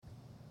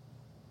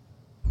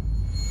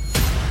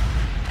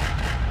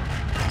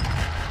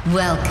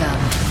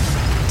Welcome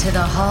to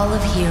the Hall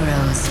of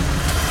Heroes.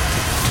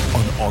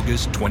 On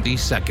August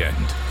 22nd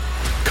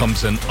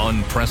comes an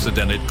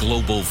unprecedented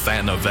global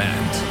fan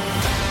event.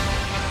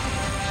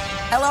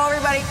 Hello,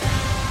 everybody.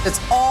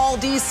 It's all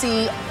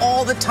DC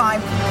all the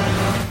time.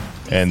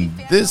 And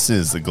this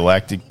is the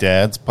Galactic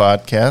Dads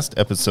Podcast,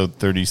 episode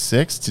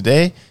 36.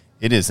 Today,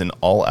 it is an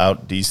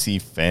all-out DC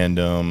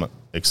fandom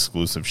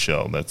exclusive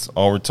show. That's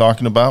all we're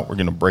talking about. We're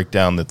going to break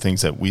down the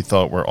things that we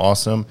thought were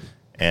awesome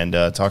and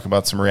talk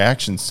about some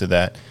reactions to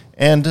that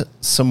and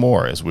some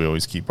more, as we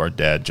always keep our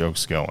dad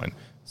jokes going.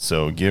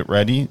 So get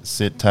ready,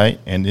 sit tight,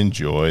 and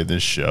enjoy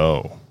the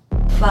show.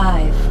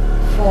 5,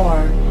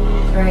 4,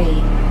 3,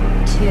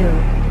 2,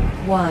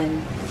 1.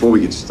 Before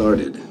we get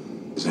started,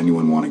 does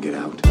anyone want to get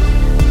out?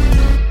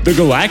 The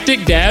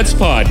Galactic Dads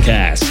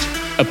Podcast,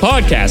 a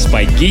podcast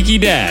by geeky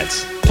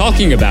dads,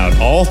 talking about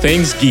all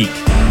things geek,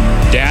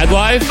 dad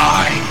life,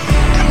 I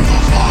am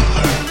the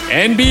father,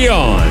 and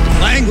beyond.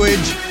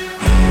 Language.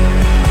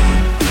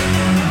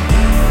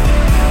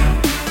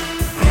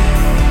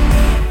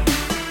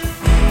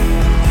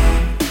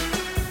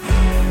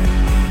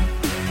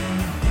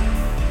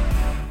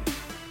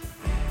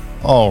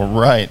 All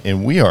right,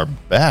 and we are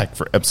back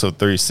for episode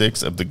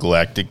 36 of the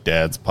Galactic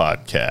Dads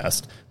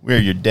Podcast. We are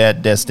your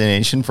dad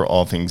destination for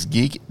all things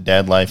geek,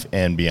 dad life,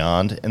 and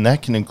beyond, and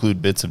that can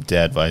include bits of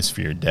dad advice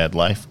for your dad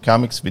life,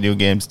 comics, video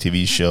games,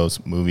 TV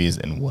shows, movies,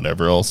 and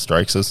whatever else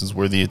strikes us as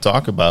worthy to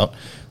talk about.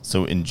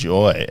 So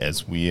enjoy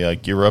as we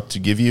gear up to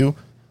give you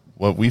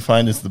what we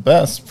find is the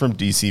best from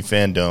DC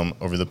fandom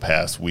over the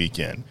past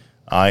weekend.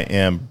 I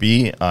am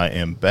B, I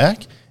am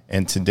Beck,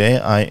 and today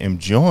I am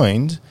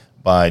joined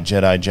by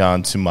Jedi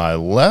John to my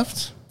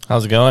left.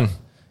 How's it going?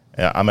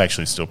 Yeah, I'm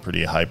actually still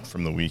pretty hyped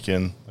from the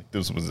weekend. Like,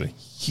 this was a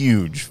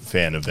huge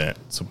fan event,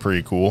 so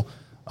pretty cool.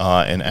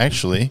 And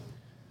actually,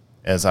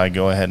 as I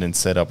go ahead and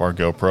set up our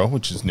GoPro,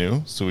 which is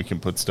new, so we can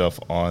put stuff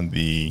on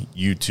the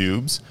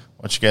YouTubes,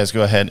 why don't you guys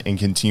go ahead and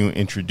continue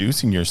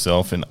introducing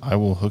yourself, and I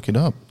will hook it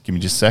up. Give me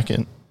just a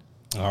second.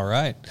 All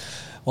right.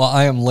 Well,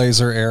 I am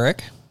Laser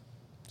Eric.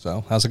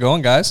 So, how's it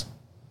going, guys?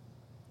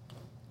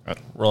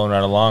 Rolling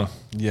right along.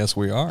 Yes,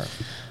 we are.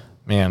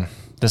 Man,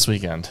 this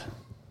weekend.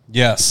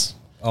 Yes.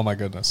 Oh, my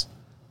goodness.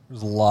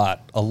 There's a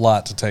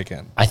lot to take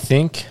in. I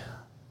think,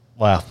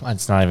 well,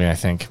 it's not even I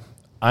think.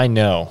 I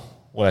know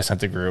what I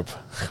sent the group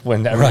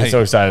when everyone was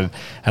so excited.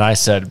 And I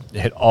said,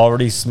 it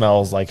already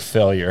smells like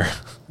failure.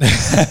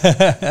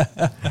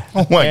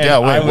 Oh, my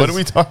God. Wait, what are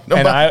we talking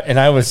about? And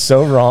I was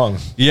so wrong.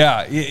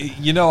 Yeah.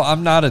 You know,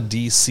 I'm not a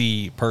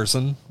DC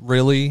person,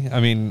 really.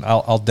 I mean,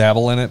 I'll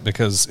dabble in it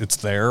because it's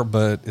there,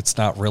 but it's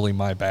not really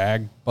my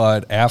bag.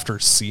 But after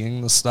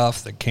seeing the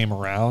stuff that came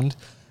around,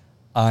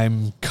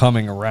 I'm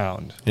coming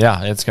around.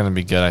 Yeah, it's going to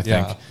be good, I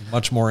think. Yeah,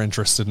 much more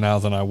interested now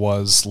than I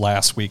was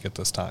last week at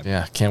this time.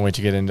 Yeah, can't wait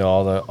to get into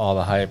all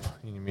the hype.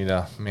 You need me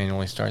to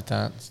manually start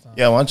that stuff?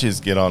 Yeah, why don't you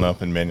just get on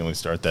up and manually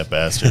start that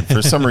bastard?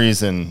 For some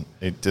reason,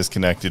 it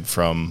disconnected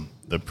from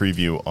the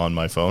preview on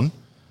my phone.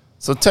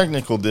 So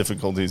technical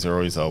difficulties are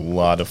always a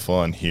lot of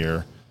fun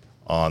here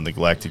on the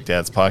Galactic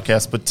Dads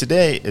Podcast. But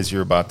today, as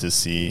you're about to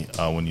see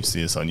when you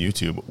see us on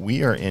YouTube,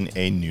 we are in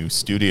a new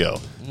studio.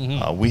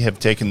 Mm-hmm. We have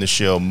taken the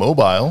show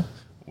mobile,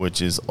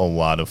 which is a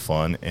lot of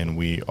fun, and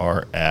we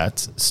are at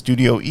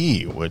Studio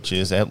E, which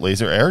is at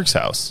Laser Eric's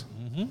house.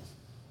 Mm-hmm.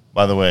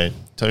 By the way,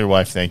 tell your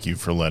wife thank you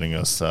for letting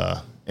us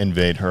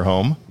invade her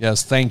home.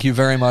 Yes, thank you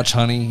very much,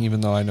 honey,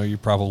 even though I know you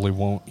probably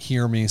won't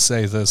hear me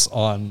say this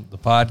on the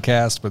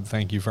podcast, but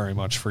thank you very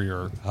much for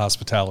your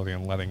hospitality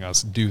and letting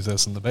us do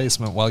this in the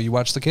basement while you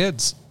watch the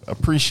kids.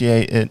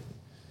 Appreciate it.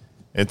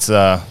 It's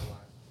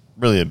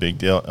really a big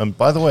deal.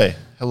 By the way,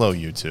 hello,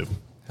 YouTube.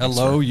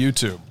 Hello,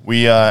 YouTube.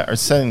 We are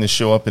setting the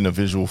show up in a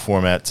visual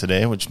format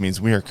today, which means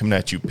we are coming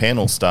at you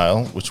panel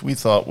style, which we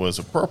thought was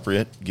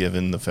appropriate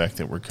given the fact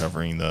that we're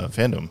covering the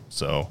fandom.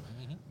 So,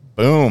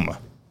 boom.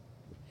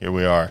 Here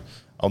we are.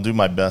 I'll do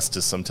my best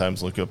to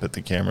sometimes look up at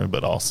the camera,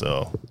 but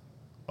also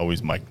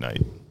always mic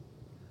night.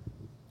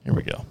 Here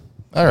we go.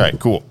 All right,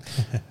 cool.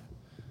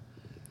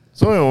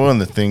 So one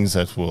of the things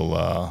that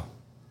will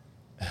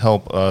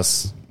help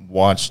us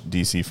watch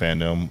DC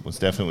fandom was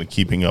definitely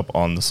keeping up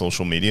on the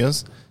social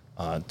medias.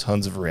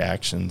 Tons of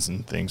reactions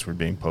and things were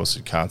being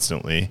posted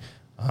constantly.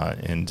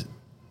 And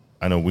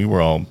I know we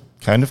were all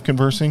kind of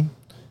conversing.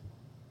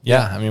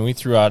 Yeah, I mean, we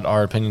threw out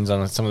our opinions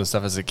on some of the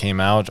stuff as it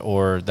came out,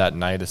 or that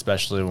night,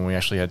 especially when we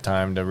actually had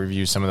time to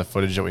review some of the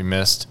footage that we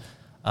missed.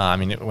 I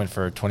mean, it went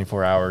for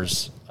 24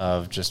 hours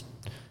of just,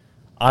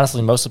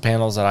 honestly, most of the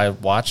panels that I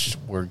watched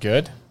were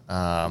good.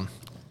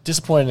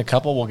 Disappointed in a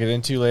couple we'll get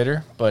into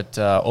later, but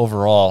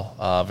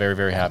overall, very,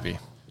 very happy.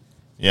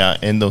 Yeah,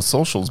 and those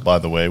socials, by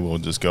the way, we'll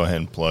just go ahead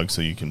and plug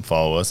so you can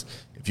follow us.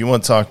 If you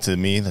want to talk to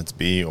me, that's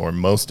B, or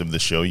most of the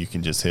show, you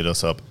can just hit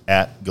us up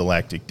at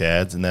Galactic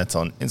Dads, and that's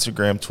on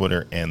Instagram,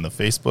 Twitter, and the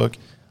Facebook.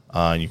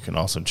 You can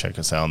also check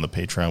us out on the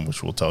Patreon,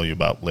 which we'll tell you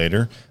about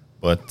later.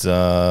 But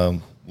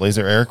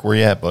Laser Eric, where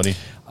you at, buddy?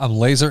 I'm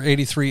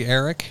Laser83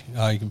 Eric.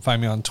 You can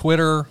find me on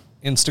Twitter,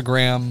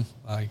 Instagram.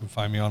 You can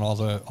find me on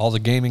all the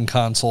gaming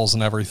consoles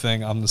and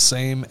everything. I'm the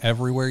same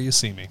everywhere you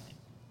see me.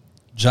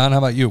 John, how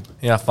about you?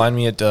 Yeah, find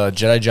me at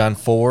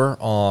JediJohn4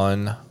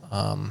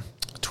 on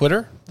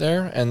Twitter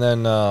there, and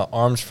then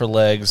Arms for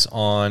Legs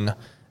on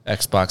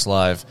Xbox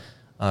Live.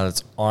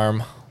 It's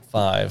Arm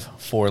 5,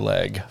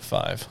 4-leg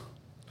 5.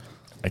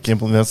 I can't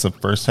believe that's the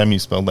first time you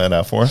spelled that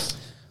out for us.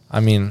 I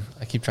mean,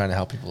 I keep trying to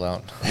help people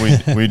out.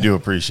 We do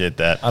appreciate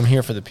that. I'm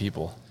here for the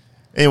people.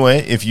 Anyway,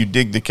 if you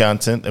dig the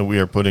content that we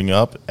are putting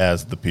up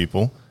as the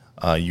people,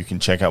 you can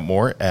check out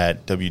more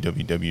at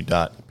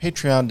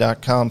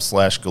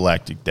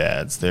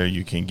www.patreon.com/galacticdads. There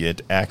you can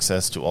get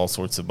access to all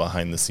sorts of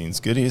behind-the-scenes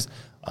goodies,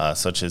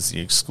 such as the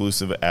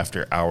exclusive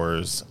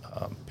after-hours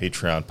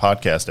Patreon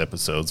podcast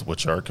episodes,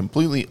 which are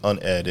completely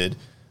unedited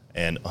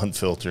and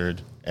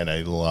unfiltered, and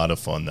a lot of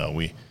fun, though.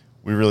 We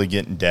really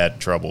get in dad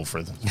trouble for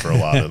a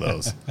lot of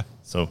those.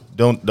 So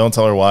don't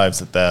tell our wives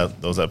that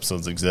those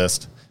episodes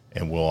exist,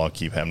 and we'll all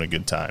keep having a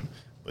good time.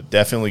 But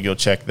definitely go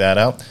check that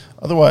out.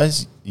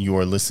 Otherwise, you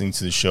are listening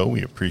to the show.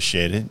 We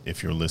appreciate it.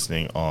 If you're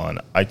listening on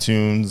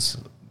iTunes,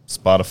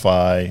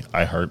 Spotify,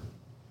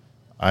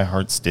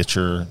 iHeart,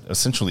 Stitcher,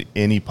 essentially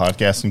any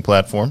podcasting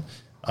platform,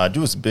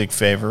 do us a big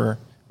favor.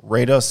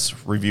 Rate us,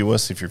 review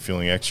us if you're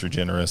feeling extra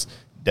generous.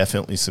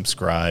 Definitely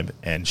subscribe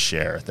and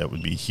share. That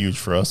would be huge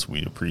for us.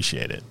 We'd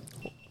appreciate it.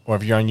 Or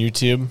if you're on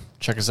YouTube,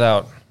 check us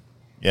out.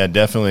 Yeah,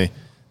 definitely.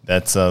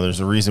 That's there's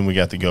a reason we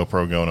got the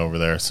GoPro going over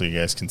there so you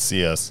guys can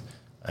see us.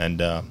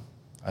 And I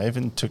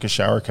even took a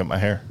shower, cut my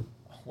hair.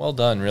 Well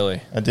done,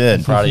 really. I did.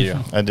 I'm proud of you.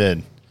 I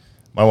did.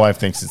 My wife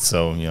thinks it's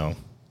so,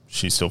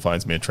 she still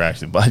finds me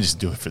attractive, but I just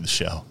do it for the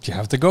show. Yeah,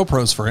 if the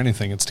GoPro's for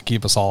anything, it's to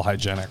keep us all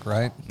hygienic,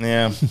 right?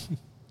 Yeah.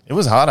 It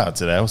was hot out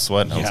today. I was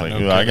sweating. I was like,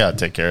 I got to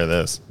take care of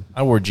this.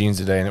 I wore jeans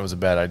today, and it was a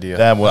bad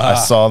idea. I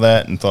saw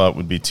that and thought it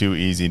would be too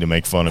easy to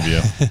make fun of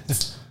you.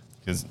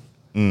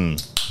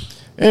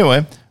 Anyway,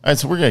 all right,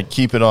 so we're going to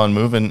keep it on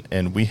moving,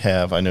 and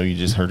I know you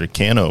just heard a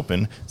can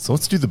open, so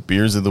let's do the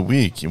beers of the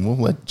week, and we'll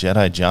let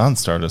Jedi John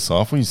start us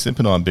off. What are you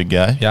sipping on, big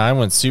guy? Yeah, I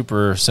went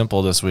super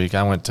simple this week.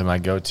 I went to my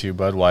go-to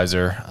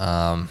Budweiser,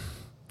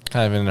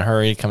 kind of in a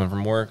hurry coming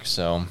from work,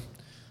 so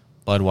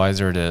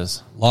Budweiser it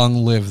is.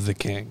 Long live the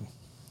king.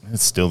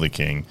 It's still the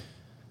king.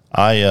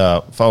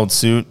 I followed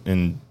suit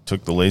and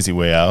took the lazy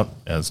way out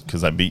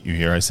because I beat you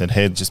here. I said,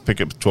 hey, just pick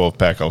up a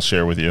 12-pack. I'll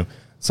share with you.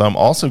 So I'm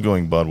also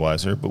going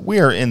Budweiser, but we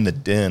are in the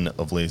den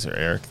of Laser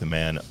Eric. The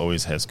man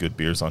always has good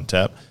beers on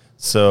tap.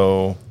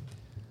 So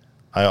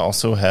I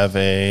also have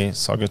a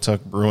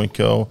Saugatuck Brewing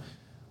Co.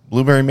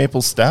 Blueberry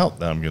Maple Stout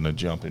that I'm going to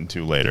jump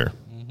into later.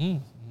 Mm-hmm.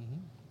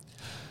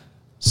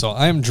 So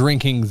I'm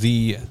drinking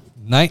the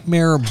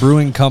Nightmare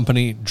Brewing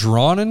Company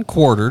Drawn and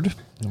Quartered.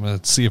 I'm going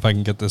to see if I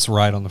can get this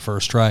right on the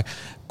first try.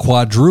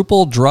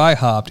 Quadruple Dry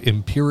Hopped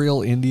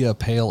Imperial India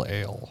Pale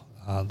Ale.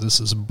 This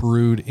is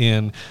brewed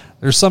in,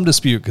 there's some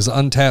dispute because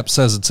Untapped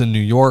says it's in New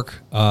York.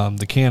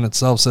 The can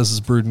itself says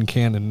it's brewed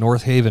in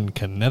North Haven,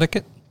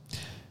 Connecticut.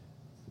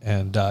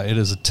 And it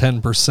is a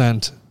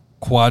 10%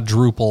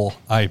 quadruple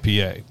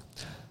IPA.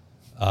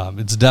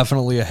 It's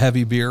definitely a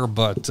heavy beer,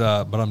 but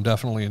I'm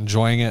definitely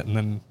enjoying it. And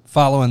then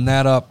following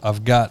that up,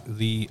 I've got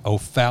the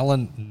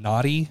O'Fallon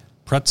Naughty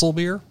Pretzel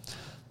beer.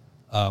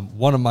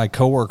 One of my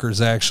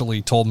coworkers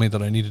actually told me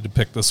that I needed to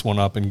pick this one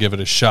up and give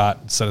it a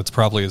shot. Said it's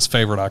probably his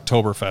favorite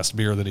Oktoberfest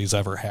beer that he's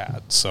ever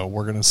had. So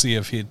we're going to see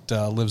if it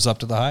lives up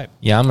to the hype.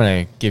 Yeah, I'm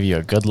going to give you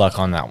a good luck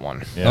on that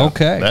one. Yeah,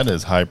 okay. That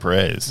is high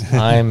praise.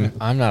 I'm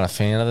not a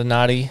fan of the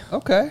Naughty.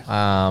 Okay.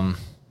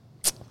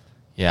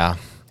 Yeah,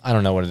 I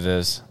don't know what it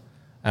is.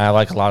 And I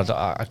like a lot of the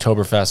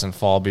Oktoberfest and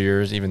fall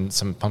beers, even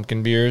some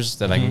pumpkin beers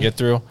that I can get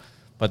through.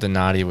 But the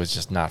Naughty was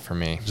just not for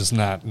me. Just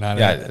not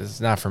yeah,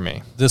 it's not for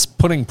me. This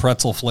putting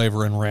pretzel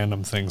flavor in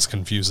random things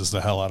confuses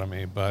the hell out of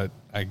me, but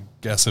I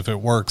guess if it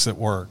works, it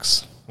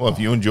works. Well, if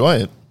you enjoy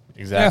it.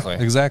 Exactly.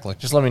 Yeah, exactly.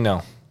 Just let me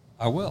know.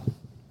 I will.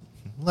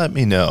 Let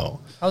me know.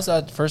 How's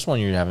that first one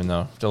you're having,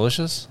 though?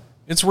 Delicious?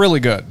 It's really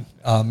good.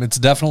 It's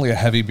definitely a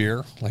heavy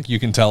beer. Like,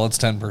 you can tell it's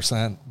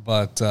 10%,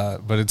 but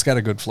it's got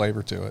a good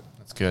flavor to it.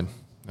 That's good.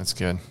 That's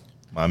good.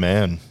 My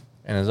man.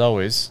 And as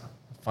always,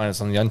 find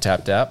us on the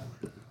Untapped app.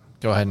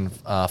 Go ahead and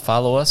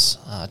follow us,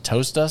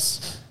 toast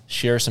us,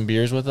 share some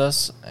beers with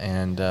us,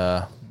 and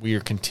we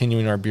are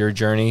continuing our beer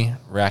journey,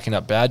 racking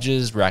up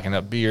badges, racking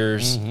up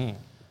beers. Mm-hmm.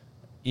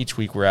 Each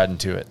week we're adding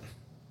to it.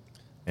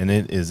 And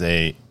it is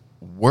a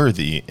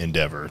worthy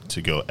endeavor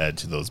to go add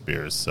to those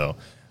beers. So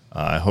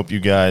I hope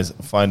you guys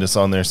find us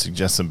on there,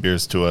 suggest some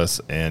beers to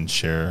us, and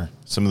share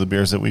some of the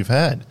beers that we've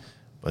had.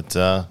 But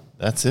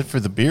that's it for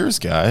the beers,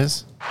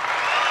 guys.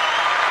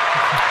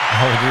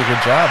 Oh, we did a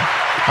good job.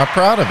 I'm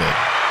proud of it.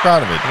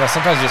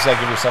 Sometimes you just got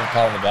to give yourself a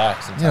pat on the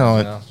back.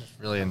 Sometimes, just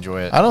really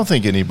enjoy it. I don't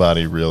think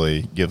anybody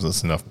really gives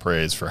us enough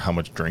praise for how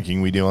much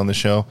drinking we do on the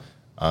show.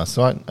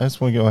 So I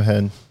just want to go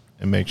ahead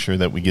and make sure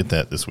that we get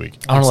that this week.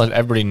 I want to let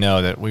everybody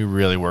know that we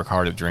really work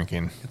hard at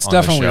drinking. It's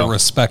definitely a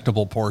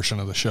respectable portion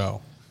of the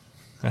show.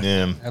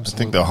 Yeah, I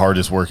think the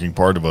hardest working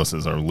part of us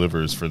is our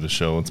livers for the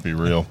show. Let's be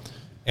real.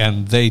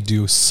 And they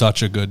do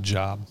such a good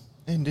job.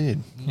 Indeed.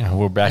 Yeah,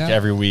 we're back Yeah.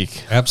 every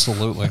week.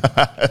 Absolutely.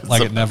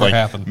 Like it never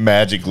happened.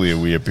 Magically,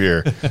 we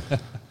appear.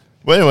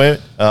 But anyway,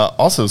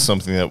 also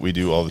something that we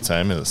do all the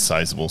time in a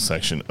sizable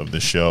section of the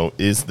show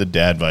is the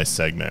Dad Advice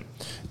segment.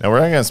 Now, we're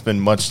not going to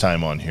spend much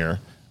time on here,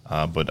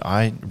 but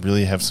I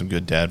really have some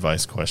good Dad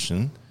Advice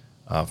question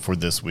for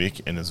this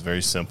week, and it's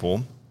very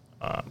simple.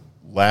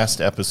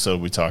 Last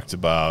episode, we talked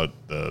about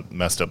the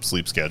messed up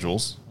sleep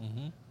schedules.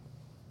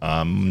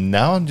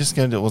 Now I'm just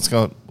going to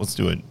let's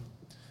do it.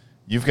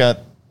 You've got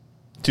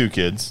 2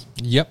 kids.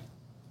 Yep.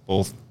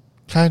 Both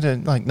kind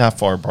of like not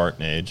far apart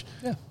in age.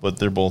 Yeah. But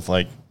they're both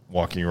like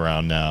walking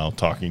around now,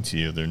 talking to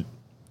you.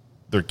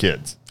 They're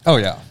kids. Oh,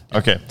 yeah.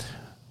 Okay.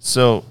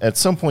 So at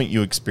some point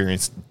you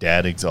experienced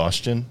dad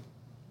exhaustion.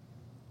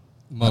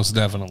 Most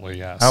definitely,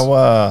 yes.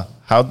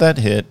 How'd that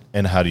hit,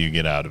 and how do you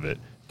get out of it?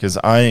 Because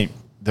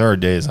there are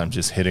days I'm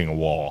just hitting a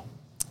wall.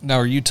 Now,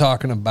 are you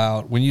talking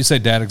about, when you say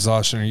dad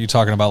exhaustion, are you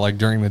talking about like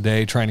during the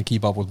day trying to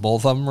keep up with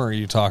both of them, or are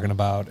you talking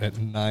about at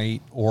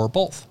night, or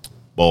both?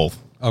 Both.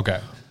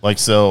 Okay. Like,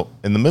 so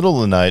in the middle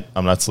of the night,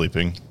 I'm not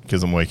sleeping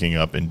because I'm waking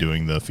up and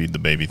doing the feed the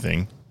baby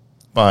thing.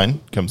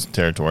 Fine, comes to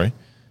territory.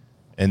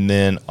 And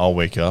then I'll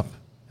wake up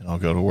and I'll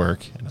go to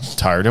work, and I'm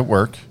tired at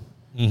work.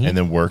 And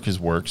then work is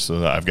work, so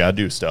that I've got to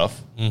do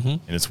stuff. And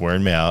it's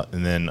wearing me out.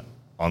 And then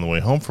on the way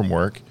home from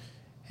work,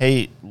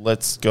 hey,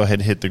 let's go ahead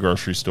and hit the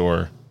grocery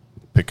store,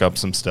 pick up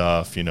some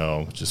stuff,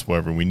 just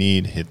whatever we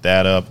need, hit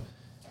that up.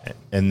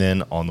 And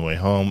then on the way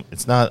home,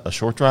 it's not a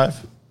short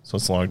drive, so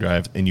it's a long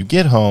drive. And you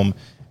get home,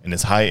 and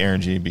it's high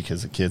energy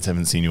because the kids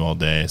haven't seen you all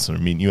day. So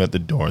they're meeting you at the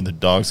door, and the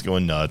dog's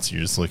going nuts.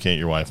 You're just looking at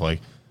your wife like,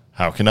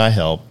 how can I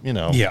help?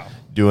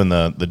 Doing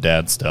the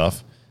dad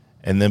stuff.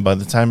 And then by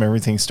the time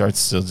everything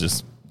starts to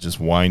just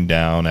wind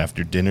down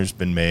after dinner's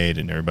been made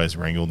and everybody's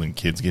wrangled and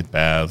kids get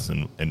baths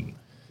and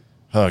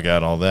oh,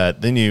 God, all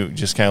that, then you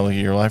just kind of look at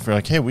your life and you're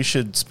like, hey, we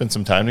should spend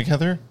some time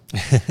together.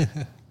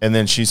 And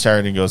then she's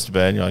tired and goes to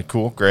bed. And you're like,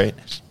 cool, great.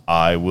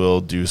 I will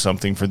do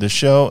something for this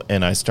show.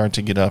 And I start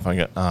to get up. I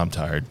go, I'm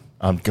tired.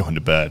 I'm going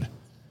to bed.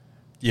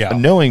 Yeah.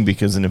 Knowing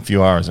because in a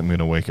few hours I'm going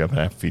to wake up and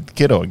have to feed the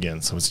kiddo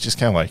again. So it's just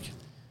kind of like,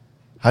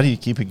 how do you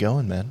keep it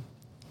going, man?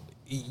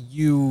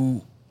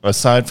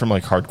 Aside from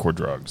like hardcore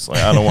drugs, like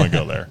I don't want to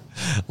go there.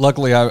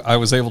 Luckily, I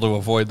was able to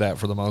avoid that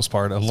for the most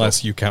part,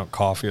 unless you count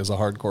coffee as a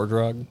hardcore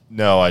drug.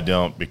 No, I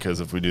don't,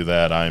 because if we do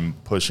that, I'm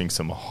pushing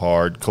some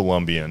hard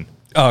Colombian.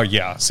 Oh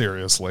yeah,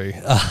 seriously.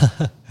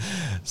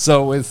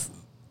 So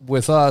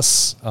with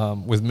us,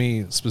 with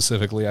me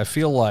specifically, I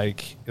feel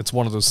like it's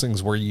one of those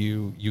things where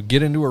you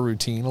get into a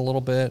routine a little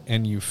bit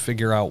and you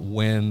figure out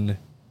when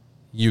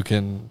you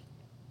can.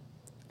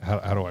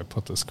 How do I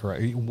put this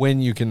correctly? When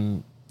you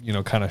can,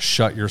 kind of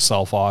shut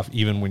yourself off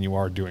even when you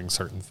are doing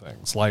certain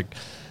things. Like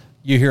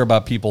you hear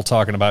about people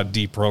talking about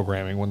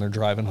deprogramming when they're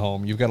driving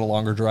home. You've got a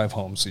longer drive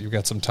home, so you've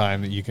got some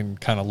time that you can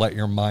kind of let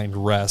your mind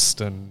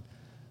rest. And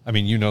I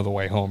mean, the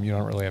way home, you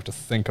don't really have to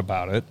think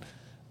about it.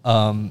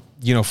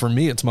 For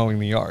me, it's mowing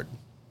the yard.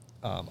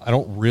 I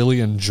don't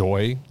really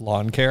enjoy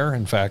lawn care.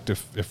 In fact,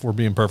 if we're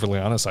being perfectly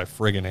honest, I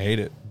friggin' hate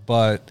it.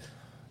 But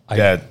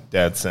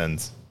Dad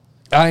sends.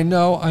 I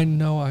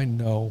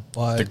know,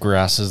 but The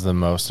grass is the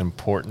most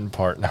important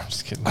part. No, I'm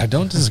just kidding. I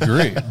don't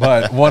disagree.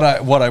 But what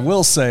I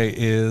will say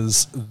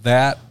is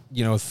that,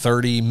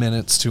 30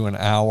 minutes to an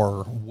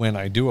hour when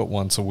I do it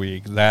once a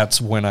week, that's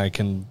when I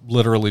can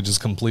literally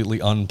just completely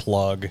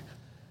unplug,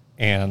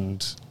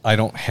 and I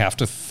don't have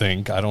to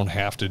think. I don't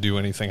have to do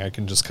anything. I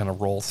can just kind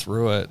of roll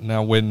through it.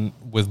 Now,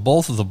 with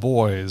both of the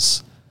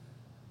boys,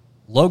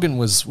 Logan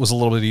was a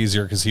little bit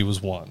easier because he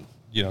was one.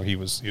 He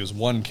was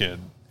one kid.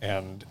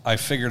 And I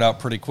figured out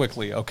pretty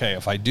quickly, okay,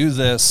 if I do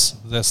this,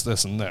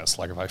 and this,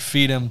 like if I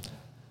feed him,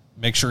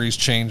 make sure he's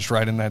changed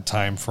right in that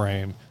time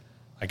frame,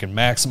 I can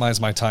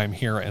maximize my time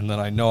here, and then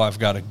I know I've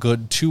got a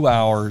good 2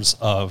 hours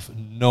of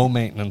no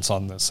maintenance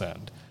on this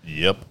end.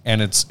 Yep.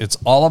 And it's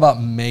all about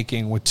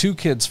making, with 2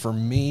 kids, for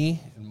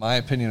me, in my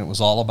opinion, it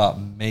was all about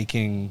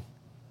making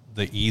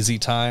the easy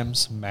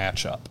times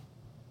match up.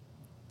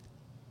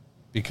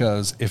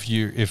 Because if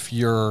you've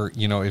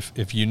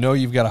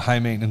got a high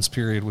maintenance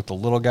period with the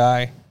little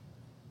guy,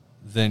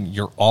 then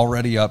you're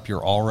already up,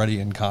 you're already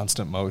in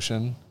constant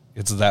motion.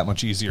 It's that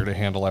much easier to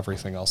handle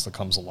everything else that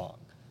comes along.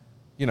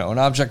 An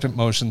object at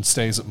motion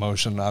stays at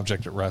motion, an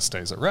object at rest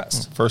stays at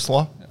rest. First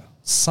law? Yeah,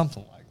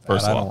 something like that.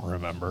 First I law. don't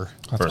remember.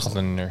 That's called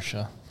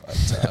inertia.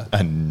 But,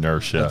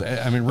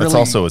 Inertia. I mean, really, that's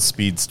also a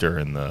speedster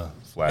in the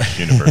Flash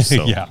universe.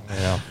 So.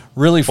 yeah.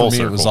 Really, for Full me,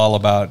 circle. it was all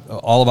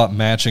about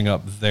matching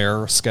up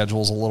their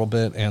schedules a little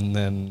bit, and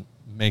then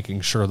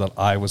making sure that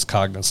I was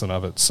cognizant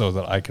of it so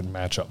that I could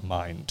match up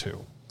mine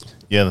too.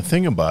 Yeah, the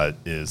thing about it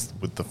is,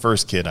 with the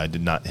first kid, I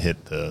did not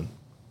hit the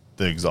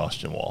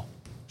exhaustion wall.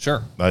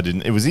 Sure. I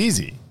didn't. It was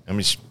easy. I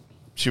mean,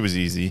 she was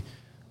easy,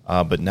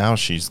 but now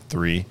she's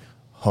 3.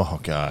 Oh,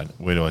 God.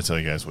 Wait till I tell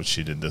you guys what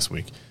she did this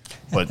week.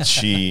 But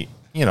she,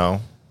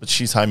 but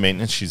she's high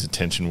maintenance. She's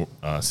attention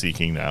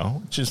seeking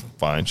now, which is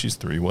fine. She's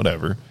 3,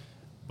 whatever.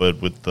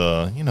 But with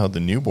the, the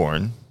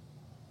newborn,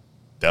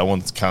 that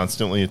one's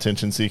constantly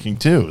attention seeking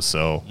too.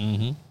 So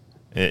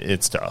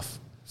It's tough.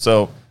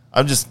 So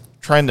I'm just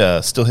trying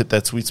to still hit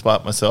that sweet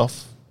spot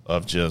myself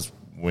of just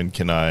when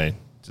can I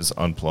just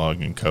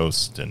unplug and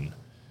coast and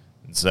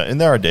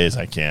there are days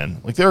I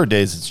can. Like there are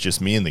days it's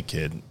just me and the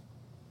kid.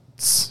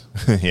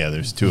 Yeah,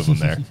 there's two of them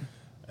there.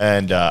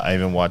 And I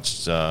even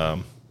watched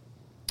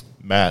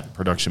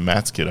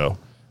Matt's kiddo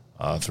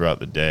throughout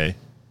the day,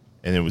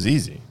 and it was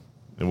easy.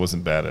 It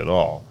wasn't bad at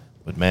all.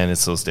 But man,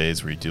 it's those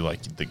days where you do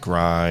like the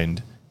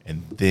grind,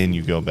 and then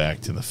you go back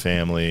to the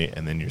family,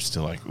 and then you're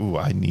still like, ooh,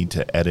 I need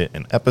to edit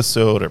an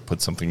episode or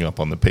put something up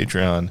on the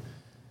Patreon.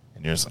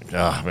 And you're just like,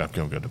 I'm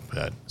going to go to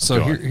bed.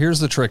 So here's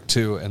the trick,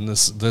 too, and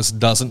this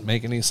doesn't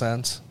make any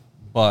sense,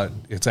 but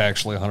it's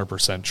actually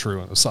 100% true.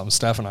 And it was something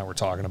Steph and I were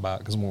talking about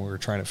because when we were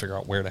trying to figure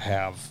out where to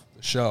have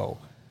the show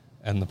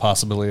and the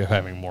possibility of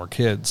having more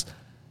kids,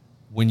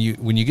 when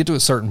you get to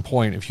a certain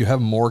point, if you have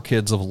more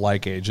kids of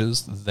like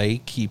ages, they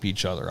keep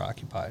each other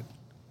occupied.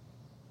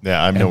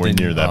 Yeah, I'm nowhere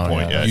near that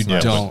point yet. You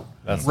don't.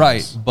 That's right,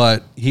 nice.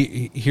 But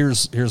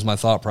here's my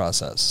thought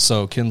process.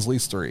 So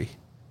Kinsley's 3,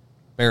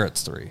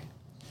 Barrett's 3.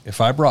 If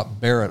I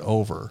brought Barrett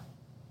over,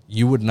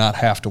 you would not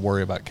have to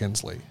worry about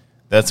Kinsley.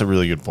 That's a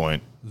really good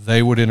point.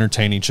 They would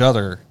entertain each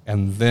other,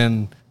 and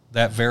then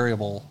that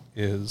variable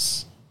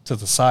is to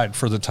the side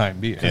for the time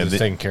being. Yeah, it's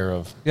taken care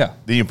of. Yeah.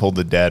 Then you pulled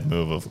the dad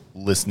move of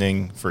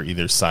listening for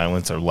either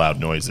silence or loud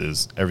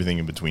noises. Everything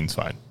in between's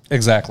fine.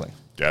 Exactly.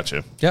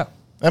 Gotcha. Yeah.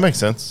 That makes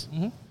sense.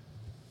 Mm-hmm.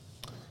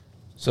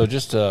 So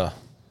just to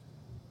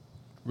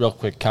real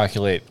quick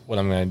calculate what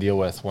I'm going to deal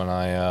with when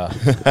I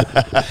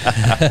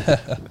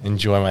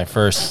enjoy my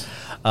first.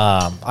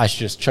 I should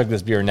just chug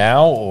this beer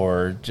now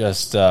or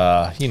just,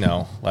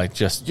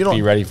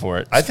 be ready for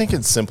it. I think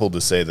it's simple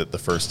to say that the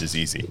first is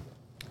easy.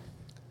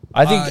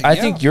 I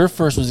think your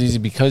first was easy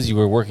because you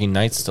were working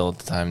nights still at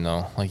the time,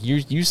 though. Like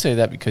you say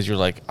that because you're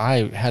like,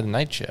 I had a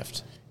night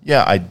shift.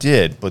 Yeah, I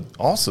did. But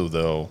also,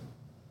 though,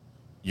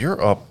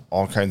 you're up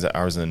all kinds of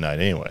hours in the night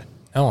anyway.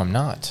 No, I'm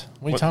not.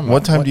 What are you talking about?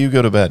 What time do you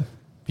go to bed?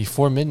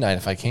 Before midnight,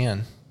 if I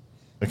can.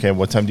 Okay,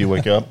 what time do you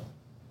wake up?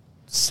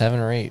 7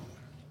 or 8.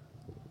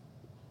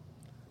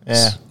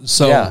 Yeah.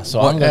 So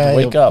I'm going to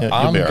wake up.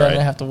 I'm going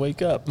to have to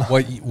wake up.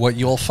 What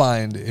you'll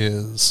find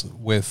is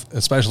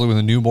especially with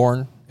a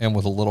newborn and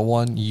with a little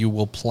one, you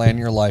will plan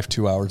your life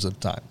 2 hours at a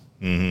time.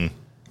 Mm-hmm.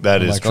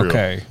 That is true.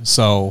 Okay,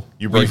 so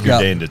you break your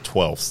day into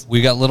 12s.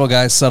 We got little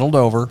guys settled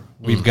over.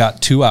 We've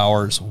got 2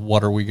 hours.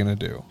 What are we going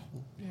to do?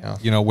 Yeah.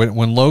 You know,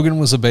 when Logan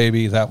was a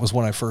baby, that was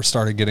when I first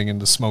started getting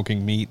into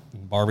smoking meat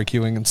and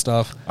barbecuing and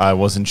stuff. I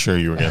wasn't sure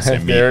you were going to say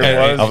meat.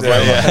 I was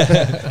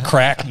like,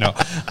 crack, no.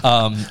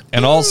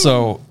 And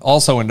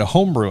also into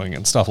home brewing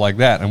and stuff like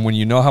that. And when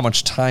you know how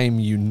much time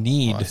you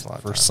need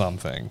for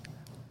something,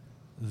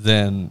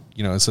 then,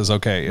 you know, it says,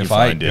 okay,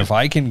 if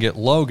I can get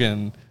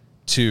Logan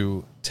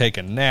to take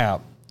a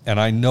nap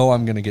and I know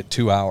I'm going to get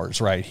 2 hours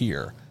right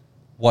here,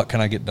 what can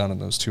I get done in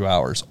those 2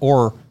 hours?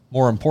 Or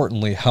more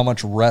importantly, how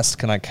much rest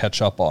can I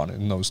catch up on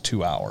in those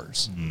 2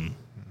 hours? Mm-hmm.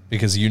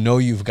 Because you know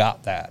you've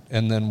got that.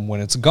 And then when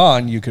it's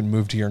gone, you can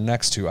move to your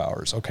next 2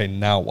 hours. Okay,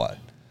 now what?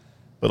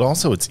 But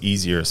also it's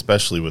easier,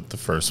 especially with the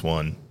first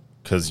one,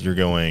 because you're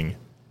going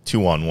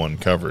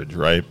 2-on-1 coverage,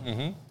 right?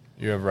 Mm-hmm.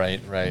 You're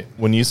right.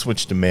 When you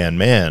switch to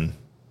man-man,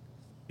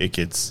 it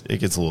gets a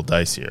little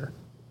dicier,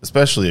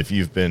 especially if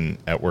you've been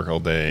at work all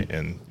day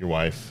and your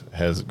wife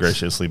has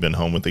graciously been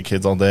home with the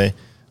kids all day.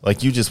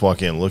 Like, you just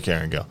walk in and look at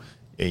her and go,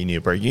 hey, you need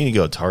a break. You need to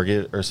go to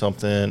Target or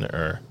something,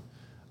 or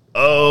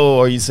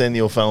are you saying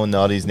the O'Fallon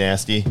Naughty's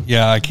nasty?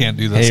 Yeah, I can't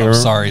do this. I'm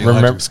sorry.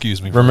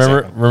 Excuse me.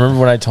 Remember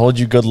when I told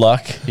you good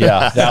luck?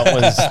 Yeah,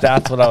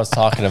 that's what I was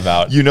talking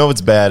about. You know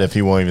it's bad if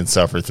he won't even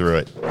suffer through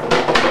it,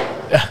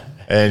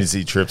 and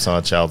he trips on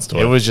a child's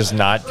toy. It was just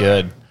not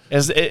good.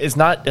 It's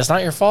not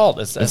your fault.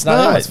 It's not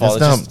anyone's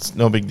fault. It's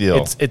no big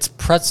deal. It's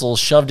pretzels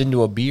shoved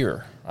into a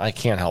beer. I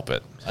can't help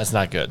it. That's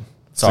not good.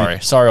 Sorry,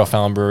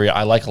 O'Fallon Brewery.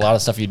 I like a lot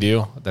of stuff you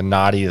do. The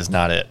naughty is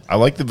not it. I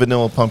like the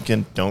vanilla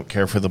pumpkin. Don't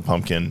care for the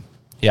pumpkin.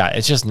 Yeah,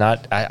 it's just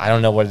not. I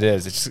don't know what it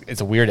is.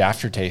 It's a weird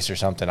aftertaste or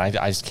something. I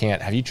just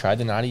can't. Have you tried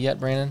the naughty yet,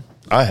 Brandon?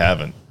 I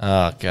haven't.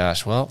 Oh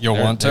gosh. Well,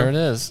 there it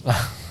is.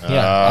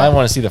 Yeah, I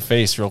want to see the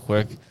face real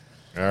quick.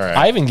 All right.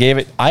 I even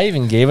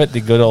gave it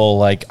the good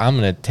old I'm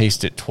gonna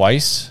taste it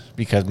twice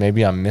because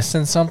maybe I'm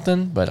missing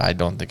something, but I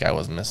don't think I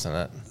was missing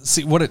it.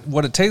 See what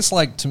it tastes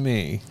like to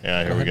me.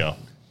 Yeah, here we go.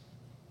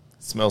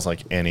 It smells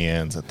like Annie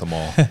Ann's at the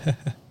mall.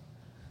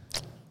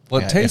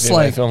 Well, it tastes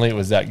like, if only it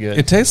was that good.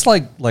 It tastes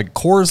like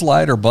Coors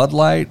Light or Bud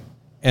Light,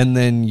 and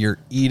then you're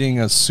eating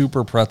a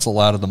super pretzel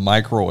out of the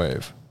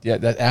microwave. Yeah,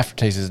 that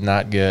aftertaste is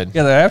not good.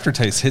 Yeah, the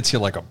aftertaste hits you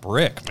like a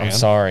brick, man. I'm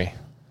sorry.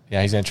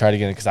 Yeah, he's going to try it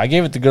again because I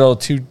gave it the good old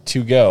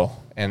two go,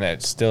 and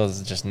it still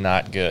is just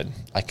not good.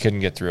 I couldn't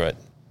get through it.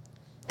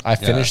 I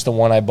finished the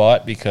one I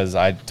bought because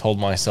I told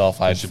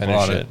myself I'd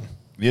finish it.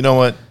 You know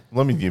what?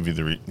 Let me give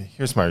you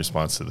here's my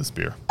response to this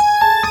beer.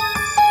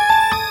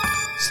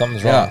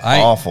 Something's wrong.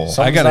 Awful.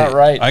 Something's not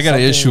right. I got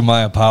to issue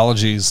my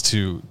apologies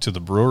to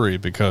the brewery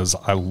because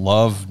I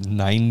love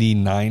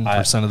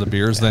 99% of the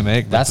beers they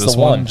make. But That's this the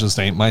one one. just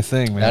ain't my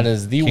thing, man. That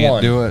is the Can't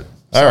one. do it.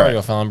 All Sorry, right.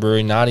 O'Fallon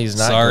Brewery. Naughty's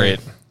not Sorry.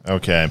 great.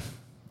 Okay.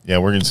 Yeah,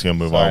 we're just going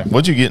to move Sorry. on.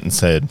 What'd you get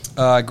instead?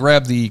 I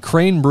grabbed the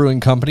Crane Brewing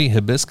Company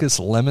Hibiscus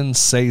Lemon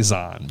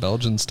Saison,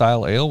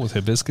 Belgian-style ale with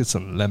hibiscus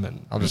and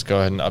lemon. I'll just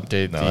go ahead and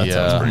update No, that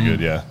sounds pretty good,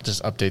 yeah.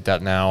 Just update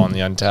that now on the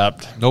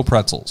Untapped. No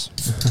pretzels.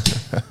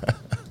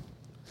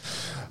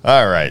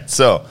 All right.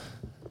 So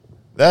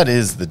that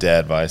is the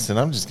dad vice, and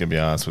I'm just going to be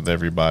honest with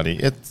everybody.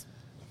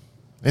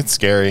 It's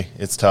scary.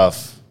 It's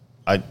tough.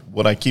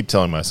 What I keep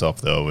telling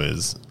myself, though,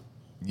 is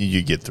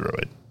you get through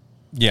it.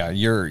 Yeah,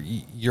 you're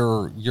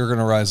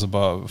gonna rise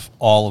above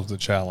all of the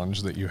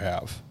challenge that you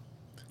have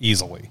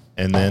easily.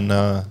 And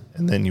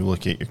then you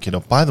look at your kid.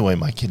 Oh, by the way,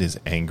 my kid is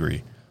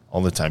angry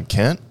all the time.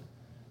 Kent,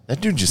 that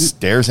dude just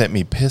stares at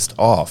me pissed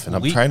off, and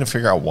I'm trying to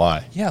figure out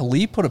why. Yeah,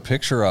 Lee put a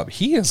picture up.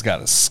 He has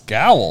got a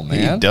scowl,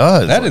 man. He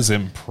does. That is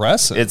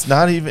impressive. It's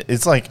not even.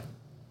 It's like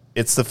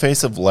it's the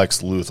face of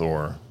Lex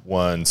Luthor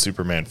when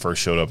Superman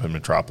first showed up in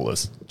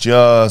Metropolis.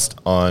 Just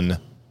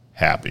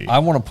unhappy. I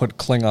want to put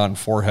Klingon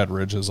forehead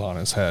ridges on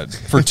his head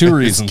for two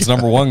reasons.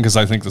 Number one, because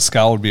I think the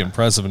scowl would be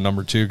impressive, and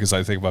number two, because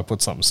I think if I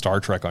put something Star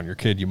Trek on your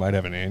kid, you might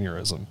have an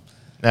aneurysm.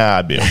 Nah,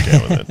 I'd be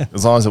okay with it.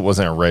 As long as it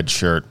wasn't a red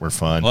shirt, we're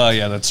fine. Well,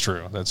 yeah, that's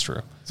true. That's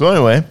true. So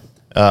anyway,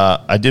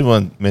 I did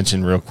want to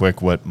mention real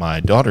quick what my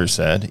daughter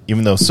said.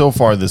 Even though so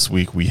far this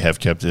week we have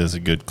kept it as a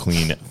good,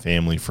 clean,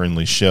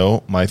 family-friendly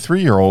show, my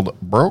 3-year-old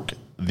broke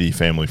the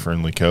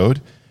family-friendly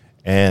code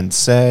and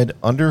said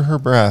under her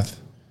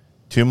breath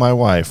to my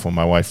wife when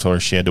my wife told her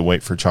she had to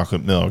wait for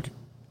chocolate milk,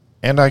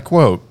 and I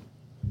quote,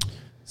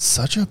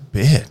 "Such a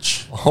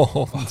bitch."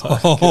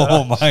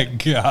 Oh my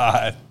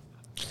God.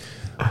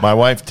 My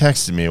wife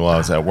texted me while I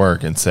was at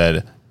work and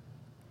said,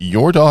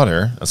 "Your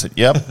daughter," I said,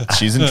 "Yep,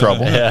 she's in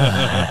trouble,"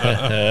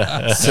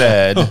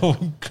 said,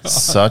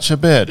 "Such a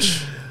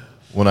bitch,"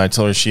 when I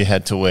told her she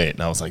had to wait.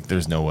 And I was like,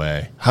 there's no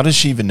way. How does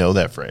she even know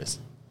that phrase?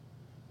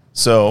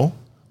 So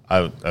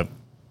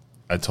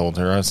I told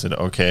her, I said,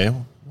 okay,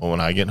 well,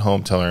 when I get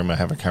home, tell her I'm going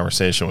to have a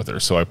conversation with her.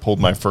 So I pulled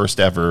my first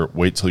ever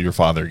wait till your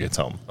father gets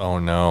home. Oh,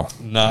 no.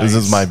 Nice. This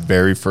is my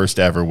very first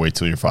ever wait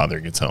till your father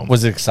gets home.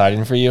 Was it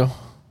exciting for you?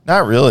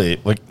 Not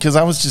really, like, because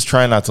I was just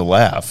trying not to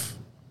laugh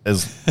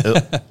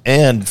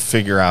and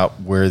figure out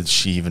where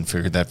she even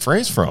figured that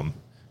phrase from.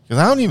 Because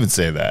I don't even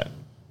say that.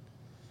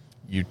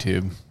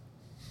 YouTube.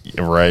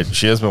 Yeah, right.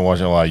 She has been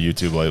watching a lot of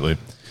YouTube lately.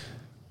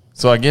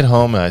 So I get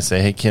home and I say,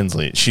 "Hey,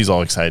 Kinsley." She's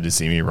all excited to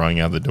see me running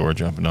out the door,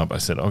 jumping up. I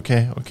said,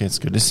 okay, it's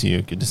good to see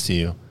you. Good to see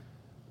you.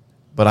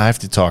 But I have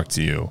to talk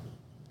to you.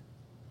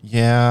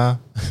 Yeah.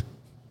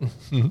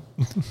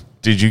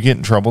 Did you get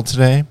in trouble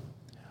today?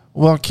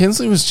 Well,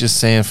 Kinsley was just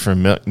saying for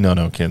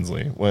no,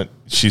 Kinsley. What?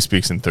 She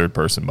speaks in third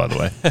person, by the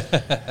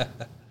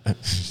way.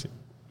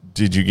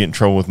 Did you get in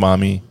trouble with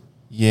mommy?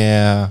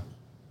 Yeah.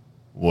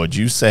 What'd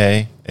you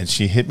say? And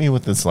she hit me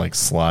with this like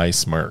sly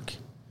smirk.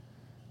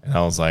 And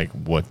I was like,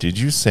 what did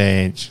you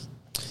say?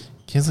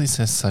 Kinsley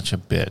says such a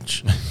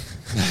bitch.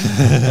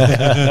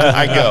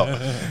 I go.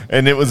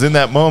 And it was in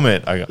that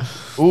moment, I go,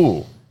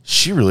 ooh,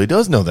 she really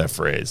does know that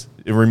phrase.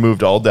 It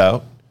removed all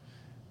doubt.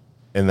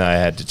 And then I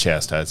had to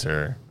chastise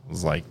her. I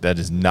was like, that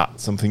is not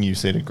something you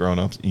say to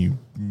grown-ups. You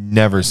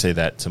never say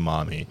that to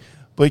mommy.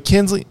 But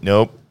Kinsley,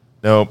 nope.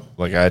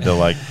 Like I had to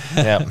like,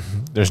 yeah.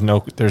 There's no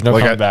like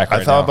coming back.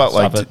 I thought now.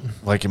 about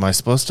like, am I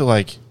supposed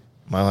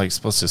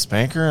to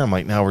spank her? I'm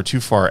like, no, we're too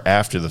far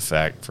after the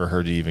fact for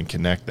her to even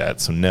connect that.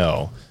 So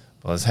no,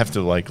 but let's have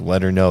to like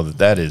let her know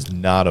that is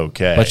not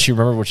okay. But she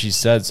remembered what she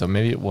said, so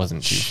maybe it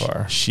wasn't too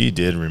far. She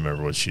did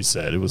remember what she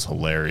said. It was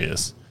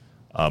hilarious.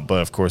 But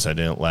of course I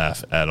didn't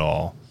laugh at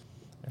all.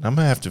 And I'm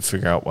going to have to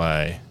figure out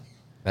why.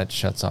 That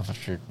shuts off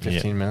after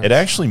 15 minutes. It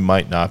actually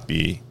might not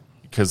be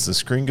because the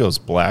screen goes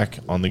black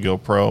on the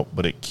GoPro,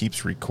 but it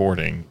keeps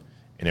recording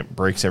and it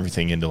breaks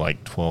everything into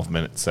like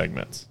 12-minute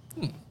segments.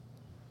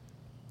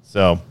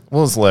 So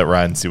we'll just let it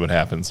ride and see what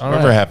happens.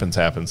 Whatever happens,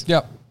 happens.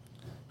 Yep.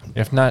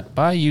 If not,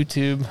 bye,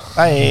 YouTube.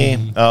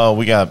 Bye. Oh,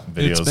 we got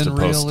videos It's been to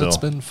post real. still. It's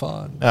been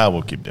fun.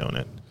 We'll keep doing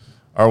it.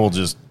 Or we'll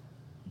just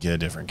get a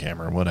different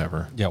camera,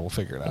 whatever. Yeah, we'll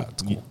figure it out.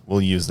 It's cool.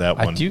 We'll use that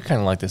one. I do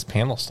kind of like this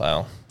panel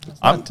style.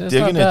 I'm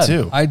digging it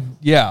too.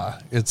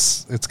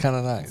 It's kind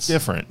of nice.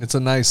 Different. It's a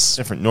nice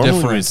different.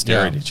 Normally we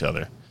stare at yeah. each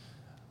other.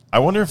 I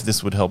wonder if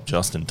this would help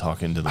Justin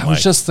talk into the mic. I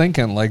was just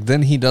thinking, like,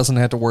 then he doesn't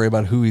have to worry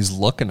about who he's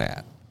looking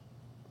at.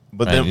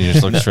 But then you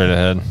just look straight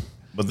ahead.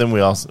 But then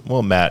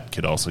Matt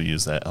could also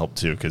use that help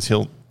too because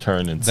he'll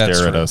turn and That's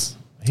stare at true. us.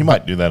 He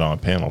might do that on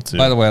a panel too.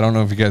 By the way, I don't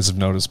know if you guys have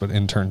noticed, but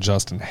intern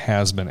Justin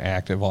has been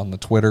active on the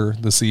Twitter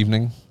this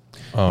evening.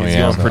 Oh, He's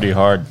yeah. going pretty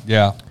hard.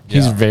 Yeah.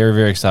 He's yeah. very,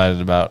 very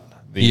excited about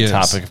the He is.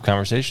 topic of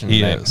conversation. He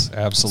tonight. is,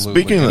 absolutely.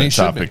 Speaking of And the he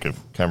should topic be.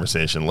 of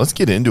conversation, let's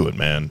get into it,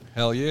 man.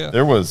 Hell yeah. We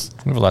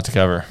have a lot to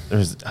cover.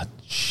 There's a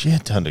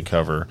shit ton to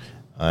cover,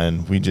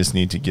 and we just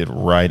need to get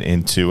right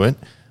into it.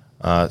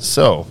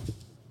 So,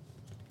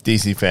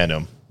 DC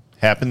Fandom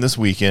happened this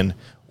weekend,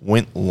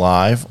 went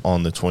live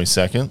on the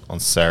 22nd on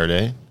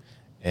Saturday,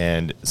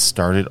 and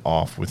started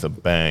off with a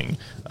bang.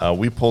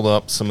 We pulled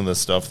up some of the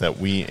stuff that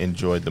we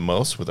enjoyed the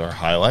most with our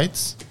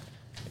highlights.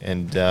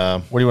 And where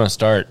do you want to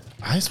start?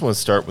 I just want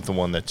to start with the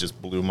one that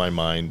just blew my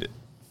mind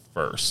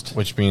first.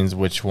 Which means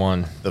which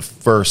one? The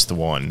first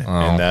one. Oh.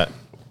 And that,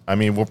 I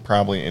mean, we'll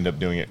probably end up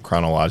doing it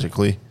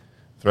chronologically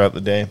throughout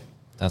the day.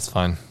 That's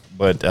fine.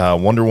 But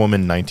Wonder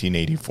Woman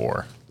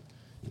 1984.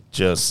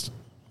 Just,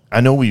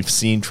 I know we've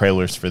seen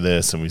trailers for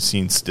this and we've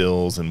seen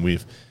stills and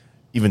we've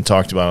even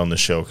talked about it on the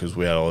show because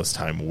we had all this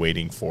time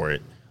waiting for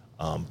it.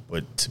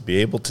 But to be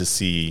able to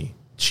see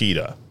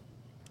Cheetah.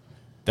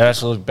 That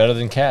actually looked better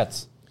than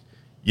Cats.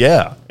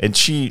 Yeah. And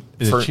she...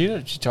 Is it Cheetah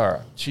or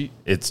Chitara?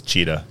 It's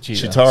Cheetah.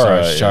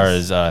 Chitara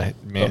is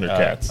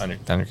Thundercats.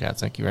 Thundercats,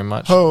 thank you very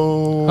much.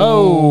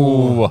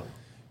 Ho!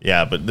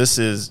 Yeah, but this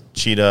is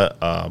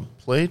Cheetah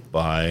played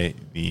by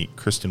the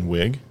Kristen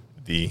Wiig,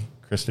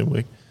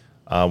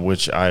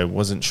 which I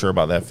wasn't sure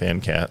about that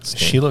fan cast.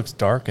 She looks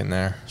dark in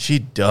there. She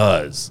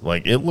does.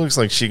 Like, it looks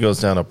like she goes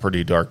down a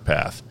pretty dark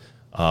path.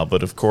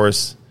 But, of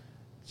course,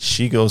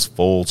 she goes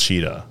full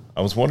Cheetah. I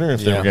was wondering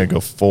if they were going to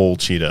go full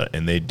Cheetah,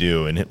 and they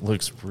do, and it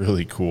looks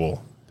really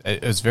cool.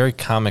 It was very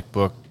comic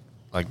book.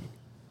 Like,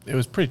 it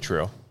was pretty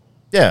true.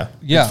 Yeah,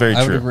 it's very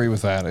I true. would agree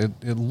with that.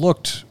 It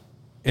looked...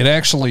 It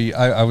actually...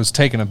 I was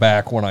taken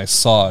aback when I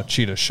saw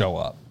Cheetah show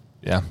up.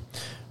 Yeah.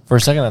 For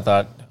a second, I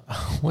thought,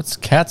 what's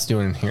Cats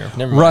doing in here?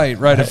 Never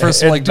mind. Right. At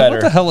first, I'm like, dude, what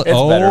the hell? It's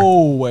better.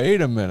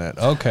 Wait a minute.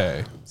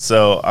 Okay.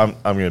 So I'm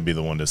going to be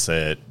the one to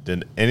say it.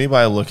 Did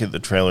anybody look at the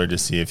trailer to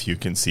see if you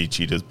can see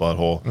Cheetah's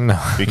butthole?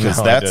 No. Because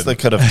no, that's the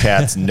cut of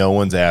Cats no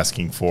one's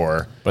asking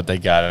for. But they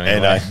got it anyway.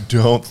 And I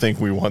don't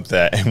think we want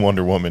that in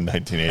Wonder Woman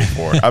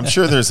 1984. I'm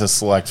sure there's a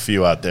select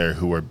few out there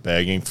who are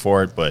begging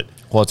for it, but...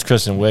 Well, it's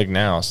Kristen Wiig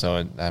now,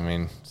 so,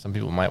 some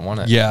people might want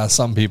it. Yeah,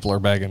 some people are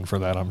begging for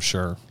that, I'm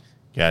sure.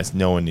 Guys,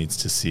 no one needs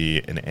to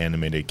see an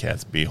animated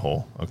cat's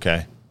beehole,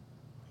 okay?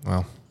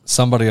 Well...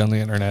 Somebody on the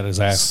internet is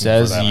asking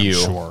Says for that, you.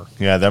 I'm sure.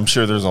 Yeah, I'm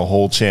sure there's a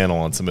whole channel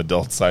on some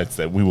adult sites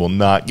that we will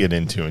not get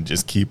into and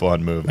just keep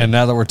on moving. And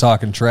now that we're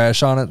talking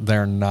trash on it,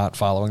 they're not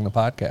following the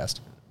podcast.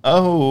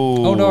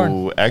 Oh,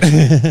 darn.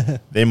 Actually,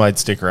 they might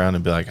stick around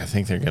and be like, I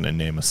think they're going to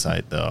name a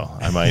site, though.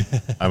 I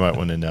might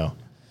want to know.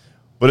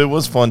 But it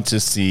was fun to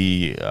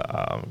see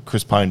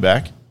Chris Pine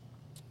back.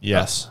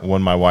 Yes.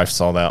 When my wife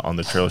saw that on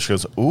the trailer, she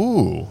goes,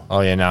 ooh.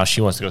 Oh, yeah, now she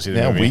wants to go see the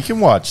movie. Yeah, we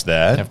can watch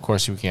that. Yeah, of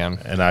course you can.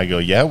 And I go,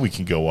 yeah, we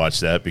can go watch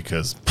that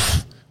because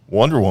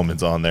Wonder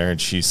Woman's on there and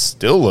she's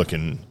still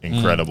looking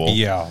incredible.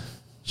 Yeah.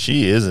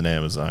 She is an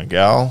Amazon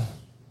gal.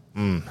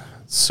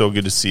 So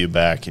good to see you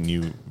back, and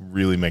you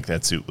really make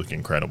that suit look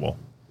incredible.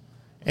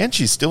 And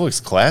she still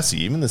looks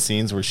classy. Even the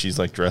scenes where she's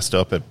like dressed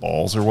up at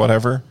balls or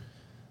whatever.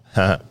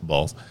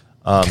 Balls.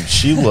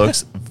 She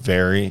looks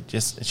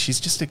she's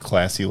just a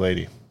classy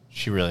lady.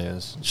 She really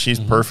is.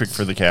 She's perfect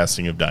for the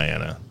casting of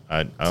Diana.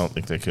 I don't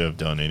think they could have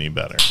done any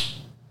better.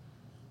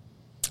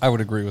 I would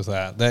agree with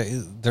that.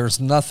 There's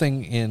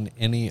nothing in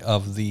any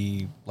of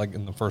the, like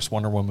in the first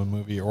Wonder Woman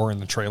movie or in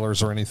the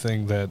trailers or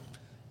anything that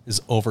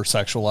is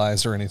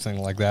over-sexualized or anything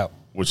like that.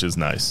 Which is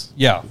nice.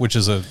 Yeah, which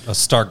is a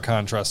stark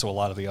contrast to a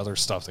lot of the other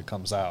stuff that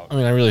comes out.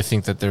 I really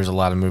think that there's a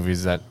lot of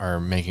movies that are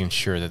making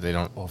sure that they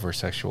don't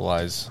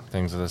over-sexualize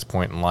things at this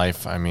point in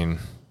life.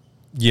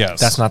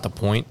 Yes. That's not the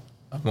point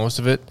of most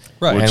of it.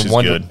 Right. Which and is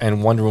Wonder, good.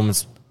 And Wonder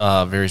Woman's,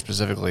 very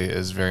specifically,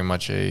 is very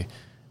much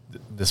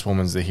this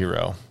woman's the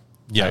hero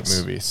type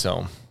movie.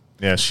 So,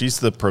 yeah, she's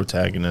the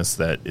protagonist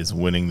that is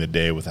winning the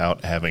day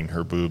without having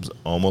her boobs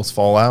almost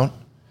fall out,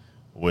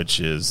 which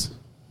is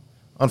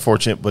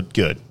unfortunate but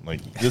good.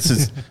 Like, this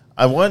is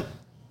I want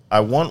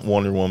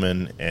Wonder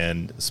Woman,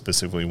 and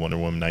specifically Wonder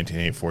Woman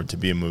 1984, to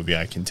be a movie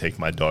I can take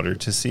my daughter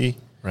to see.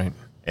 right.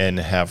 And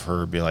have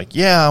her be like,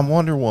 yeah, I'm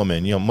Wonder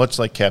Woman, much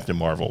like Captain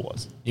Marvel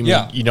was. You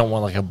mean you don't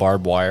want like a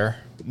barbed wire?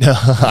 No,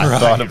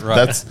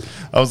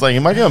 I was like,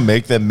 am I going to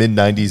make that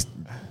mid-90s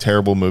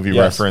terrible movie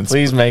reference?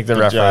 Please make the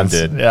But John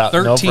reference. did. Yeah,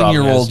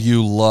 13-year-old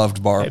you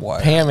loved barbed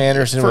wire. Pam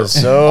Anderson was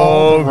all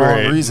so the wrong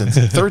great. reasons.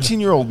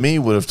 13-year-old me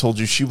would have told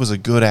you she was a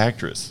good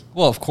actress.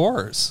 Well, of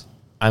course.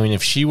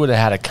 If she would have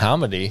had a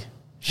comedy,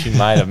 she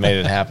might have made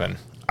it happen.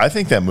 I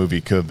think that movie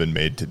could have been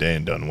made today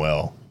and done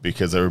well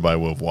because everybody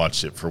would have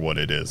watched it for what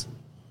it is.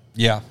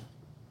 Yeah.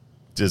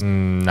 Just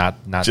Not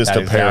just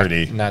that a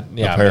parody.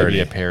 Maybe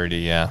a parody.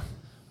 Yeah.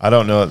 I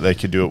don't know that they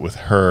could do it with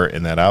her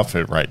in that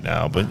outfit right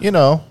now, but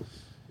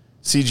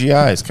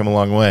CGI has come a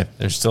long way.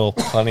 There's still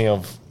plenty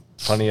of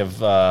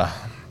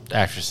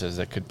actresses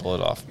that could pull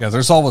it off. Yeah,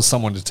 there's always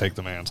someone to take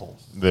the mantle.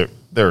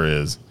 There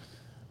is,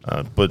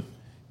 but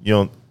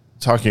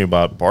talking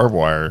about barbed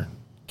wire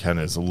kind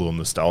of is a little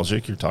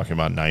nostalgic. You're talking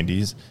about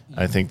 90s.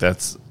 I think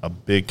that's a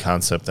big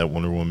concept that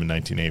Wonder Woman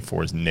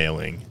 1984 is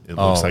nailing. It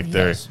looks like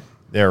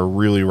they're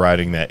really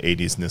riding that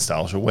 80s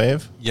nostalgia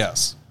wave.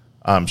 Yes.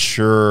 I'm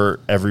sure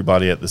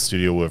everybody at the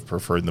studio would have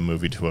preferred the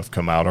movie to have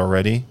come out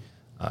already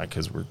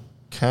because we're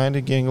kind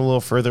of getting a little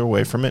further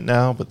away from it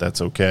now, but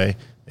that's okay.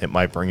 It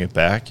might bring it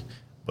back.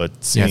 But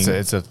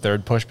it's a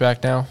third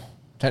pushback now,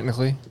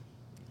 technically.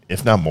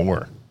 If not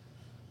more.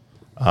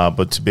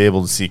 But to be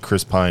able to see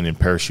Chris Pine in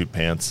parachute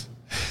pants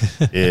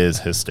is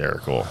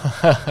hysterical.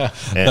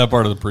 That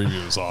part of the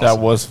preview is awesome. That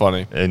was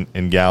funny.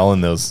 And Gal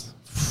in those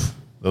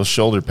Those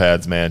shoulder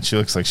pads, man. She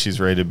looks like she's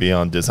ready to be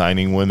on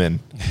Designing Women.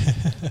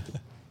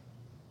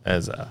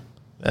 That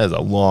is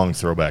a long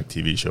throwback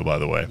TV show, by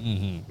the way.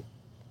 Mm-hmm.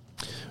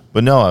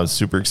 But no, I was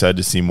super excited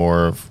to see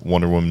more of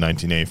Wonder Woman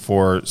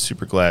 1984.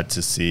 Super glad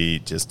to see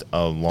just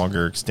a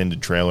longer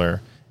extended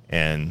trailer,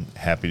 and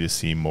happy to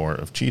see more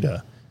of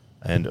Cheetah.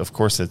 And, of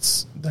course,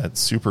 it's that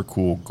super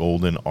cool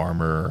golden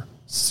armor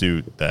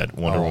suit that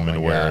Wonder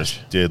Woman wears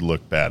did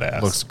look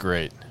badass. Looks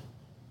great.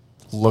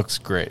 Looks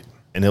great.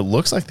 And it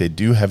looks like they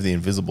do have the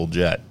invisible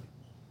jet.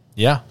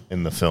 Yeah.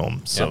 In the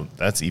film. So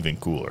that's even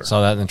cooler.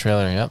 Saw that in the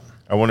trailer, yep.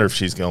 I wonder if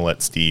she's going to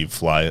let Steve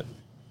fly it.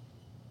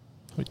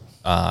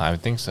 I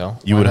would think so.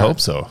 You would hope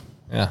so.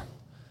 Yeah.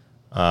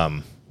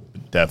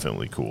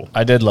 Definitely cool.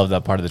 I did love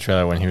that part of the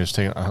trailer when he was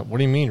taking. What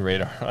do you mean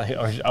radar?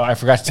 I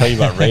forgot to tell you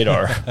about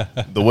radar.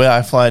 The way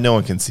I fly, no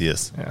one can see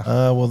us.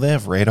 Yeah. Well, they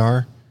have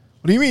radar.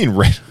 What do you mean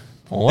radar?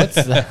 What's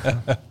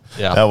that?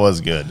 Yeah, that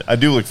was good. I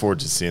do look forward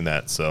to seeing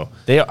that. So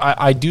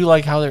I do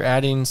like how they're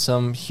adding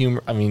some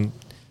humor. I mean,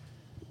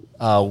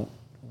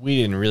 we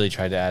didn't really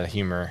try to add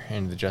humor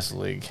into the Justice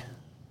League,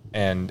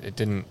 and it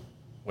didn't.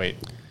 Wait.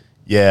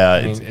 Yeah,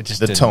 I mean, it just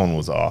didn't. Tone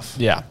was off.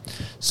 Yeah,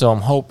 so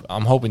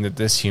I'm hoping that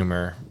this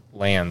humor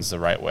lands the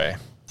right way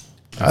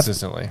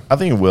consistently. I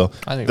think it will.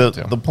 I think it will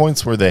too. The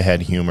points where they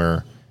had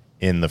humor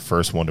in the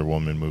first Wonder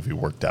Woman movie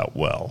worked out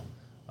well.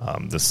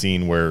 The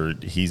scene where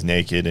he's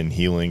naked and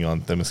healing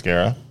on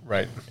Themyscira,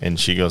 right? And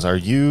she goes, "Are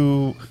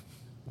you?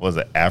 Was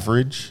it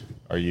average?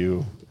 Are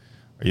you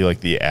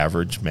like the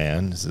average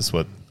man? Is this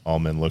what all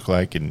men look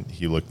like?" And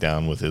he looked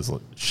down with his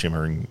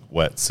shimmering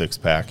wet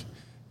 6-pack.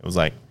 It was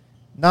like,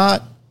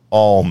 not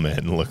all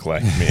men look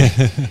like me.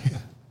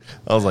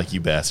 I was like, you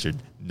bastard,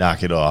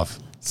 knock it off.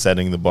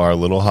 Setting the bar a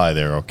little high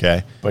there,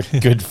 okay? But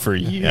good for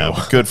you. Yeah,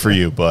 but good for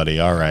you,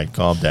 buddy. All right,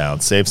 calm down.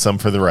 Save some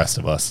for the rest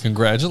of us.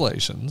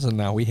 Congratulations, and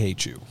now we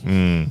hate you.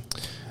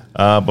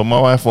 But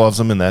my wife loves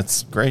them, and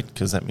that's great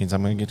because that means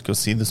I'm going to get to go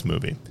see this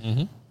movie.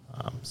 Mm-hmm.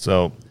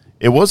 So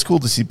it was cool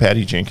to see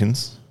Patty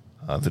Jenkins,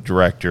 the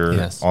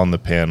director, on the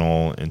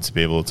panel, and to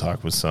be able to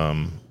talk with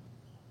some.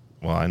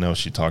 Well, I know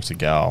she talked to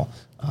Gal.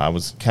 I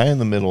was kind of in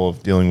the middle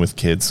of dealing with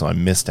kids, so I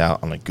missed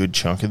out on a good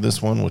chunk of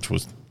this one, which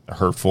was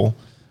hurtful.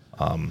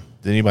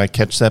 Did anybody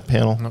catch that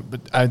panel? No,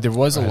 but there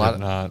was a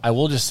lot. I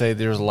will just say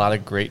there was a lot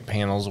of great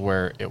panels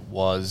where it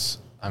was.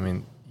 I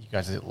mean, you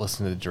guys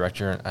listen to the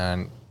director,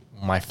 and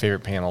my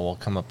favorite panel will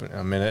come up in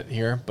a minute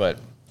here. But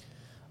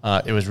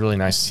it was really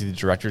nice to see the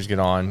directors get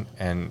on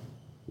and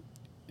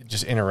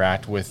just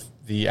interact with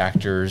the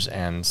actors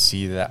and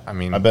see that. I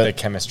mean, the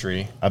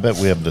chemistry. I bet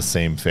we have the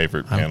same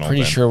favorite panel. I'm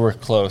pretty sure we're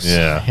close.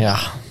 Yeah.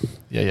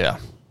 Yeah.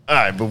 All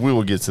right, but we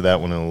will get to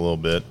that one in a little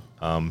bit.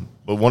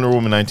 But Wonder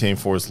Woman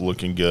 1984 is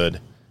looking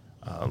good.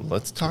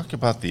 Let's talk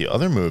about the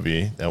other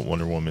movie that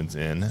Wonder Woman's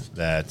in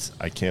that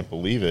I can't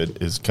believe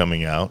it is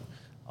coming out.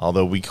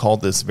 Although we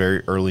called this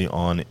very early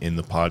on in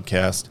the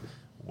podcast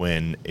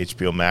when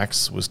HBO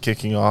Max was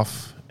kicking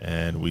off,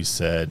 and we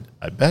said,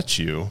 I bet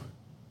you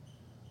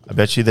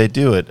they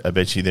do it. I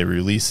bet you they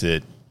release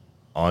it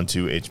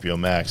onto HBO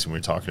Max. And we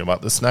were talking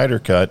about the Snyder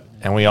Cut.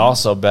 And we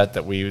also bet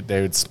that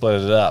they would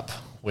split it up,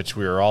 which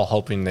we were all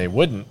hoping they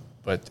wouldn't,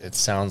 but it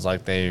sounds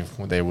like they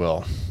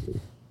will.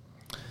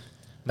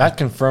 Not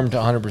confirmed to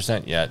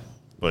 100% yet.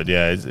 But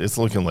yeah, it's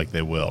looking like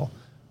they will.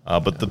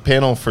 But the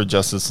panel for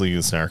Justice League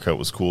and Snyder Cut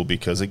was cool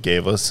because it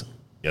gave us,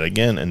 yet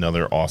again,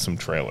 another awesome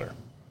trailer.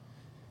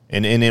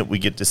 And in it, we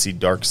get to see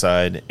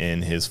Darkseid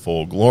in his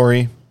full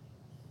glory,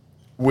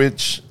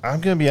 which,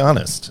 I'm going to be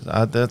honest,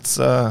 I was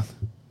a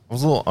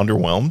little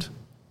underwhelmed.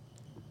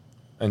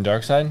 And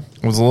Darkseid?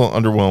 I was a little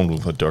underwhelmed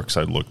with what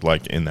Darkseid looked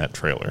like in that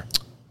trailer.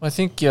 Well, I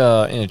think in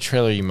a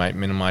trailer you might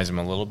minimize him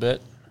a little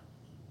bit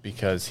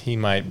because he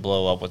might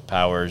blow up with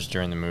powers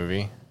during the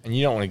movie, and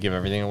you don't want to give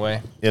everything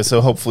away. Yeah,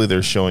 so hopefully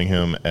they're showing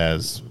him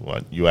as,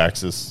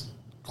 Euaxis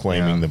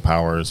claiming the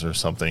powers or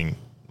something,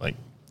 like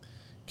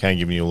kind of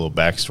giving you a little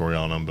backstory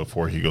on him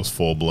before he goes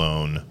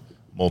full-blown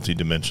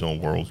multi-dimensional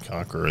world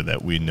conqueror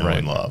that we know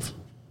and love.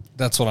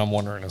 That's what I'm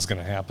wondering is going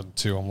to happen,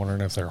 too. I'm wondering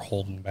if they're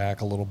holding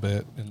back a little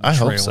bit in the I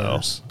trailers.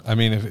 hope so. I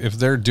mean, if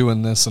they're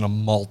doing this in a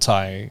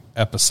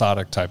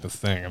multi-episodic type of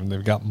thing, I mean,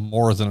 they've got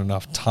more than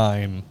enough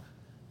time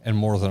and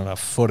more than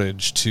enough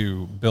footage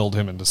to build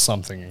him into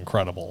something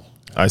incredible.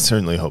 I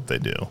certainly hope they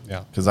do.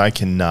 Yeah. Because I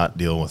cannot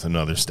deal with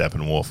another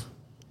Steppenwolf.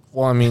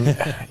 Well, I mean,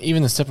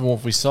 even the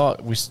Steppenwolf we saw,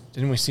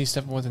 didn't we see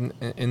Steppenwolf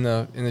in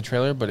the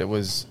trailer, but it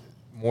was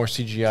more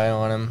CGI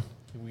on him.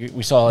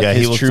 We saw like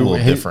he looked a little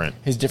different.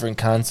 His different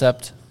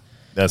concept.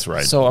 That's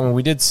right. So, I mean,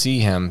 we did see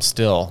him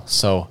still.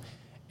 So,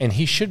 and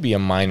he should be a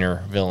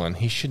minor villain.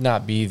 He should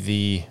not be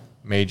the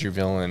major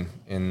villain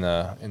in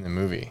the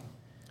movie.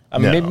 I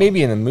mean,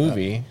 maybe in the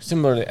movie,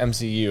 similar to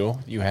MCU,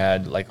 you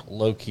had like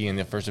Loki in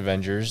the first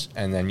Avengers,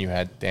 and then you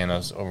had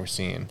Thanos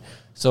overseeing.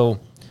 So,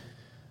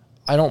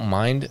 I don't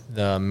mind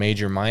the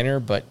major minor,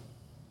 but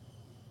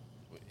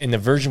in the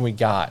version we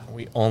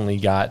only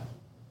got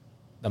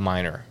the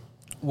minor.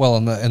 Well,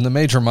 and the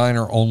major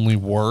minor only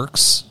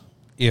works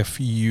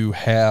if you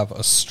have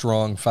a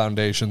strong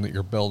foundation that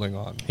you're building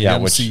on. Yeah,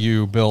 the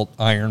MCU built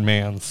Iron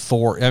Man,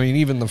 Thor. I mean,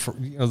 even the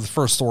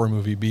first Thor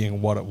movie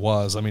being what it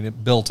was. I mean,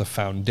 it built a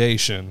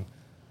foundation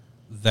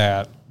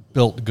that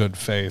built good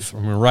faith. I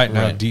mean, right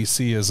now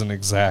DC isn't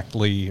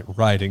exactly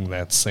riding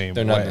that same.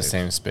 They're wave. not in the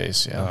same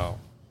space. Yeah, No.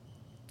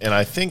 And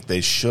I think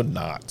they should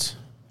not,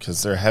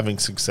 because they're having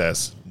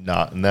success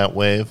not in that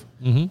wave.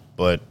 Mm-hmm.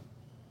 But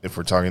if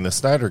we're talking the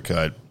Snyder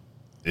Cut,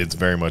 it's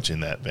very much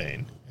in that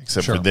vein.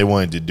 Except for they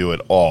wanted to do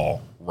it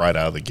all right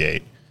out of the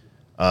gate.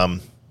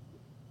 I'm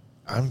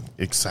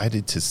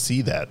excited to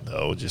see that,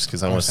 though, just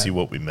because I want to see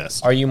what we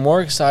missed. Are you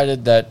more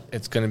excited that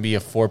it's going to be a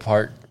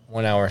 4-part,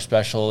 1-hour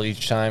special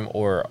each time,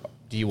 or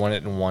do you want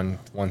it in one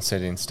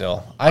sitting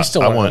still? I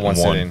still want it in one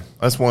sitting.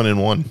 That's 1 in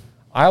 1.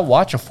 I'll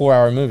watch a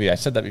 4-hour movie. I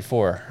said that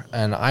before,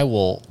 and I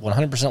will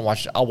 100%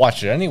 watch it. I'll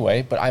watch it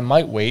anyway, but I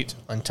might wait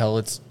until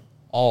it's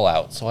all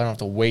out, so I don't have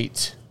to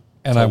wait.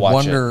 And I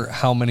wonder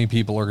how many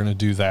people are going to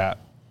do that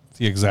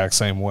the exact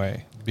same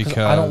way. Because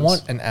I don't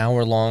want an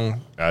hour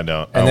long. I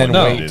don't. And then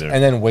wait, either.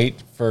 and then wait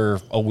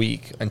for a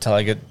week until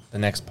I get the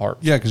next part.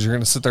 Yeah, because you're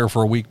going to sit there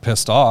for a week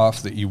pissed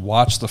off that you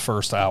watched the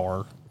first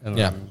hour. And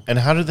Yeah. then, And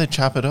how do they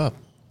chop it up?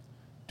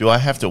 Do I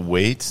have to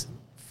wait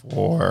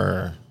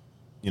for,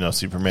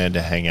 Superman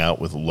to hang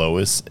out with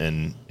Lois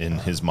and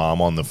his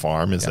mom on the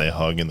farm as they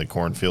hug in the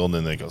cornfield,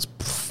 and then it goes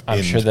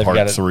I'm sure they've part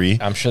got 3?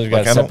 I'm sure they've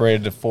got it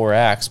separated to 4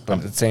 acts, but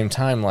at the same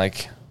time,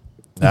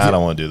 Nah, I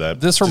don't want to do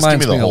that. this Just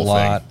reminds give me me the a whole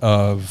lot thing.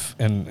 of,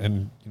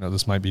 and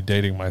this might be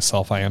dating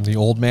myself. I am the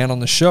old man on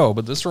the show,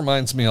 but this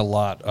reminds me a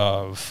lot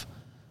of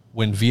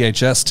when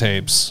VHS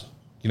tapes,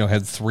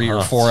 had 3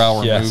 or 4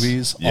 hour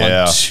movies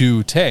on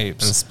 2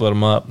 tapes. and split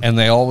them up. And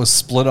they always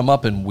split them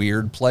up in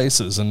weird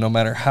places. And no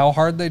matter how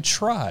hard they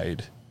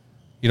tried,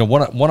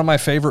 one of my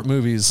favorite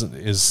movies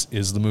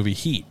is the movie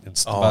Heat.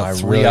 It's about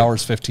 3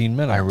 hours, 15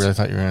 minutes. I really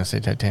thought you were going to say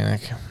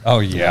Titanic. Oh,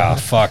 yeah.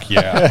 Fuck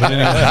yeah. But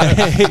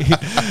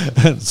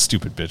anyway,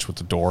 stupid bitch with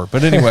the door.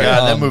 But anyway.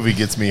 God, that movie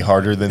gets me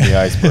harder than the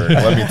iceberg,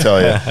 let me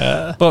tell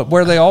you. But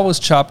where they always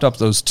chopped up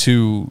those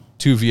two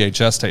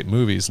VHS tape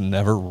movies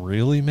never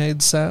really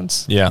made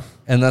sense. Yeah.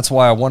 And that's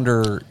why I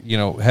wonder,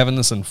 having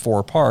this in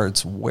 4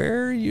 parts,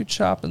 where are you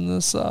chopping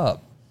this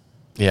up?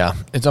 Yeah.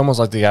 It's almost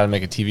like they got to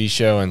make a TV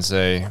show and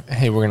say,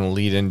 hey, we're going to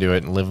lead into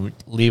it and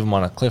leave them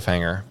on a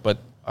cliffhanger. But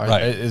are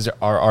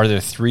there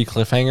 3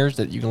 cliffhangers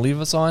that you can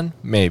leave us on?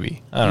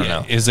 Maybe. I don't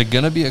know. Is it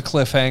going to be a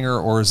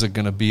cliffhanger, or is it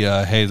going to be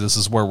a, hey, this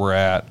is where we're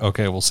at.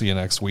 Okay, we'll see you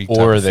next week.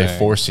 Or are they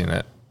forcing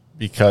it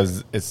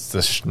because it's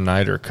the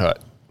Snyder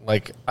Cut?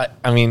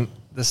 I mean,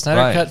 the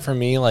Snyder Cut for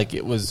me,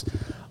 it was,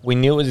 we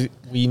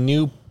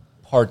knew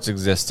parts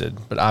existed,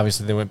 but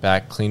obviously they went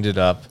back, cleaned it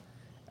up,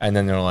 and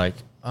then they're like,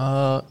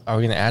 are we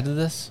going to add to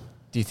this?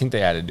 Do you think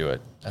they added to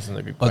it? That's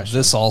another good question. But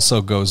this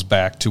also goes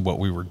back to what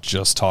we were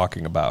just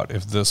talking about.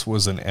 If this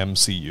was an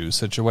MCU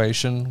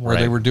situation where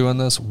they were doing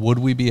this, would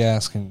we be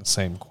asking the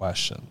same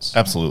questions?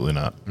 Absolutely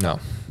not. No.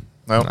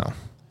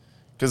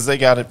 Because they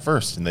got it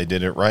first, and they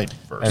did it right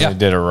first. And they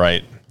did it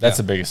right. That's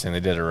the biggest thing. They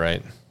did it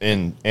right.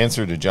 In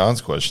answer to John's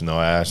question, though,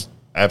 I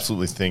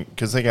absolutely think,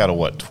 because they got a,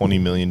 $20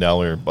 million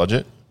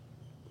budget?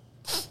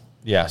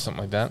 Yeah,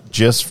 something like that.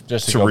 Just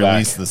to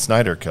release back. the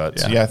Snyder Cut.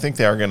 Yeah. So, I think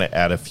they are going to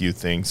add a few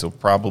things. They'll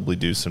probably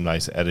do some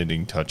nice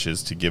editing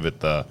touches to give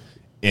it the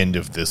end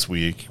of this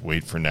week,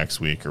 wait for next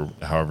week, or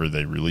however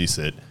they release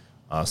it.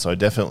 So I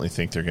definitely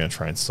think they're going to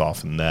try and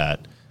soften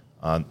that.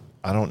 I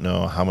don't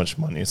know how much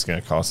money it's going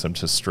to cost them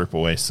to strip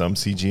away some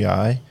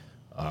CGI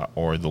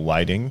or the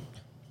lighting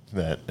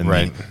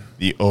and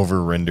the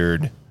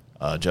over-rendered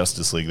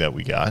Justice League that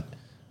we got.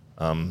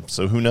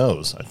 So who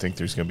knows? I think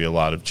there's going to be a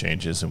lot of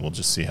changes, and we'll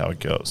just see how it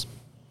goes.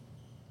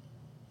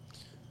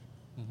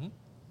 Mm-hmm.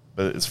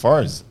 But as far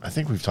as, I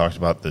think we've talked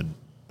about the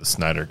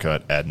Snyder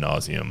Cut ad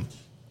nauseum.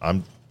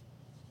 I'm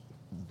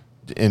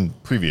in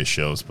previous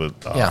shows, but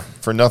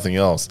for nothing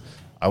else,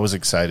 I was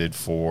excited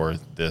for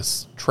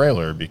this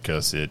trailer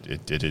because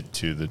it did it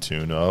to the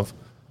tune of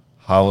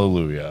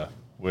Hallelujah,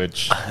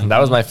 which that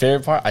was my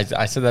favorite part.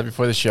 I said that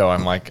before the show.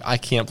 I'm like, I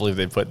can't believe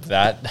they put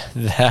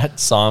that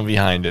song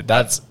behind it.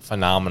 That's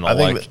phenomenal. I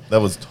think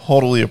that was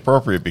totally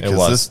appropriate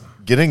because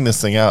getting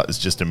this thing out is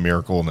just a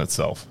miracle in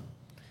itself.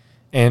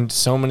 And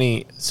so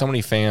many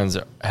fans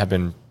have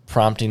been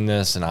prompting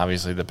this, and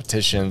obviously the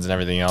petitions and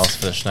everything else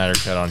for the Snyder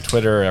Cut on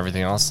Twitter and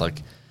everything else.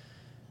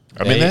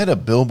 They had a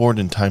billboard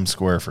in Times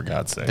Square, for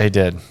God's sake. They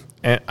did.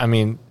 And I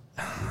mean,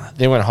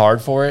 they went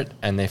hard for it,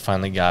 and they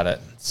finally got it.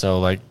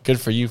 So,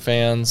 good for you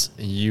fans.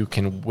 You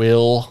can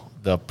will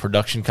the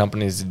production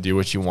companies to do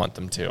what you want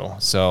them to.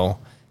 So,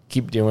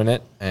 keep doing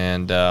it,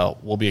 and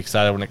we'll be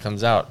excited when it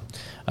comes out.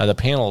 The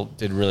panel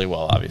did really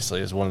well, obviously.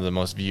 It's one of the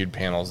most viewed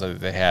panels that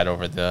they had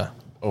over the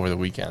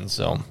weekend.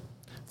 So,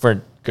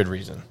 for good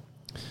reason.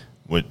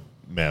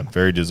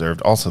 Very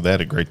deserved. Also, they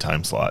had a great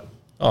time slot.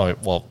 Oh,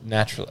 well,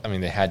 naturally. I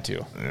mean, they had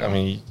to. Yeah. I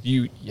mean,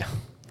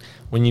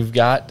 when you've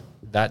got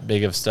that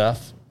big of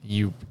stuff,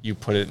 you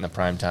put it in the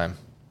prime time.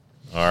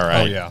 All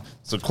right. Oh, yeah.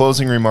 So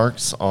closing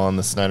remarks on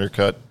the Snyder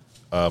Cut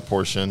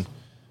portion.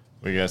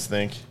 What do you guys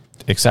think?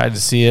 Excited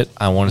to see it.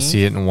 I want to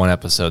see it in one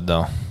episode,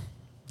 though.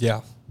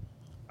 Yeah.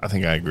 I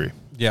think I agree.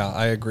 Yeah,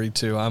 I agree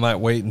too. I might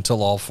wait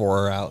until all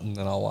 4 are out and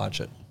then I'll watch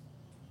it.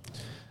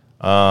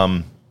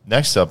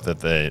 Next up that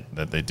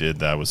they did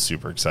that I was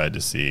super excited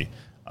to see.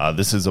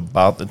 This is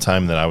about the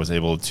time that I was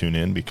able to tune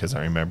in because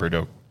I remembered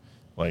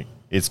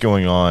it's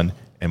going on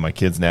and my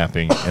kid's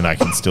napping and I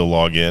can still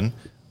log in.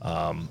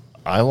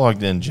 I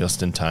logged in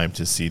just in time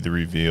to see the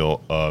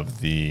reveal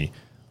of the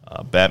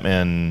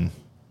Batman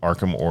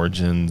Arkham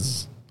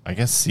Origins, I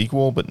guess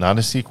sequel, but not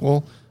a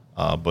sequel,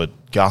 but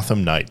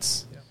Gotham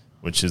Knights,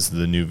 which is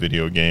the new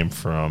video game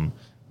from,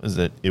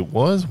 it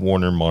was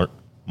Warner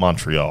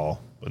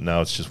Montreal, but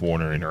now it's just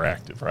Warner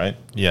Interactive, right?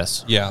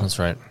 Yes. Yeah. That's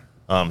right.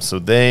 So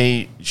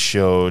they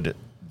showed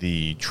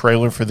the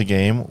trailer for the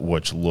game,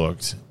 which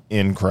looked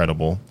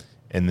incredible.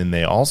 And then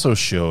they also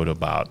showed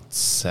about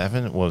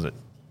 7 to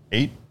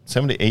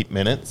 8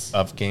 minutes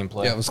Of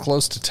gameplay. Yeah, it was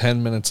close to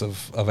 10 minutes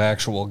of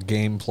actual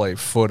gameplay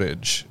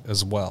footage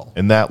as well.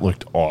 and that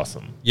looked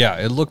awesome. Yeah,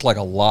 it looked like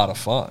a lot of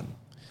fun.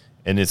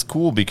 And it's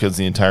cool because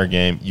the entire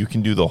game, you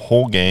can do the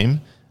whole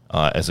game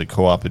as a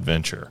co-op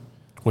adventure,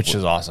 Which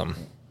is awesome.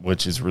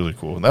 which is really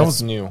cool. And That's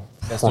was new.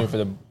 That's new for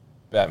the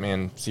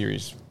Batman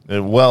series.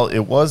 well, it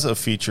was a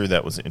feature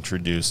that was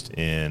introduced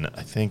in,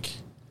 I think,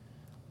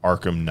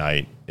 Arkham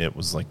Knight. It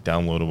was like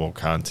downloadable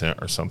content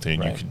or something.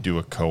 Right. You could do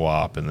a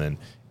co-op, and then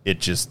it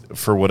just,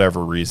 for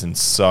whatever reason,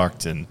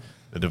 sucked, and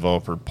the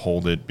developer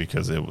pulled it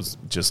because it was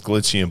just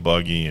glitchy and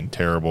buggy and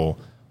terrible.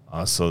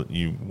 So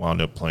you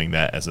wound up playing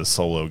that as a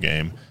solo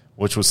game,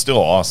 which was still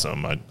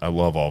awesome. I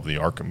love all of the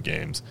Arkham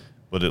games,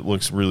 but it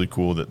looks really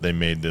cool that they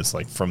made this,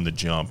 like, from the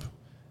jump,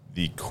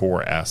 the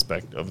core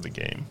aspect of the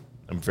game.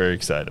 I'm very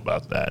excited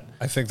about that.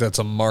 I think that's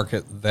a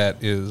market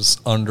that is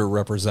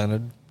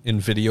underrepresented in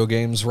video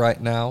games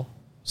right now.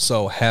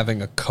 So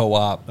having a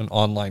co-op, an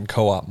online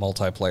co-op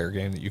multiplayer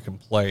game that you can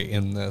play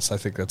in this, I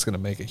think that's going to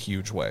make a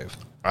huge wave.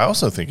 I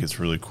also think it's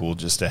really cool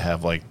just to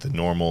have, like, the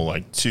normal,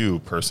 like,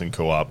 2-person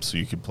co-op so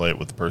you could play it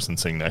with the person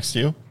sitting next to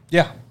you.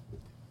 Yeah.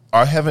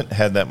 I haven't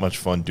had that much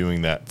fun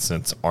doing that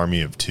since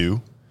Army of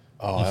Two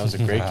Oh, that was a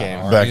great game.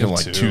 back Army in, of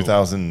like, Two.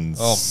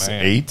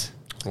 2008.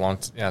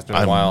 It's been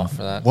a while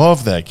for that.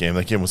 Love that game.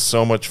 That game was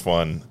so much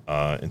fun.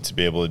 And to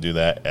be able to do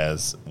that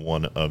as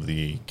one of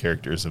the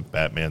characters of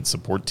Batman's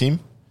support team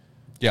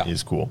Yeah.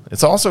 is cool.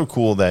 It's also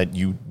cool that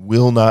you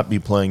will not be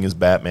playing as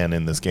Batman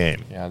in this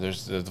game. Yeah,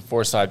 there's the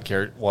 4 side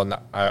characters. Well,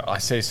 I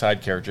say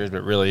side characters,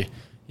 but really,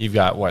 you've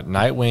got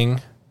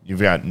Nightwing, You've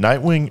got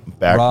Nightwing,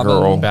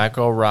 Batgirl,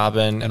 Batgirl,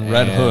 Robin, And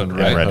Red Hood, and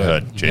right? Red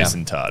Hood,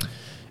 Jason Todd.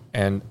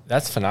 And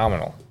that's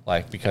phenomenal.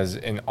 Like, because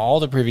in all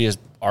the previous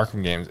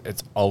Arkham games,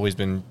 it's always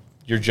been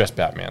you're just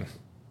Batman.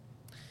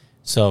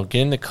 So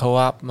getting the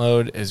co-op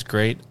mode is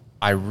great.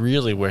 I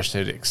really wish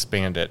they'd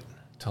expand it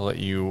to let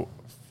you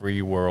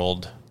free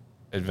world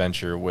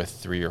adventure with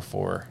 3 or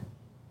 4,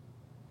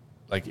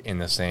 like, in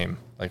the same.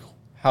 Like,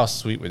 how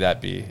sweet would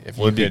that be if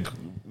you Would did? be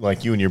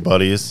like you and your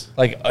buddies.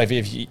 Like,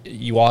 if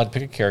you all had to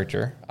pick a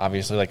character,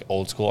 obviously, like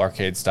old school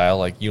arcade style,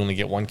 like you only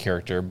get one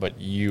character, but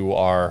you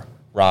are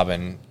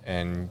Robin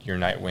and you're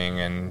Nightwing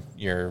and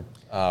you're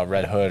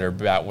Red Hood or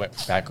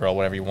Batgirl,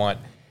 whatever you want,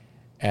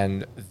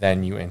 and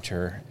then you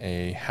enter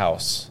a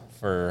house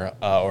for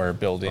or a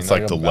building. It's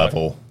like the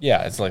level.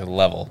 Yeah, it's like a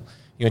level.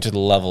 You enter the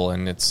level,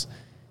 and it's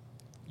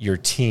your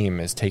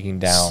team is taking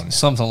down.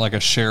 Something like a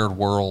shared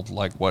world,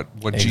 like what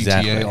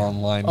Exactly. GTA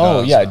Online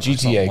Oh does. yeah, or something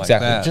GTA, like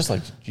exactly, that. just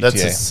like GTA.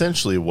 That's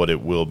essentially what it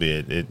will be.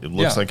 It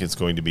looks Yeah. like it's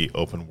going to be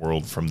open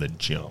world from the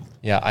jump.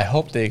 Yeah, I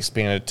hope they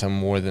expand it to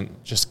more than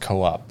just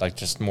co-op, like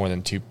just more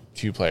than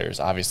two players.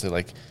 Obviously,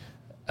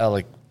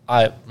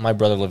 my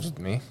brother lives with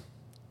me,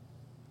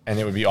 and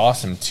it would be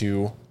awesome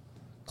to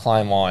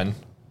climb on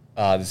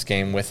this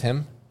game with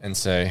him and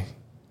say,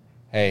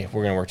 "Hey,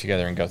 we're gonna work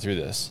together and go through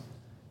this."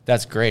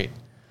 That's great.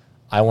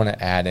 I want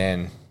to add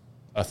in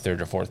a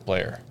 3rd or 4th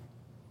player,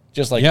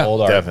 just like Yeah,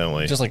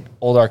 definitely. just like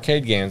old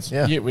arcade games.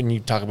 Yeah. When you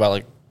talk about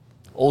like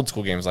old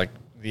school games, like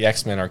the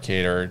X-Men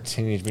arcade or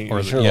Teenage Mutant Or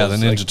Ninja the, yeah, the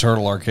Turtles, Ninja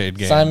Turtle arcade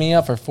game. Sign me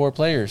up for 4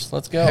 players.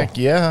 Let's go. Heck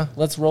yeah.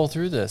 Let's roll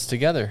through this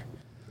together.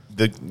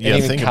 And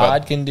even think COD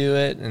about can do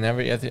it,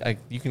 and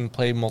you can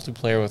play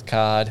multiplayer with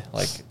COD.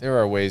 Like, there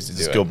are ways to do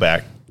just it.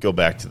 go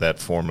back to that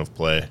form of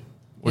play,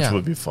 which Yeah.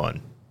 would be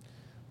fun.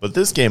 But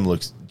this game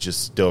looks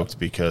just stoked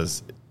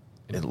because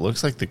it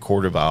looks like the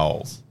Court of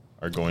Owls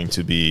are going to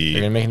They're be.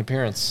 gonna make an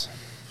appearance.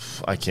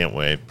 I can't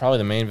wait. Probably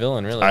the main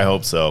villain, really. I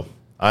hope so.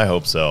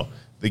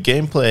 The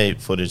gameplay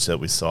footage that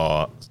we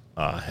saw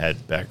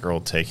had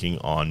Batgirl taking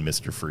on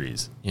Mr.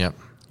 Freeze. Yep.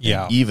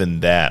 Yeah. And even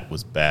that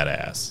was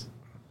badass.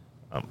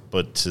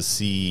 But to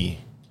see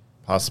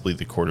possibly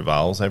the Court of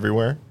Owls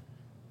everywhere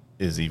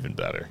is even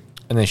better.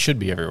 And they should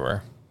be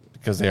everywhere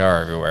because they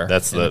are everywhere.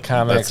 That's In the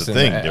comics that's the and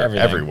thing. They're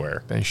everything.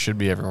 everywhere. They should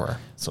be everywhere.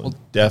 So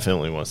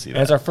definitely want to see And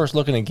it's that. our first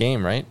look in a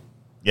game, right?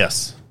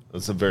 Yes.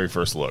 That's the very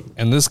first look.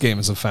 And this game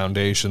is a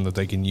foundation that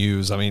they can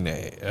use. I mean,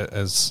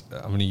 as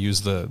I'm going to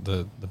use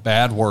the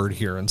bad word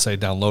here and say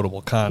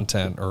downloadable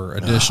content or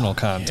additional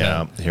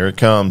content. Yeah, here it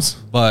comes.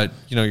 But,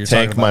 you're Take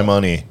talking about my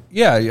money.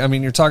 Yeah, I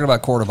mean, you're talking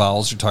about Court of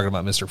Owls, you're talking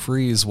about Mr.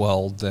 Freeze.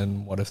 Well,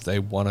 then what if they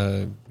want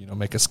to,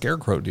 make a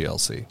Scarecrow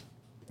DLC?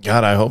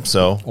 God, I hope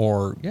so.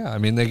 Or, I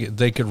mean,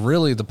 they could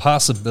really, the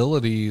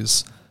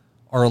possibilities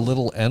are a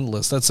little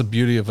endless. That's the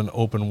beauty of an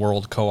open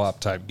world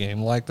co-op type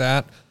game like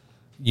that.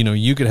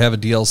 You could have a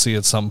DLC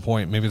at some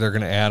point. Maybe they're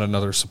going to add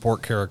another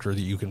support character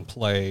that you can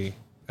play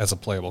as a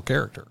playable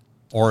character,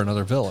 or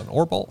another villain,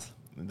 or both.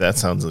 That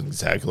sounds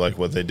exactly like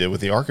what they did with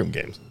the Arkham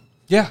games.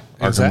 Yeah,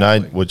 Arkham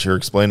Knight, what you're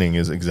explaining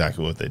is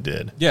exactly what they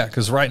did. Yeah,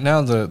 because right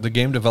now the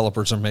game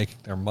developers are making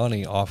their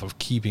money off of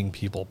keeping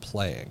people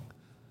playing.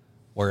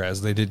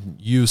 Whereas they didn't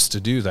used to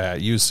do that.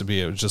 It used to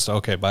be, it was just,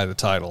 okay, buy the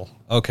title.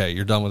 Okay,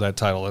 you're done with that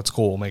title. That's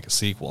cool. We'll make a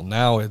sequel.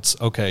 Now it's,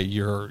 okay,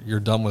 you're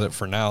done with it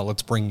for now.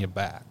 Let's bring you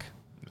back.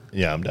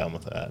 Yeah, I'm down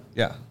with that.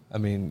 Yeah. I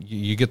mean,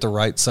 you get the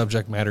right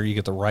subject matter, you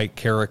get the right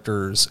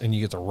characters, and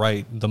you get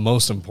the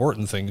most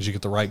important thing is you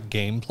get the right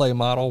gameplay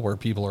model where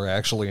people are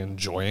actually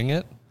enjoying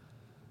it.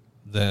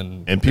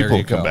 Then and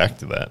people come back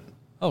to that.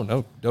 Oh,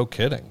 no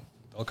kidding.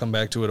 They'll come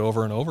back to it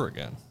over and over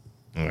again.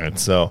 All right,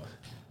 so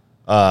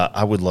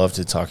I would love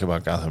to talk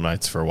about Gotham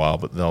Knights for a while,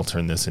 but they'll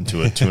turn this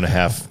into a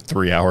 2.5,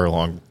 3 hour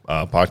long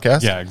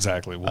podcast. Yeah,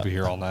 exactly. We'll be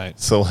here all night.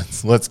 So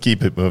let's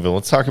keep it moving.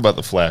 Let's talk about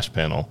the Flash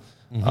panel.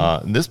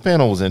 Mm-hmm. This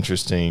panel was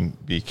interesting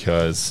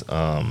because,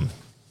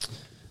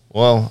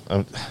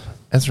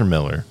 Ezra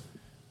Miller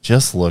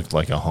just looked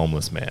like a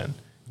homeless man.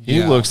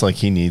 He looks like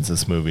he needs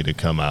this movie to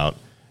come out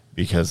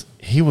because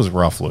he was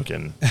rough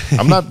looking.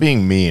 I'm not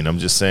being mean. I'm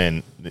just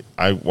saying,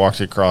 I walked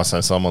across, I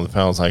saw him on the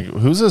panel. I was like,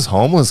 who's this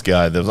homeless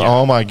guy?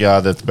 Oh my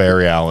God, that's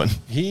Barry Allen.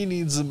 He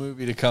needs the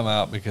movie to come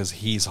out because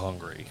he's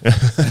hungry.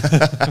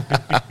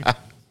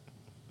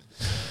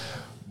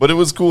 But it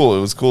was cool.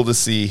 It was cool to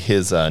see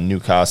his new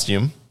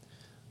costume.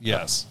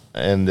 Yes.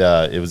 And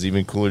it was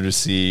even cooler to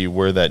see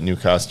where that new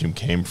costume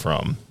came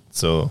from.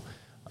 So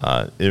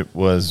it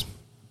was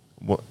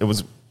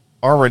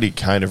already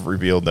kind of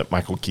revealed that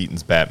Michael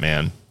Keaton's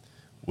Batman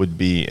would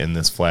be in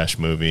this Flash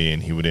movie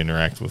and he would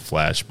interact with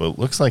Flash, but it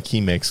looks like he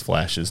makes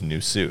Flash's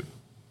new suit.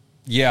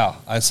 Yeah,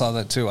 I saw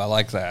that too. I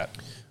like that.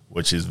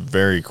 Which is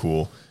very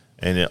cool.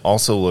 And it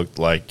also looked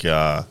like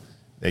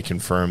they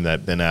confirmed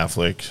that Ben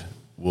Affleck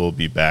will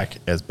be back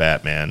as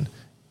Batman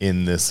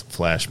in this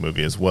Flash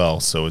movie as well.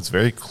 So it's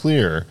very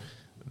clear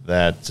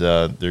that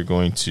they're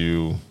going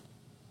to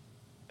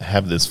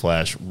have this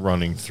Flash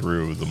running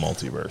through the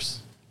multiverse.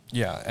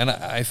 Yeah, and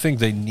I think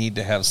they need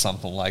to have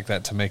something like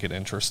that to make it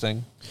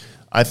interesting.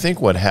 I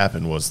think what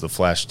happened was the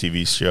Flash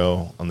TV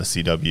show on the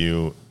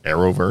CW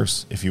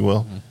Arrowverse, if you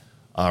will,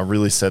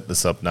 really set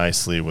this up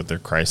nicely with their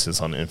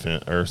Crisis on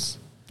Infinite Earths.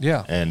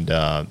 Yeah. And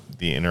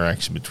the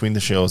interaction between the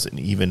shows and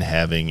even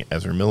having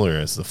Ezra Miller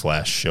as the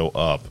Flash show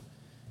up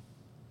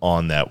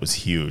on that was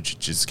huge. It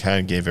just kind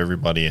of gave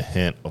everybody a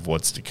hint of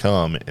what's to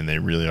come, and they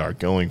really are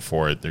going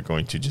for it. They're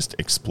going to just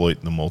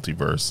exploit the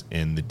multiverse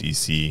in the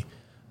DC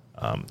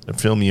the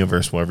film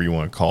universe, whatever you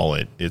want to call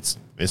it. It's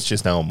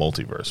just now a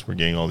multiverse. We're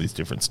getting all these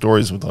different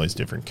stories with all these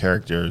different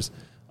characters,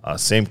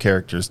 same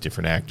characters,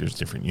 different actors,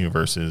 different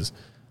universes,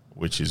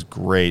 which is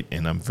great,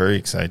 and I'm very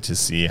excited to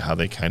see how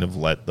they kind of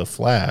let the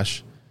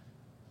Flash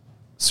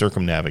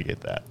circumnavigate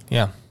that.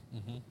 Yeah.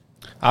 Mm-hmm.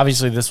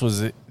 Obviously, this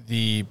was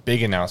the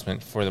big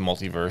announcement for the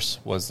multiverse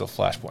was the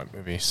Flashpoint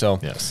movie. So,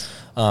 yes.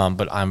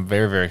 But I'm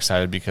very, very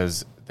excited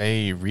because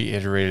they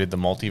reiterated the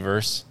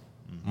multiverse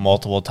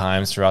multiple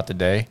times throughout the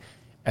day,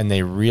 and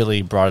they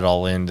really brought it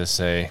all in to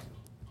say,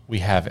 we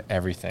have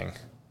everything.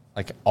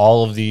 Like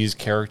all of these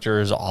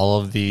characters,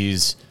 all of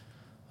these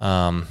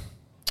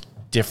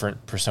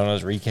different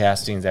personas,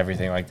 recastings,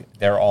 everything. Like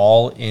they're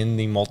all in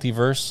the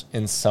multiverse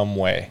in some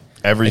way.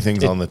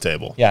 Everything's on the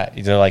table. Yeah.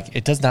 They're like,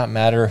 it does not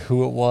matter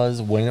who it was,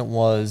 when it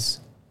was,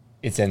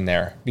 it's in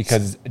there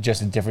because it's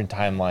just a different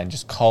timeline.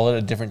 Just call it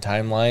a different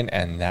timeline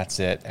and that's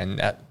it. And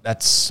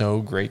that's so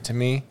great to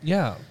me.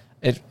 Yeah.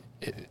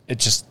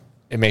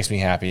 It makes me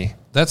happy.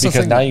 That's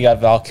because now you got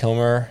Val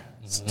Kilmer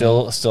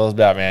still as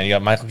Batman. You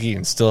got Michael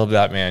Keaton still as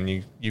Batman.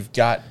 You've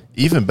got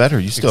even better.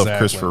 You still have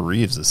Christopher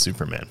Reeves as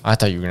Superman. I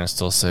thought you were gonna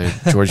still say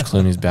George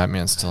Clooney's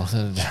Batman still.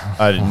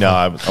 I wasn't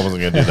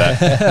gonna do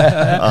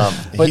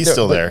that. He's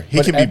still there.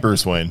 He can be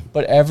Bruce Wayne.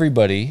 But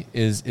everybody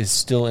is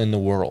still in the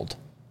world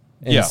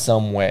in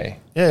some way.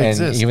 Yeah, and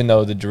exists. Even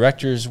though the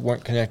directors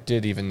weren't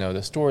connected, even though the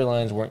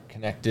storylines weren't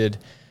connected,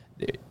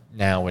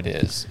 now it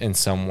is in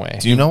some way.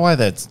 Do you know why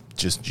that's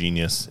just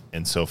genius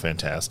and so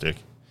fantastic?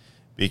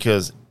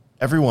 Because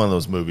every one of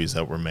those movies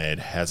that were made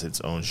has its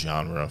own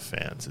genre of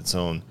fans, its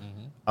own,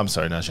 I'm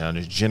sorry, not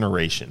genre,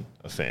 generation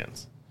of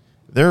fans.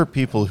 There are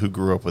people who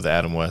grew up with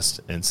Adam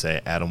West and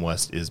say Adam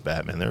West is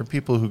Batman. There are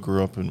people who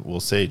grew up and will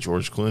say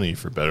George Clooney,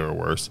 for better or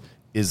worse,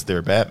 is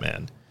their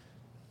Batman.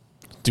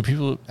 Do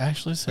people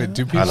actually say that?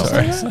 Do people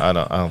I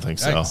don't think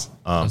so.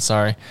 I'm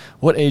sorry.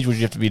 What age would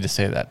you have to be to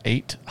say that?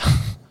 8?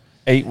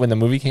 8 when the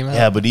movie came out?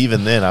 Yeah, but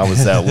even then, I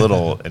was that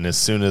little, and as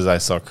soon as I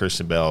saw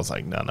Christian Bale, I was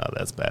like, no,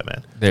 that's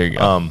Batman. There you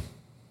go.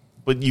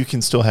 But you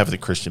can still have the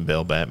Christian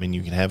Bale Batman.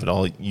 You can have it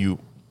all.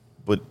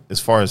 But as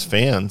far as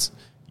fans,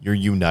 you're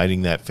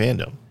uniting that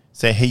fandom.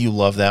 Say, hey, you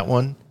love that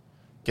one?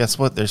 Guess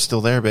what? They're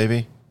still there,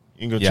 baby.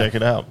 You can go check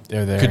it out.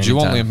 They're there. Could you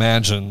anytime. only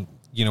imagine,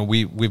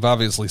 we've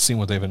obviously seen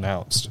what they've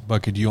announced,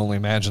 but could you only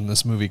imagine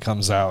this movie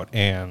comes out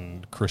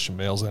and Christian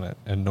Bale's in it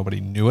and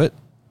nobody knew it?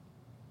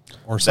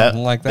 Or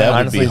something like that? That would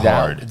Honestly, be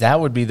hard. That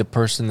would be the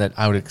person that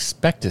I would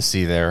expect to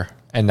see there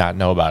and not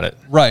know about it.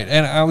 Right,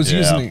 and I was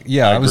using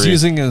I I was agree.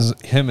 using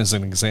him as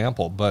an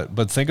example,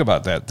 but think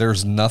about that.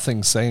 There's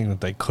nothing saying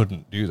that they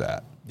couldn't do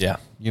that. Yeah.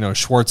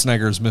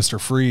 Schwarzenegger's Mr.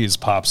 Freeze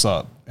pops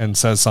up and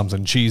says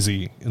something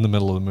cheesy in the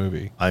middle of the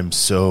movie. I'm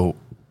so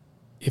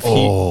If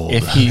old.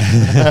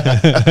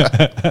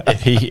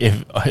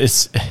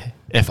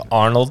 if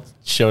Arnold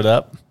showed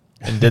up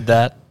and did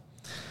that,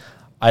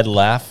 I'd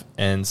laugh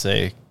and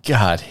say,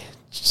 God,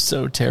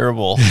 so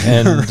terrible,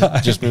 and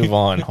just move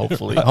on.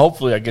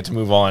 Hopefully I get to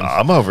move on.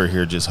 I'm over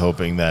here just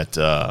hoping that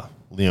Liam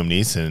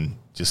Neeson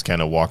just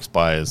kind of walks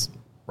by as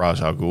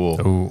Ra's al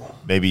Ghul. Ooh.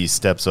 Maybe he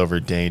steps over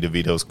Danny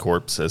DeVito's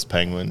corpse as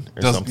Penguin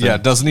or something. Yeah,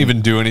 doesn't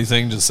even do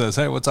anything. Just says,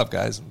 "Hey, what's up,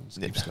 guys?" And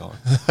just keeps going.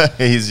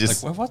 He's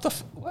just Like, what the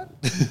what?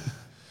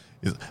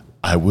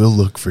 I will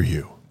look for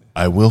you.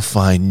 I will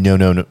find.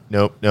 Nope,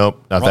 not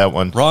that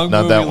one. Wrong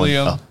not that movie,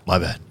 one. Liam. Oh, my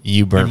bad.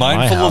 You Be burnt my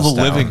mindful of house the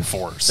down. living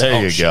force. There Oh,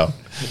 you shit. go.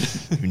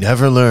 You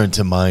never learn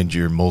to mind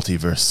your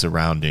multiverse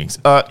surroundings.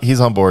 He's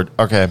on board.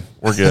 Okay,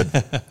 we're good.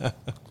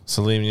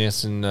 So Liam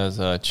Neeson as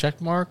a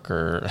check mark,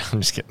 or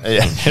I'm just kidding.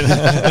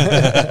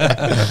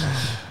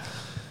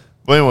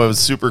 But anyway, it was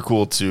super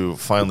cool to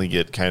finally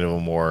get kind of a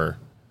more,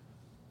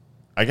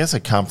 I guess, a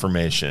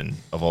confirmation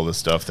of all the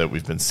stuff that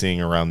we've been seeing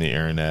around the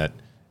internet,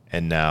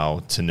 and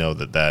now to know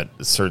that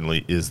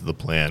certainly is the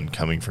plan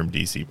coming from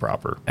DC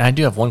proper. And I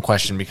do have one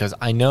question, because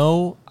I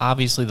know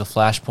obviously the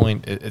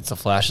Flashpoint, it's a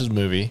Flash's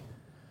movie.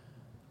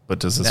 But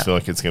does this feel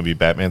like it's going to be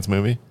Batman's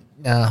movie?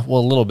 Well, a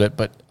little bit,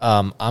 but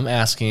I'm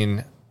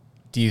asking,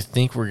 do you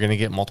think we're going to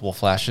get multiple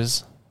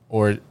Flashes,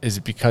 or is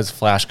it because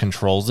Flash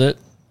controls it,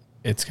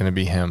 it's going to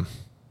be him?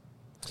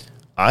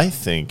 I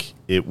think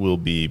it will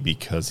be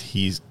because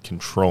he's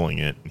controlling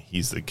it and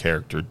he's the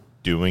character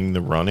doing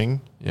the running.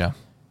 Yeah.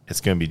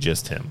 It's going to be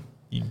just him.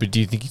 But do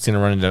you think he's going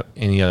to run into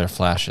any other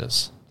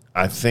Flashes?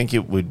 I think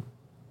it would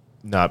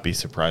not be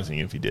surprising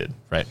if he did.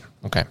 Right.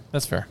 Okay.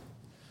 That's fair.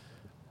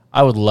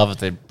 I would love if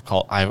they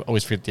call. I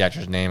always forget the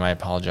actor's name. I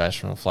apologize,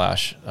 from a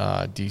Flash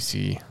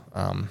DC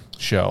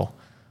show.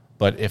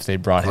 But if they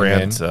brought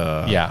Grant, him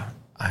in, yeah.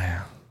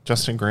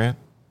 Justin Grant?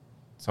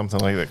 Something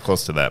like that,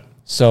 close to that.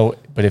 So,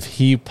 but if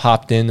he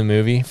popped in the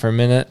movie for a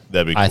minute,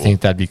 That'd be I cool.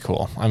 think that'd be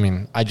cool. I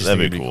mean, I just That'd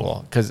think be it'd be cool.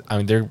 cool. Because, I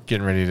mean, they're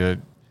getting ready to,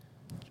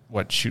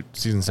 shoot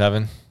season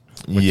 7?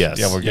 Yes.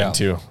 Yeah, we're getting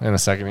to in a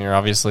second here,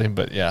 obviously.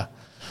 But, yeah.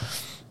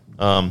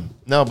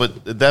 No,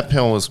 but that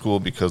panel was cool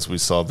because we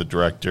saw the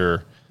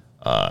director,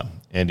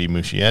 Andy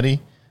Muschietti,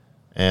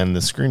 and the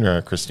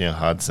screenwriter, Christina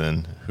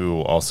Hodson,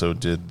 who also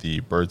did the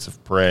Birds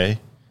of Prey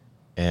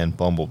and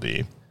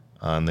Bumblebee.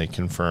 And they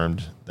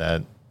confirmed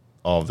that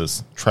all of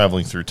this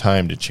traveling through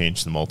time to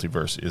change the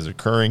multiverse is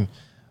occurring.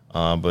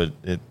 But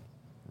it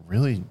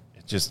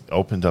just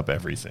opened up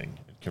everything.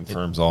 It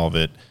confirms all of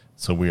it.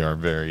 So we are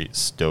very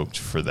stoked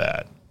for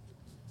that.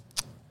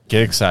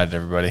 Get excited,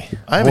 everybody.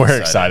 We're We're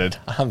excited.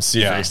 I'm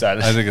super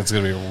excited. I think it's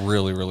going to be a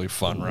really, really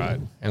fun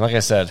ride. And like I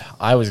said,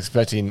 I was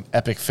expecting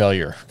epic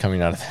failure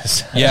coming out of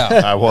this.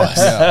 Yeah. I was.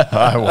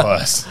 I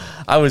was.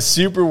 I was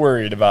super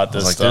worried about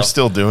this Like, stuff. they're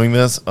still doing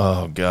this?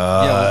 Oh,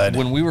 God. Yeah,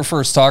 when we were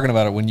first talking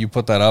about it, when you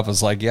put that up, I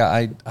was like,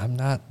 I'm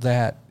not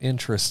that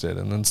interested.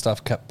 And then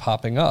stuff kept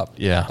popping up.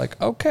 Yeah.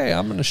 Like, okay,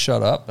 I'm going to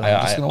shut up. And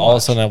I'm just going to all of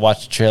a sudden I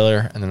watched a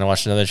trailer, and then I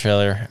watched another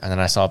trailer, and then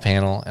I saw a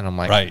panel, and I'm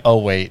like, Right. oh,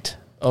 wait.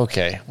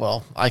 Okay,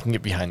 well, I can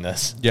get behind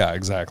this. Yeah,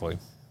 exactly.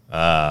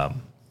 The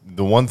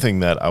one thing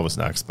that I was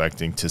not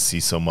expecting to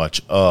see so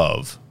much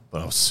of,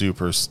 but I was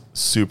super,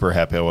 super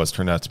happy I was,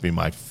 turned out to be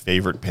my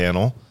favorite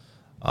panel.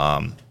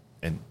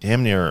 And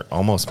damn near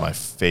almost my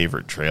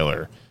favorite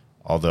trailer.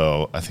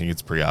 Although I think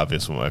it's pretty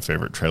obvious what my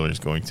favorite trailer is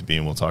going to be,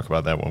 and we'll talk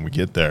about that when we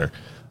get there.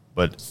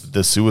 But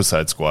the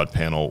Suicide Squad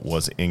panel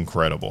was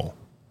incredible.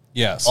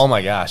 Yes. Oh,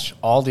 my gosh.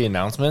 All the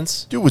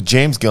announcements. Dude, with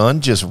James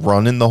Gunn just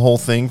running the whole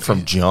thing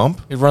from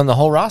jump. We'd run the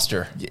whole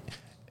roster.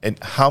 And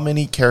how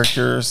many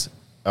characters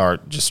are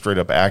just straight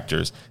up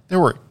actors? There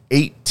were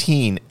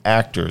 18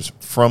 actors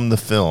from the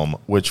film,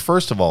 which,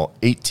 first of all,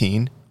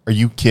 18? Are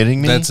you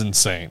kidding me? That's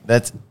insane.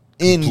 That's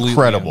Completely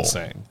incredible.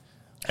 insane.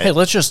 Hey,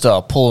 let's just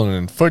pull an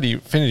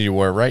Infinity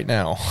War right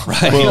now.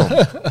 Boom,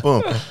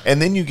 boom.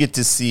 And then you get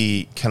to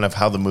see kind of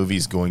how the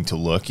movie's going to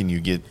look, and you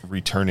get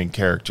returning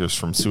characters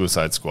from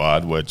Suicide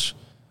Squad, which,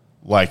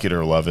 like it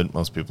or love it,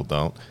 most people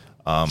don't,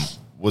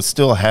 was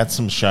still had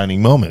some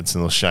shining moments.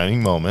 And those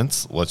shining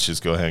moments, let's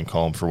just go ahead and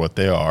call them for what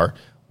they are,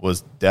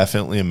 was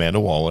definitely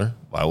Amanda Waller,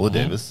 Viola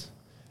Davis,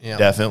 Yeah.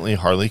 definitely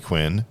Harley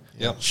Quinn.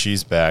 Yep.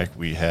 She's back.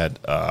 We had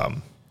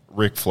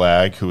Rick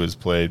Flag, who is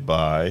played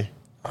by...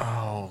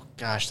 Oh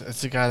gosh,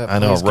 that's the guy that I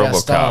know, plays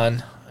RoboCop.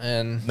 Gaston.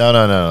 And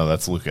No.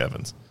 That's Luke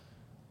Evans.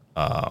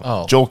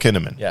 Joel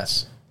Kinnaman.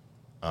 yes,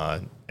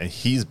 And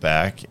he's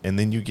back. And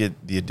then you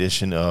get the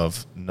addition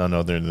of none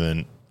other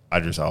than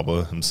Idris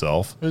Elba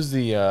himself. who's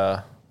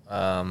the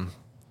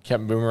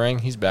Captain Boomerang?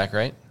 He's back,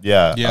 right?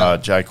 Yeah.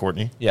 Jai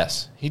Courtney.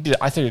 Yes, he did.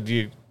 I think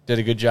he did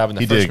a good job in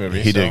the He first did.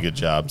 movie. He so. did a good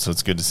job. So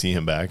it's good to see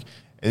him back.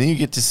 And then you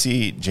get to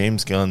see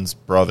James Gunn's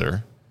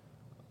brother.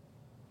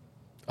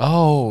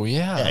 Oh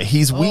yeah, Yeah,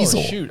 he's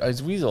Weasel. Shoot,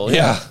 he's Weasel.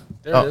 Yeah.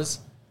 there Oh. it is.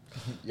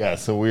 Yeah,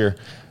 so we're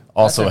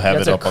also have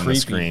that's it a up on the creepy-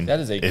 screen. that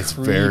is a It's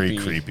very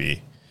creepy-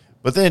 creepy.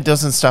 But then it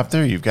doesn't stop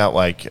there. You've got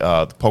like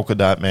the Polka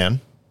Dot Man.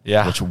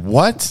 Yeah. Which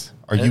what?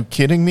 Are you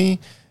kidding me?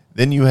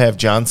 Then you have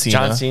John Cena,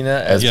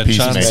 as John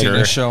Peacemaker,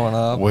 Cena showing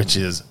up. which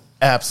is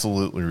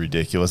absolutely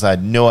ridiculous. I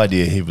had no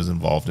idea he was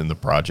involved in the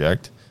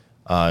project.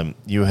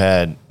 You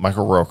had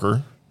Michael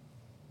Rooker.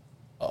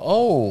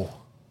 Oh,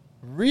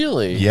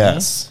 really?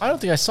 Yes. I don't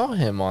think I saw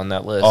him on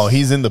that list. Oh,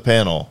 he's in the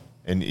panel,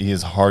 and he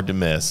is hard to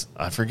miss.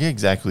 I forget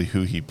exactly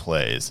who he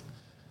plays.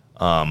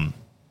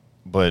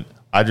 But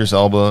Idris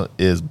Elba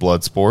is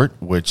Bloodsport,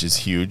 which is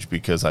huge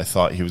because I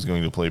thought he was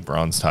going to play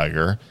Bronze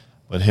Tiger,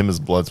 but him as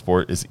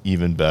Bloodsport is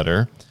even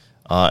better.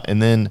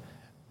 And then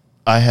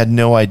I had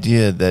no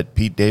idea that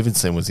Pete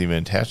Davidson was even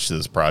attached to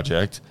this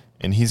project,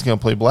 and he's going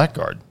to play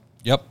Blackguard.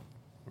 Yep.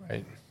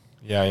 right.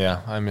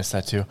 Yeah, I missed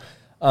that too.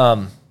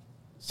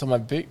 So my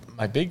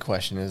big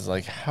question is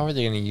like, how are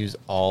they going to use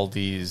all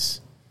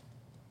these?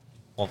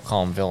 We'll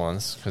call them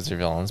villains because they're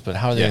villains, but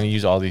how are they Yeah. going to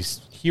use all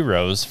these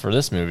heroes for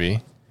this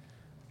movie?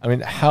 I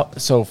mean, how?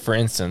 So, for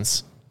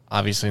instance,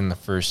 obviously in the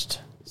first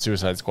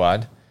Suicide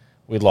Squad,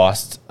 we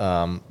lost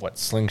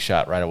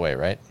Slingshot right away,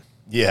 right?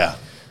 Yeah.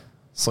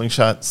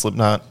 Slingshot,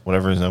 Slipknot,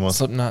 whatever his name was.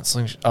 Slipknot,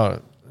 Slingshot. Oh,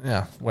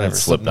 yeah, whatever.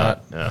 It's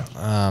Slipknot. Yeah.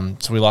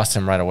 So we lost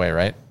him right away,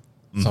 right?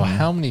 So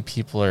how many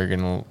people are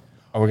gonna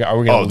are we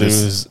gonna Oh,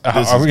 lose? this Are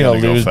is we gonna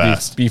gonna go lose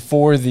fast.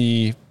 before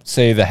the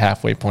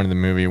halfway point of the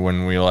movie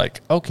when we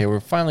like, okay, we're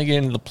finally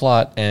getting to the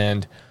plot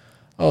and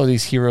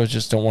these heroes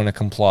just don't want to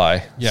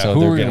comply. Yeah, so who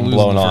they're are we getting going to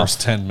lose in blown the off.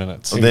 first 10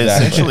 minutes? They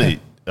Exactly.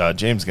 essentially,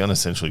 James Gunn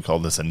essentially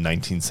called this a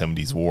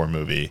 1970s war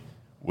movie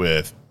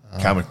with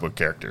comic book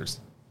characters.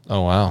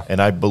 Oh wow!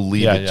 And I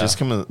believe Yeah, it. yeah. Just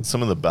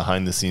some of the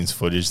behind the scenes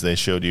footage they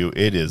showed you,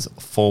 it is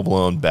full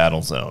blown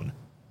battle zone.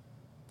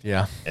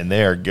 Yeah, And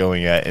they are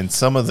going at, and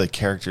some of the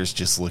characters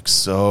just look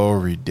so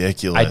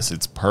ridiculous.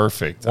 It's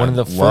perfect. one I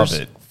of the love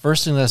it.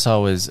 first thing that I saw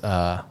was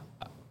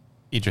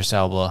Idris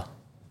Elba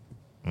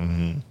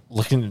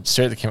looking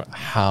straight at the camera.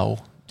 How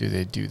do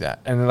they do that?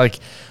 And like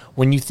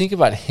when you think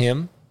about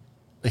him,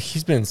 like,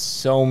 he's been in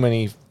so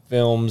many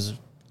films,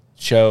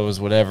 shows,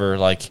 whatever.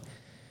 Like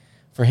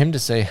for him to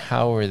say,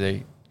 "How are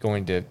they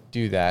going to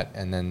do that?"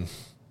 and then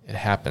it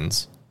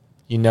happens,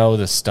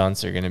 the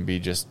stunts are going to be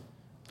just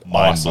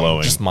Mind awesome.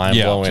 blowing. just mind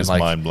blowing, Just like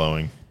mind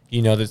blowing.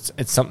 that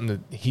it's something that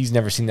he's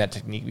never seen that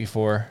technique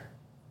before,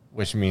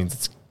 which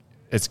means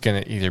it's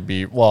gonna either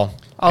be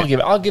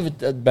I'll give it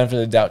the benefit of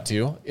the doubt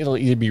too. It'll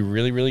either be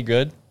really really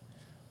good,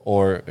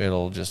 or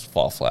it'll just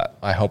fall flat.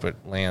 I hope it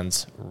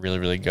lands really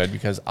really good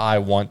because I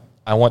want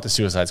the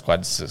Suicide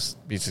Squad to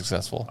be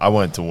successful. I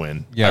want it to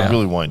win. Yeah. I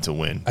really want it to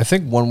win. I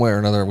think one way or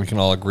another, we can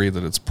all agree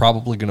that it's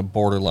probably going to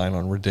borderline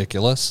on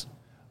ridiculous.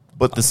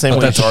 But the same But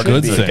way that's a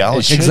Guardians good of the thing.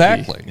 Galaxy.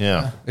 Exactly.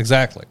 Yeah.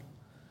 Exactly.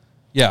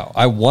 Yeah,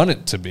 I want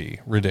it to be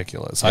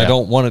ridiculous. I Yeah.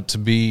 don't want it to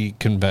be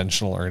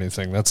conventional or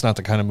anything. That's not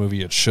the kind of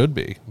movie it should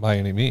be by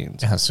any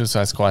means. Yeah,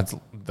 Suicide Squad's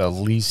the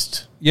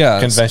least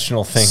Yeah,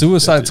 conventional thing.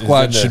 Suicide is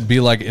Squad in the- should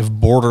be like if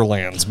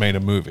Borderlands made a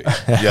movie.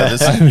 Yeah,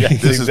 this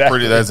is exactly.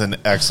 pretty. That's an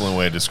excellent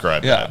way to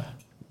describe Yeah. that.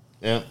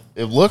 Yeah,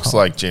 it looks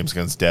like James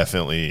Gunn's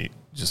definitely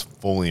just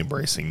fully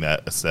embracing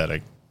that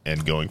aesthetic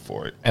and going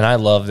for it. And I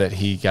love that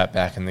he got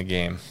back in the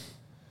game.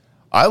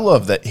 I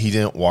love that he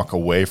didn't walk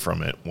away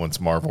from it once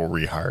Marvel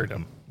rehired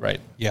him.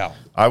 Right. Yeah.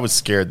 I was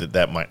scared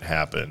that might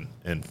happen,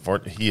 and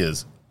he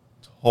is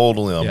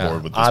totally on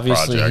board with this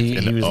Obviously, project.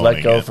 and he was owning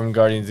let go it. from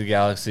Guardians of the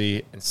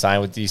Galaxy and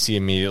signed with DC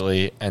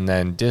immediately. And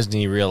then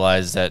Disney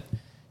realized that,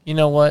 you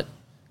know what?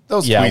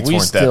 Those Yeah, tweets we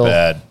weren't still-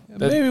 that bad.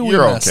 Maybe we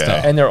You're messed okay.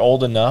 up. And they're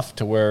old enough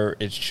to where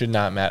it should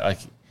not matter. Like,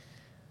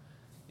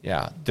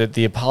 yeah,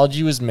 the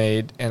apology was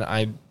made, and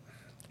I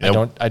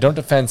don't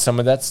defend some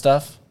of that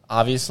stuff,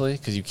 obviously,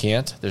 because you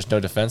can't. There's no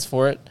defense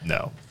for it.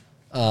 No,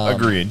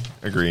 agreed.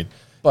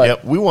 but- yeah,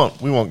 we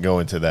won't go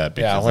into that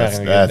Yeah, because we're not that's,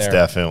 gonna get that's there.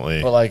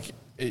 definitely. But like,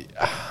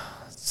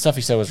 stuff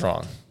he said was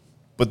wrong.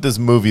 But this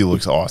movie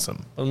looks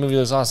awesome. But the movie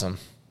was awesome.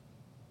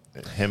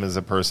 Him as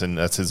a person,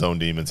 that's his own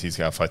demons. He's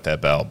got to fight that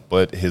battle.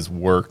 But his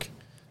work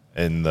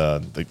and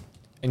the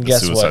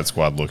Guess Suicide what?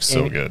 Squad looks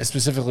so good.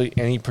 Specifically,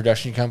 any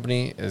production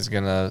company is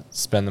gonna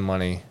spend the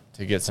money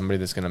to get somebody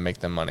that's gonna make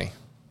them money.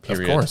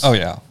 Period. Of course. Oh,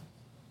 yeah.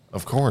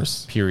 Of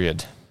course.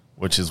 Period.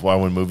 Which is why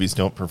when movies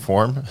don't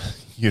perform,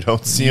 you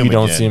don't see You them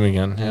don't again. see him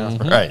again.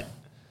 Yeah. Right.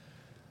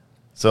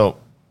 So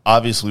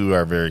obviously we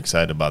are very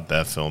excited about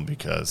that film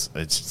because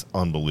it's just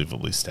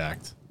unbelievably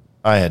stacked.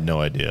 I had no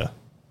idea.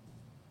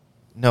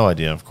 No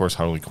idea. Of course,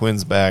 Harley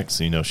Quinn's back,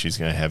 so you know she's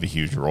going to have a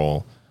huge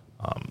role.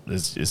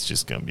 It's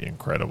just going to be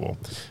incredible.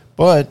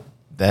 But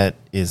that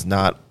is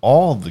not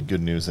all the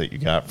good news that you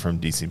got from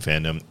DC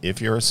Fandom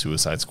if you're a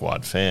Suicide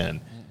Squad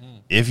fan.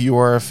 If you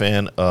are a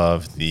fan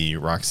of the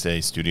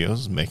Rocksteady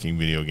Studios making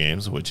video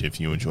games, which if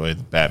you enjoy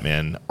the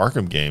Batman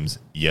Arkham games,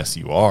 yes,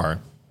 you are,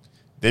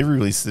 they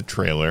released the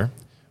trailer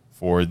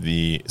for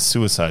the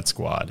Suicide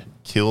Squad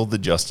Kill the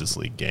Justice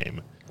League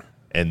game.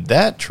 And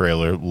that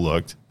trailer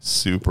looked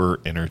super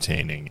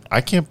entertaining.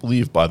 I can't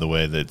believe, by the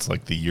way, that it's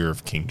like the year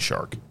of King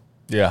Shark.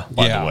 Yeah.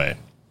 By the way,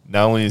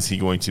 not only is he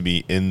going to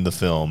be in the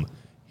film,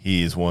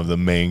 he is one of the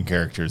main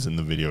characters in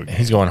the video game.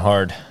 He's going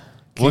hard.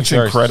 Looks King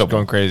Shark's incredible.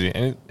 going crazy.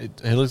 And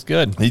he looks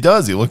good. He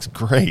does. He looks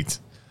great.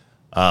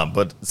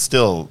 But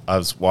still, I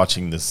was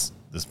watching this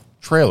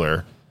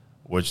trailer,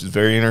 which is a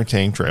very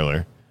entertaining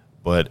trailer.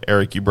 But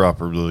Eric, you brought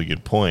up a really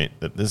good point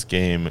that this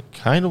game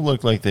kind of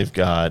looked like they've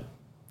got...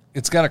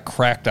 It's got a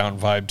Crackdown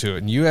vibe to it.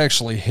 And you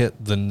actually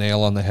hit the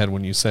nail on the head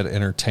when you said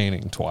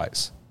entertaining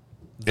twice.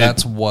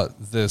 That's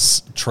what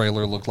this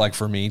trailer looked like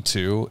for me,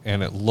 too.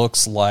 And it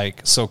looks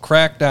like... So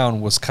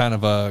Crackdown was kind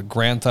of a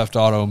Grand Theft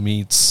Auto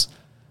meets...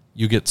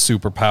 You get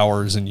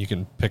superpowers and you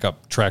can pick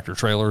up tractor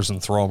trailers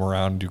and throw them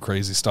around and do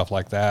crazy stuff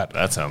like that.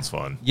 That sounds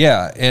fun.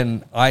 Yeah,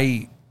 and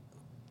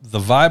the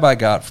vibe I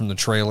got from the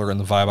trailer and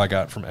the vibe I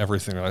got from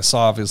everything that I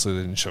saw, obviously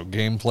they didn't show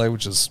gameplay,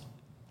 which is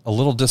a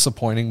little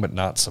disappointing but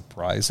not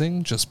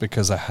surprising just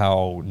because of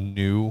how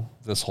new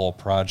this whole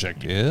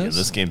project is. Yeah,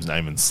 this game's not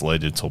even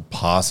slated till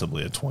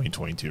possibly a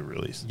 2022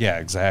 release. Yeah,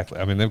 exactly.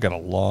 I mean, they've got a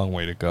long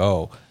way to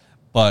go.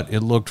 But it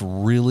looked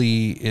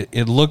really,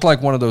 it looked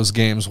like one of those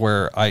games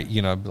where like,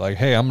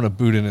 hey, I'm going to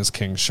boot in as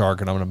King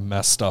Shark and I'm going to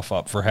mess stuff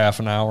up for half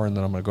an hour and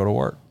then I'm going to go to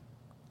work.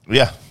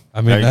 Yeah.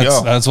 I mean,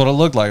 that's what it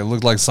looked like. It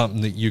looked like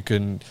something that you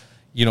can,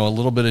 a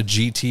little bit of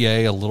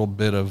GTA, a little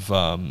bit of,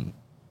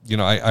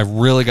 I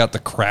really got the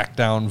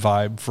Crackdown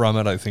vibe from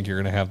it. I think you're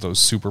going to have those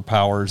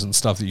superpowers and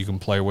stuff that you can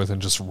play with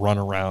and just run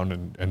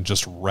around and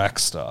just wreck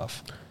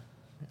stuff.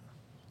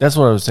 That's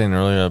what I was saying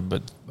earlier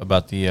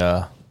about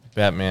the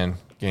Batman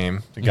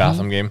game, the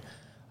Gotham game.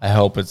 I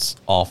hope it's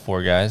all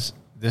four guys.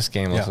 This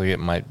game looks like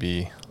it might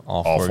be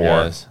all four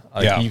guys.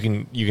 You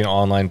can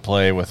online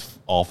play with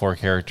all four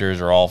characters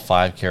or all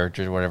five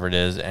characters, whatever it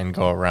is, and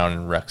go around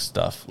and wreck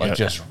stuff.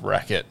 Just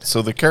wreck it.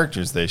 So the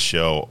characters they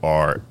show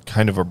are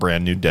kind of a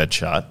brand new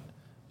Deadshot.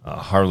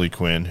 Harley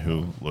Quinn,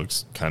 who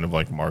looks kind of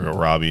like Margot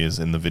Robbie is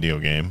in the video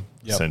game,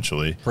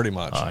 essentially. Pretty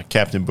much.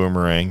 Captain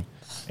Boomerang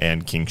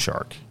and King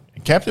Shark.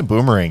 Captain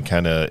Boomerang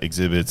kind of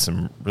exhibits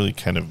some really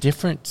kind of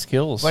different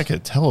skills, like a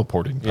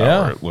teleporting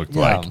power. It looked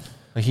like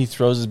he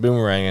throws his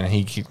boomerang and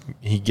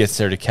he gets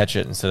there to catch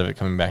it instead of it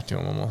coming back to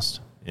him almost.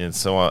 And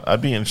so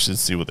I'd be interested to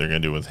see what they're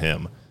going to do with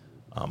him.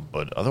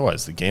 But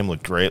otherwise, the game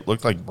looked great. It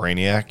looked like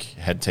Brainiac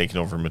had taken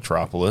over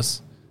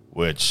Metropolis,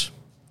 which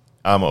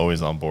I'm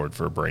always on board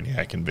for a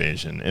Brainiac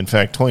invasion. In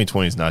fact,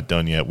 2020 is not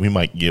done yet. We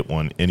might get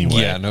one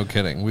anyway. Yeah, no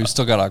kidding. We've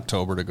still got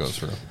October to go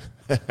through.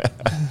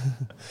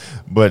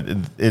 But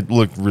it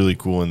looked really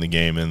cool in the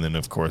game. And then,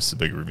 of course, the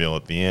big reveal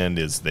at the end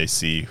is they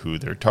see who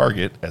their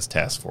target as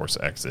Task Force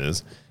X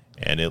is.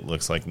 And it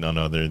looks like none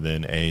other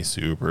than a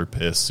super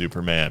pissed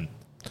Superman.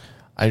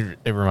 It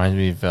reminds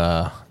me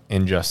of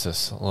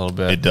Injustice a little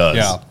bit. It does.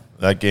 Yeah.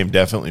 That game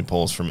definitely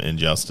pulls from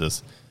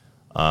Injustice.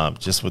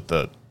 Just with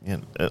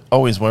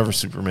always whenever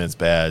Superman's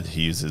bad,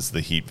 he uses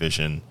the heat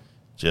vision,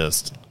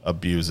 just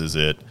abuses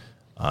it.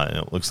 And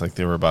it looks like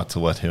they were about to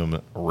let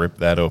him rip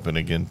that open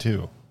again,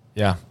 too.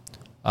 Yeah.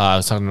 I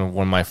was talking to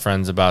one of my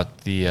friends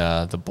about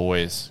the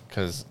Boys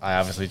because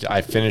I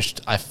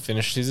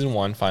finished season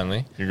 1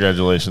 finally.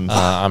 Congratulations!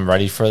 I'm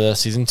ready for the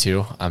season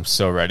 2. I'm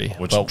so ready.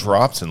 Which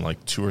drops in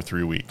like 2 or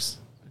 3 weeks.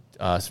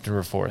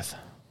 September 4th.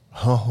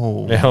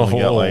 Oh, we got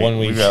 1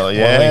 week.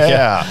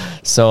 Yeah.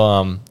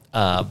 So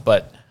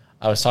but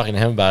I was talking to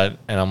him about it,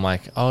 and I'm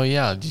like, oh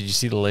yeah, did you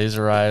see the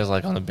laser eyes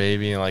like on the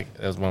baby? And like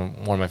that was one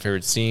of my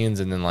favorite scenes.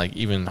 And then like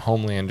even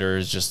Homelander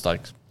is just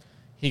like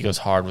he goes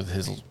hard with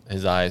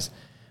his eyes.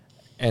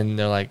 And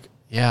they're like,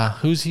 yeah,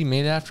 who's he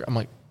made after? I'm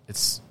like,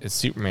 it's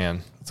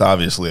Superman. It's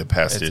obviously a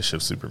pastiche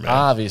of Superman.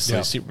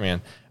 Obviously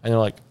Superman. And they're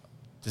like,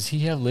 does he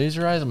have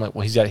laser eyes? I'm like,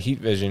 well, he's got heat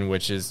vision,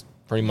 which is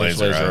pretty much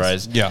laser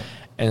eyes. Yeah.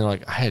 And they're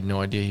like, I had no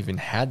idea he even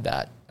had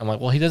that. I'm like,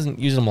 well, he doesn't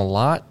use them a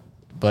lot,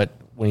 but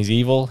when he's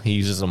evil, he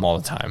uses them all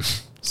the time.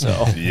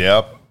 So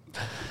yep.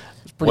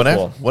 It's pretty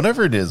cool.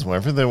 Whenever it is,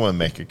 whenever they want to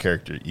make a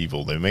character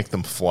evil, they make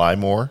them fly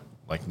more,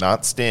 like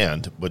not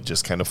stand, but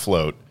just kind of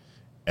float.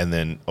 And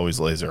then always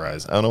laser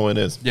eyes. I don't know what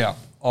it is. Yeah.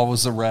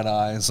 Always the red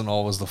eyes and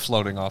always the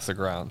floating off the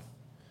ground.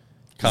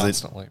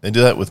 Constantly. They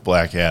do that with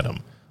Black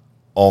Adam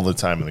all the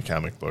time in the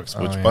comic books,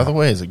 which, by the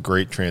way, is a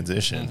great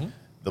transition. Mm-hmm.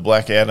 The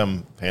Black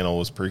Adam panel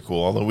was pretty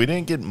cool, although we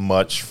didn't get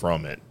much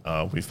from it.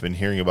 We've been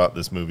hearing about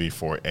this movie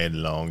for a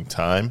long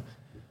time.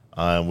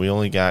 We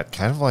only got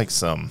kind of like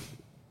some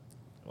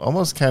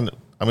almost kind of,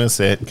 I'm going to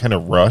say it, kind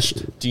of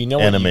rushed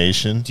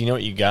animation. Do you know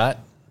what you got?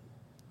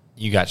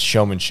 You got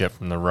showmanship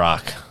from The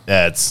Rock.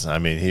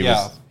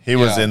 He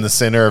was in the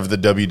center of the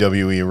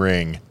WWE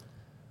ring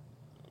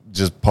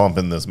just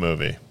pumping this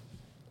movie.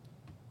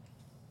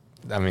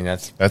 I mean,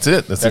 that's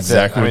it. That's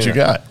exactly what you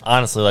got.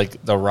 Honestly,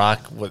 like The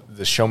Rock, with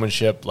the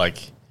showmanship, like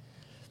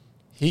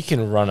he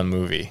can run a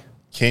movie.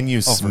 Can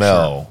you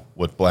smell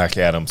what Black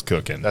Adam's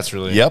cooking? That's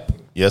really... Yep.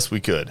 Yes,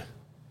 we could.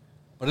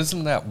 But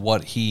isn't that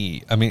what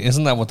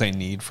isn't that what they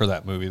need for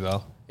that movie,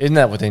 though? Isn't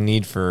that what they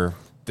need for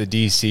the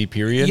DC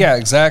period? Yeah,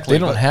 exactly. They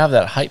don't have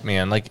that hype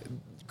man. Like,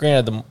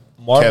 granted, the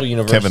Marvel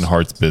universe... Kevin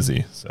Hart's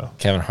busy, so...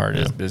 Kevin Hart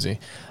is busy.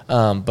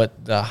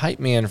 But the hype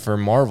man for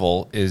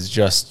Marvel is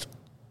just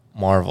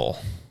Marvel.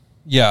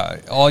 Yeah,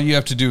 all you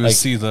have to do is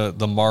see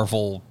the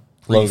Marvel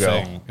logo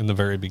thing in the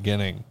very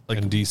beginning.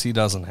 And DC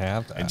doesn't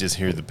have that. And just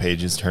hear the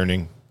pages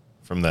turning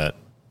from that.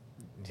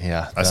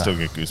 Yeah. I still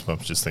get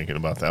goosebumps just thinking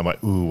about that. I'm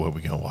like, ooh, what are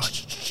we going to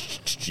watch?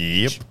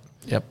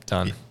 Yep,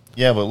 done.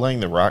 Yeah, but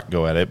letting The Rock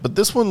go at it. But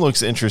this one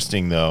looks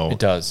interesting, though. It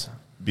does.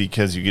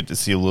 Because you get to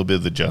see a little bit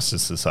of the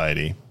Justice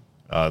Society.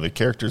 The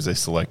characters they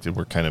selected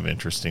were kind of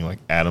interesting, like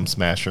Atom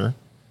Smasher.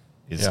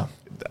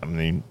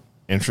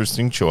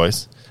 Interesting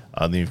choice.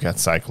 Then you've got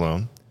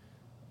Cyclone.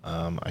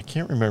 I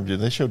can't remember.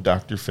 Did they show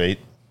Dr. Fate?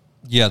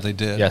 Yeah, they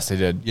did. Yes, they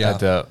did.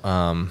 Yeah.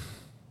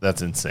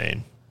 That's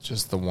insane.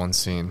 Just the one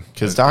scene.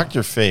 Because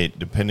Dr. Fate,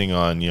 depending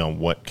on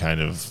what kind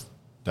of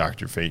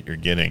Dr. Fate you're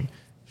getting,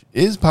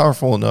 is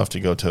powerful enough to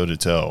go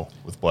toe-to-toe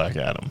with Black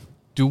Adam.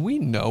 Do we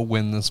know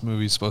when this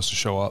movie's supposed to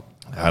show up?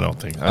 I don't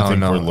think. I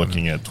think we're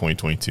looking at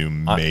 2022,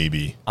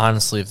 maybe.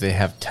 Honestly, if they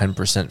have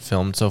 10%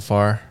 filmed so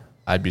far,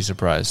 I'd be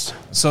surprised.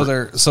 So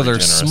they're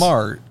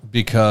smart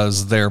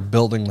because they're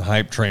building the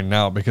hype train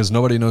now because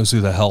nobody knows who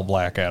the hell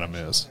Black Adam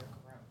is.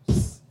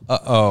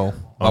 Uh-oh.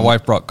 My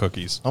wife brought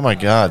cookies. Oh, my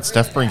God.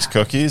 Steph brings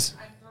cookies?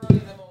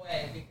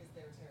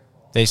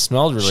 They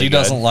smelled really good. She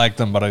doesn't like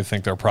them, but I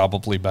think they're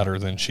probably better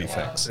than she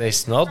thinks. They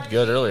smelled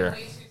good earlier.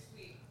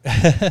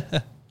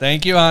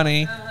 Thank you,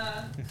 honey.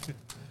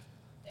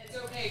 It's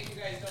okay if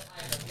you guys don't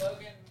like them.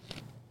 Logan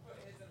put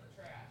his in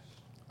the trash.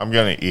 I'm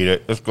going to eat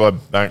it. Let's go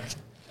ahead. Thanks.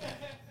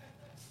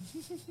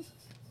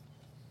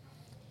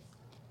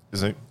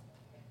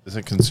 Is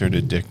it considered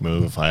a dick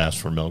move if I ask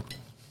for milk?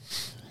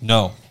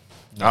 No.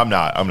 I'm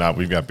not.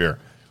 We've got beer.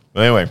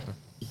 But anyway,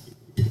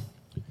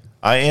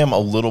 I am a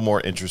little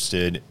more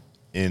interested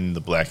in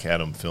the Black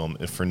Adam film,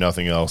 if for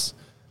nothing else.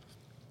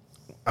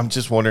 I'm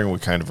just wondering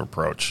what kind of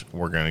approach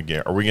we're going to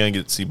get. Are we going to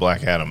get to see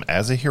Black Adam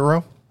as a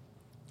hero?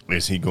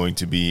 Is he going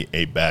to be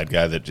a bad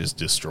guy that just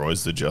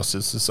destroys the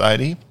Justice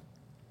Society?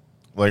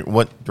 Like,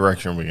 what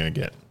direction are we going to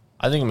get?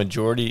 I think a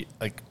majority,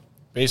 like,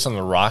 based on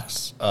The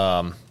Rock's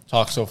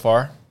talk so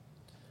far,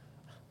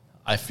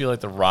 I feel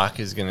like The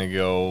Rock is going to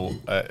go,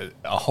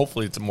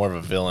 hopefully it's more of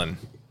a villain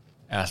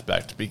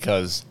aspect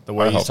because the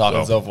way he's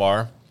talking so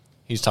far,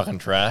 he's talking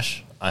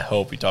trash. I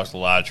hope he talks a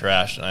lot of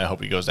trash, and I hope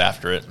he goes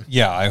after it.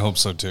 Yeah, I hope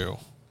so, too.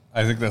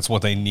 I think that's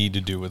what they need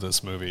to do with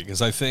this movie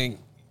because I think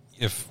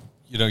if,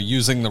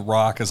 using The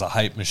Rock as a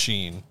hype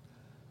machine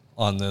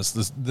on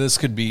this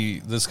could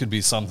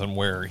be something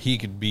where he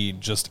could be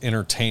just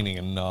entertaining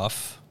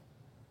enough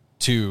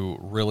to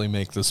really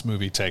make this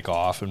movie take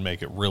off and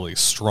make it really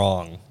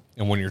strong.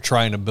 And when you're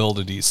trying to build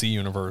a DC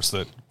universe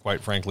that,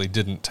 quite frankly,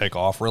 didn't take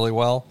off really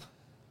well,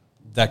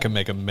 that can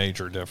make a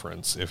major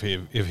difference if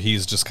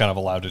he's just kind of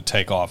allowed to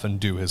take off and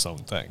do his own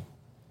thing.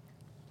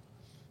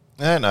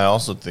 And I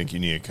also think you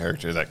need a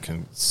character that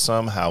can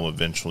somehow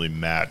eventually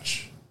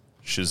match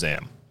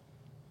Shazam.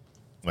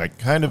 Like,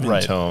 kind of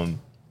in tone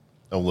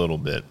a little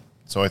bit.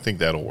 So I think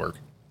that'll work.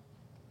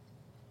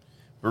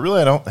 But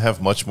really, I don't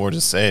have much more to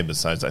say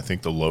besides I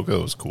think the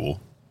logo is cool.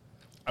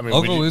 I mean,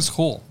 logo is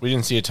cool. We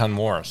didn't see a ton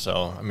more,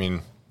 so, I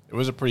mean, it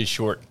was a pretty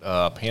short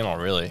panel,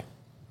 really.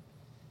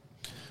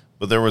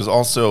 But there was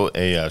also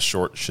a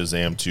short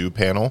Shazam 2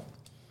 panel,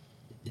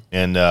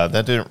 and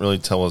that didn't really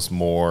tell us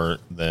more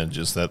than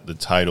just that the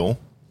title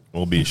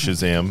will be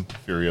Shazam,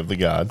 Fury of the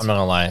Gods. I'm not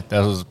going to lie.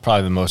 That was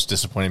probably the most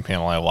disappointing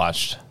panel I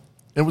watched.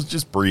 It was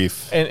just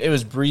brief. And it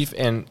was brief,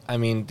 and, I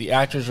mean, the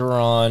actors were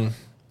on.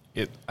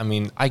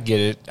 I get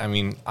it. I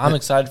mean, I'm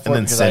excited for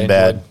it because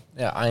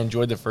I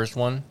enjoyed the first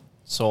one.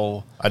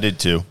 So I did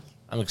too.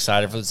 I'm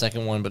excited for the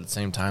second one, but at the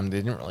same time, they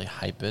didn't really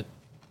hype it.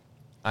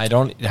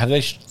 Have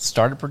they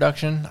started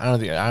production? I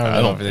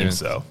don't think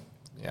so.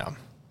 Yeah.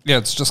 Yeah,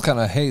 it's just kind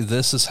of, hey,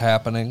 this is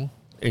happening.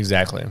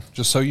 Exactly.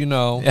 Just so you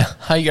know. Yeah.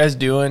 How you guys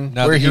doing?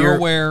 Now we're here. You're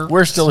aware.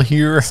 We're still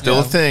here. Still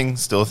a thing.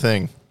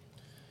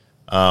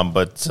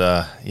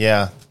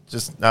 Yeah,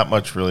 just not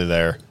much really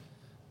there.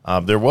 I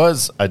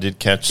did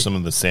catch some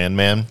of the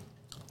Sandman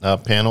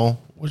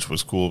panel, which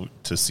was cool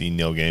to see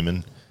Neil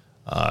Gaiman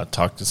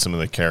talk to some of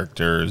the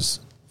characters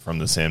from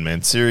the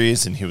Sandman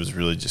series, and he was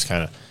really just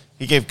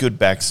he gave good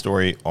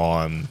backstory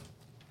on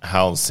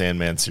how the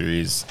Sandman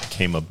series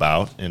came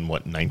about in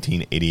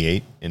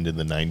 1988 into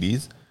the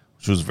 90s,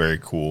 which was very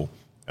cool.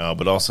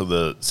 But also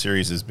the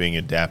series is being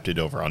adapted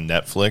over on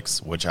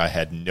Netflix, which I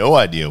had no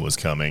idea was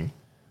coming.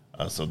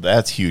 So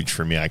that's huge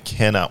for me. I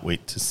cannot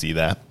wait to see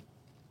that.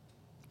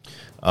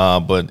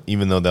 But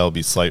even though that will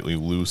be slightly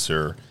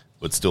looser,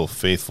 but still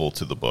faithful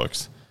to the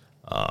books,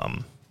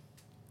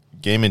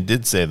 Gaiman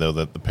did say, though,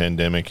 that the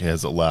pandemic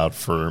has allowed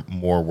for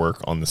more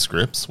work on the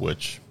scripts,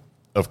 which,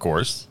 of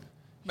course,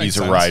 he's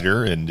a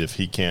writer, and if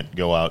he can't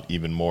go out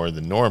even more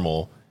than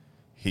normal,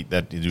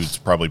 that dude's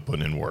probably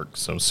putting in work.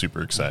 So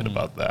super excited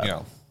about that.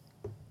 Yeah.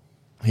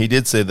 He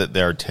did say that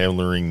they are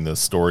tailoring the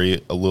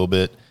story a little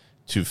bit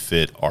to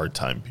fit our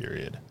time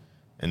period,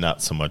 and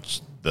not so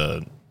much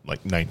the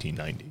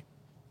 1990.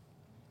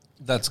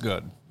 That's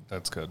good.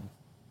 That's good.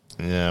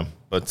 Yeah,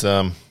 but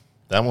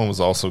that one was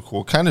also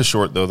cool. Kind of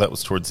short though. That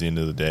was towards the end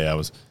of the day. I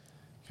was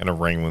kind of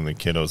wrangling the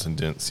kiddos and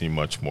didn't see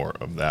much more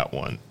of that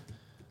one.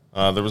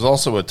 There was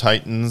also a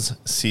Titans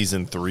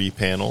Season 3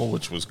 panel,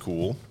 which was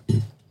cool.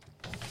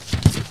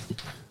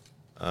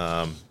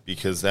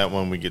 Because that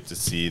one we get to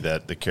see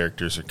that the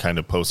characters are kind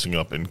of posting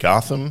up in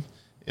Gotham,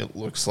 it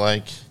looks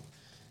like.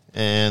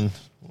 And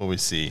what we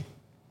see?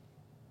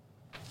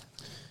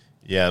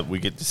 Yeah, we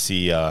get to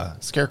see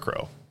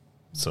Scarecrow.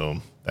 So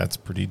that's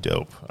pretty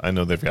dope. I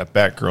know they've got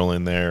Batgirl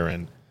in there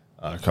and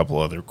a couple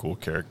other cool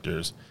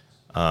characters.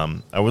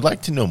 I would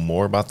like to know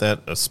more about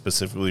that,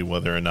 specifically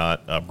whether or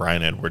not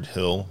Brian Edward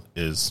Hill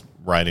is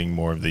writing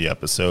more of the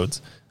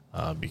episodes,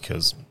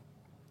 because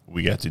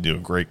we got to do a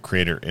great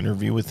creator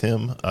interview with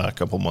him a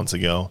couple months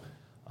ago,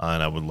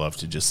 and I would love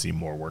to just see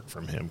more work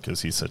from him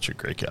because he's such a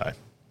great guy.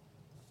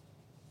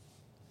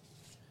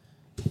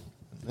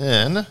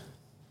 Then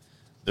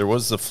there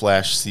was the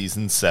Flash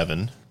Season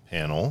 7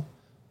 panel.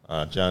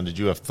 John, did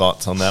you have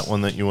thoughts on that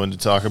one that you wanted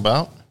to talk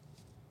about?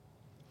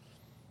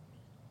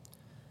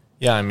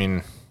 Yeah, I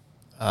mean,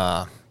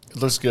 it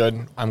looks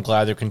good. I'm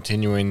glad they're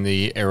continuing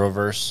the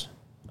Arrowverse.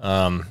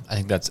 I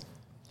think that's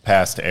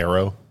past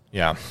Arrow.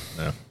 Yeah.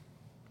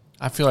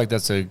 I feel like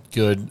that's a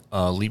good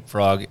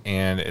leapfrog,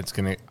 and it's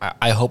gonna.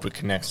 I hope it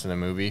connects to the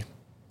movie.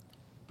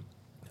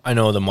 I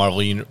know the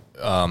Marvel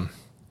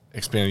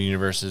expanded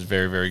universe is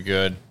very, very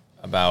good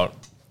about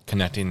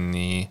connecting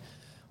the.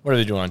 What are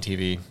they doing on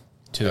TV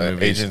to the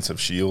movies? Agents of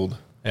S.H.I.E.L.D.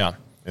 Yeah,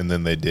 and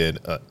then they did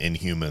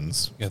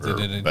Inhumans. Yeah, for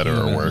they did better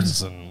or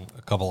worse, and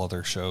a couple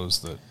other shows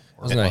that.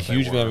 I wasn't a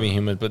huge fan of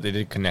Inhumans, but they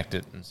did connect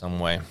it in some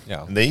way.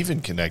 Yeah, and they even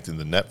connected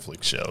the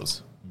Netflix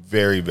shows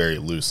very, very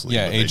loosely.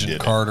 Yeah, Agent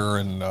Carter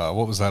and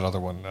what was that other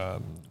one?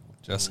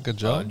 Jessica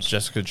Jones.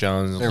 Jessica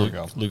Jones. There we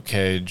go. Luke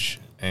Cage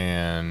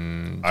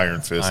and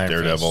Iron Fist,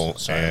 Daredevil,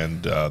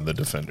 and the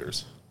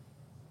Defenders.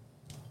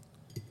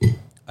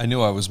 I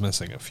knew I was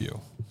missing a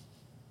few.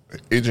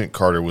 Agent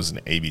Carter was an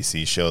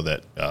ABC show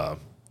that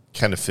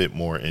kind of fit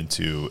more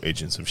into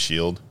Agents of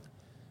S.H.I.E.L.D.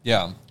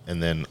 Yeah.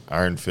 And then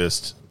Iron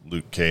Fist,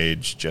 Luke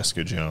Cage,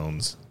 Jessica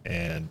Jones,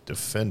 and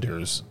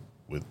Defenders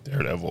with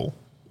Daredevil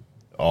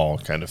all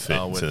kind of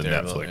fit into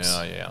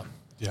Netflix.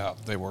 Yeah,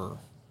 they were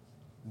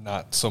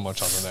not so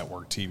much on the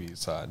network TV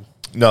side.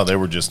 No, they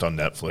were just on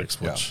Netflix,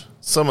 which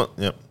all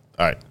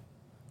right.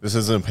 This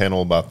isn't a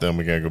panel about them.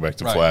 We got to go back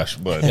to Flash,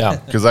 but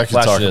because I could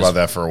Flash talk about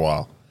that for a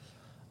while.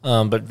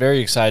 But very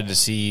excited to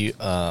see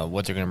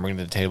what they're going to bring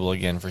to the table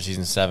again for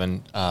Season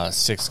 7.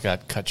 6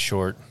 got cut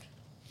short,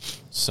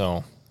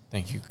 so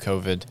thank you,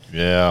 COVID.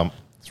 Yeah,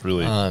 it's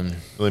really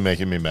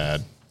making me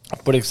mad.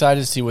 But excited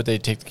to see what they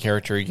take the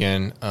character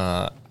again.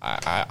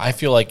 I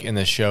feel like in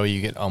the show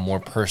you get a more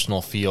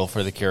personal feel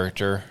for the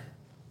character.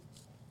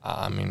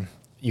 I mean,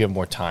 you have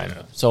more time.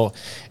 Yeah. So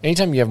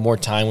anytime you have more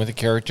time with a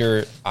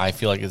character, I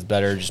feel like it's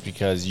better just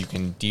because you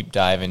can deep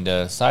dive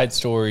into side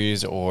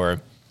stories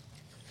or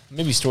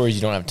maybe stories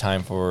you don't have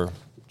time for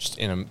just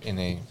in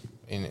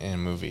a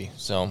movie.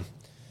 So,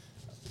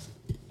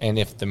 and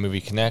if the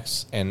movie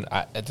connects, and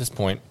at this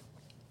point,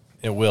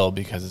 it will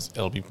because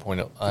it'll be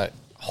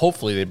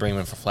hopefully they bring him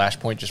in for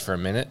Flashpoint just for a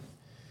minute.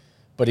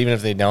 But even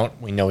if they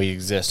don't, we know he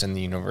exists in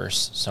the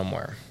universe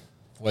somewhere,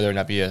 whether or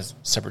not be a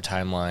separate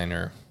timeline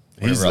or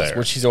whatever else,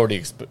 which he's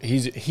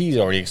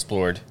already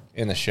explored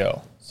in the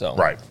show. So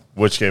right,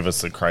 which gave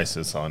us the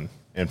Crisis on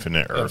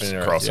Infinite Earths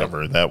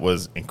crossover. Yep. That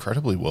was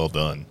incredibly well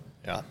done.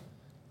 Yeah.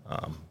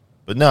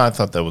 But no, I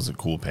thought that was a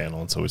cool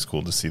panel. It's always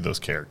cool to see those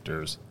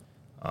characters.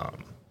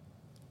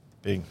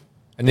 Big.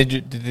 And they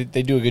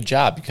do a good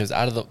job because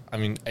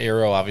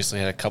Arrow obviously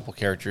had a couple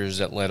characters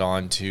that led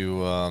on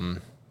to,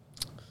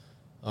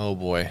 oh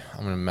boy,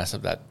 I'm going to mess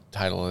up that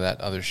title of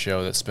that other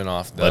show that spin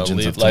off.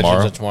 Legends of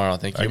Tomorrow.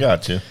 Thank you. I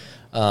got you.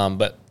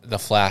 But The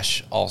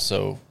Flash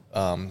also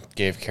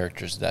gave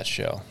characters to that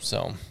show.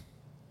 So,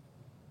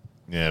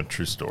 yeah,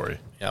 true story.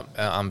 Yeah,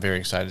 I'm very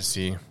excited to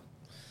see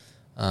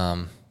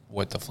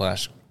what The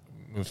Flash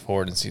moves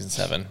forward in Season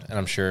 7. And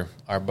I'm sure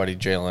our buddy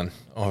Jalen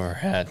over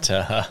at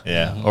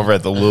over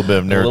at the Little Bit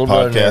of Nerd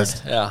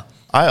podcast. Yeah.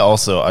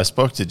 I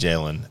spoke to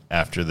Jalen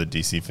after the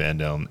DC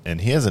fandom,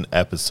 and he has an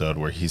episode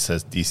where he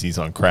says DC's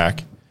on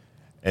crack,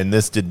 and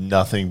this did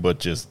nothing but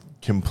just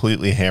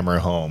completely hammer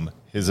home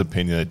his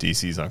opinion that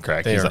DC's on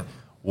crack. He's like,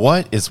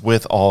 what is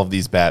with all of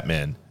these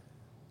Batmen?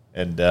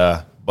 And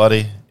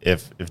buddy,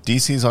 if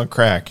DC's on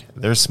crack,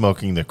 they're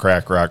smoking the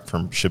crack rock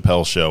from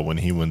Chappelle's show when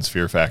he wins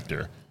Fear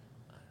Factor.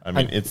 I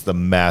mean, it's the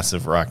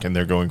massive rock, and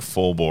they're going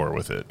full bore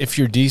with it. If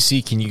you're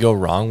DC, can you go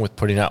wrong with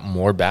putting out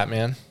more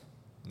Batman?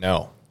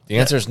 No. The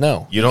answer is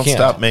no. You don't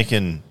stop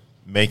making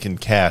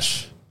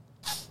cash.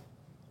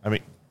 I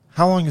mean,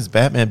 how long has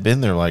Batman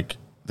been there like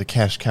the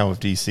cash cow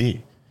of DC?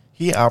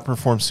 He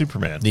outperformed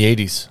Superman. The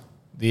 80s.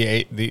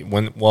 Even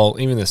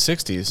the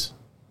 60s.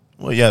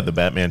 Well, yeah, the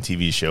Batman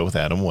TV show with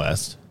Adam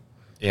West.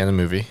 And the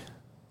movie.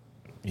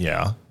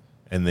 Yeah.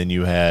 And then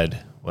you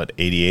had,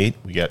 88?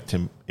 We got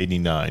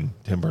 89,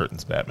 Tim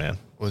Burton's Batman.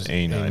 Was it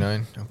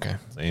 89? Okay.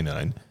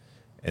 89.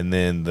 And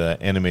then the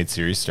animated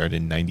series started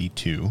in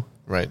 92.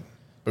 Right.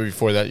 But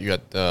before that, you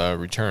got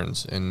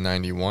Returns in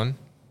 91.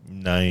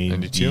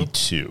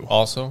 92.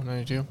 Also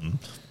 92. Mm-hmm.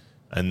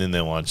 And then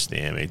they launched the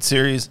animated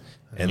series.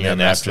 And you then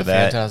got after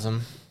that,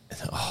 Phantasm.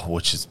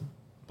 which is,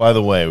 by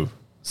the way,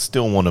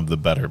 still one of the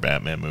better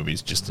Batman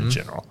movies just in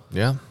general.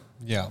 Yeah.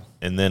 Yeah.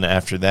 And then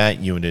after that,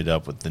 you ended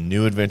up with the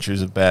New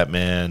Adventures of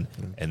Batman.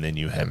 And then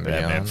you had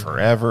Batman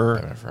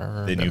Forever.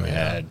 Then you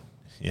had,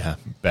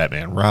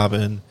 Batman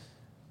Robin.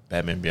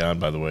 Batman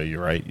Beyond, by the way,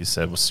 you're right. You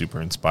said was super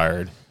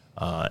inspired.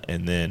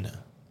 And then,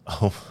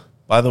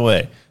 by the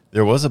way,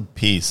 there was a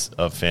piece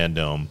of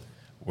fandom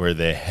where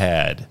they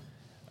had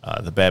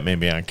the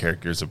Batman Beyond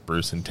characters of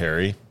Bruce and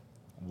Terry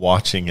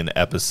watching an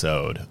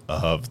episode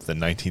of the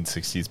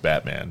 1960s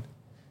Batman,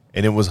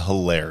 and it was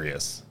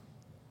hilarious.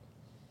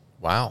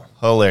 Wow.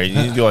 Hilarious.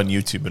 You can go on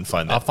YouTube and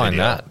find that. I'll find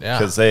video. that, yeah.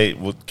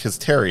 Because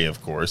Terry,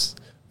 of course,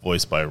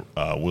 voiced by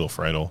Will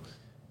Friedle,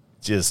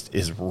 just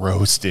is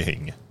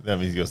roasting. I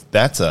mean, he goes,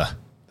 that's a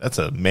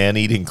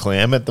man-eating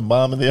clam at the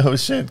bottom of the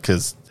ocean,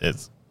 because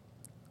the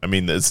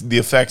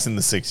effects in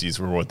the 60s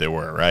were what they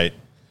were, right?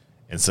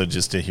 And so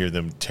just to hear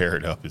them tear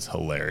it up is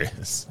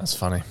hilarious. That's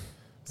funny.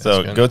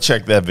 So go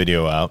check that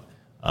video out.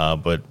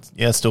 But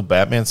yeah,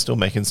 Batman's still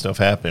making stuff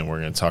happen.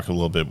 We're going to talk a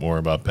little bit more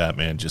about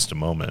Batman in just a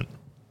moment.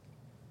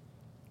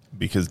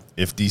 Because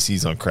if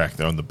DC's on crack,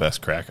 they're on the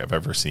best crack I've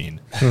ever seen.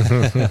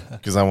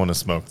 Because I want to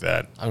smoke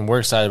that. We're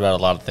excited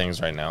about a lot of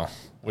things right now,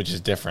 which is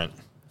different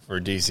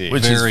for DC.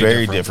 Which is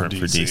very different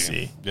for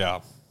DC. Yeah.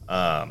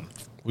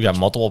 We got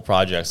multiple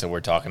projects that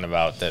we're talking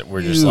about that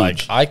we're just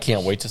like, I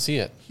can't wait to see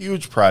it.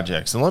 Huge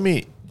projects.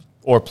 And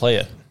or play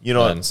it. You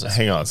know what?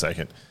 Hang on a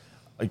second.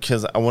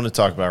 Because I want to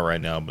talk about it right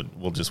now, but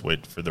we'll just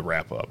wait for the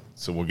wrap up.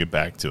 So we'll get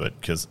back to it.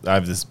 Because I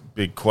have this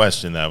big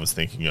question that I was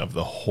thinking of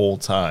the whole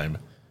time,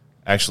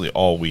 actually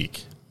all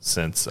week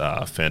since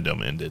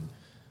fandom ended.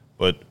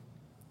 But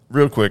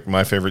real quick,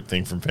 my favorite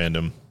thing from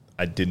fandom,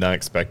 I did not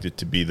expect it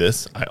to be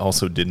this. I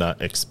also did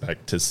not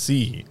expect to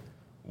see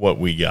what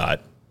we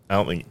got. I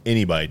don't think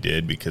anybody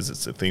did, because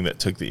it's a thing that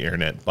took the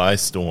internet by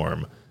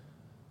storm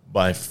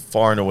by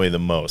far and away the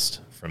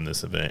most from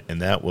this event.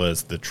 And that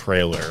was the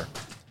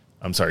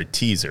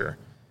teaser,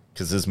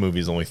 because this movie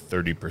is only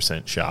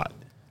 30% shot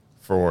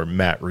for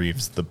Matt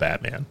Reeves' The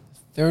Batman.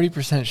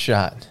 30%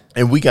 shot.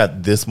 And we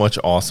got this much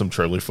awesome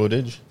trailer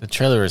footage. The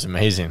trailer is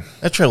amazing.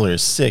 That trailer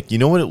is sick. You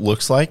know what it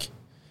looks like?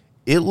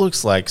 It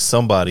looks like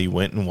somebody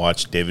went and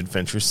watched David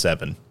Fincher's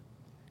Seven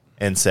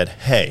and said,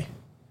 hey,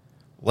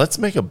 let's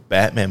make a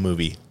Batman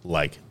movie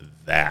like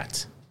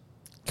that.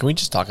 Can we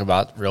just talk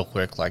about real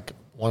quick, like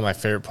one of my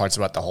favorite parts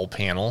about the whole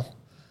panel?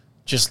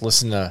 Just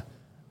listen to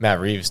Matt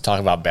Reeves talk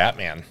about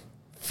Batman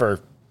for,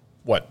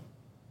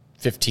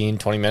 15,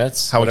 20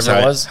 minutes? Whatever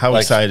it was. How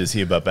excited is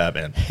he about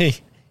Batman?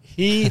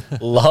 He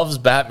loves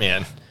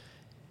Batman.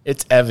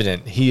 It's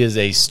evident. He is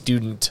a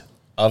student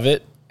of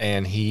it,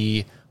 and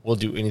he will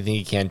do anything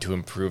he can to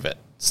improve it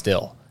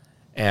still.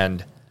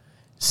 And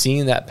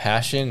seeing that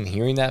passion and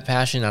hearing that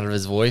passion out of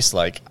his voice,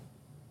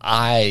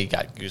 I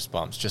got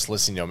goosebumps just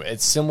listening to him.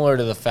 It's similar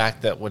to the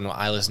fact that when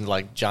I listen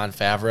to Jon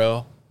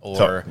Favreau or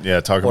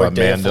talk or about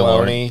Dave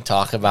Mandalorian, Filoni,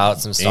 talk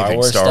about some Star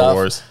Wars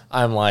stuff,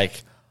 I'm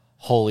like,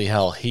 holy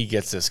hell, he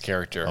gets this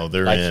character. Oh,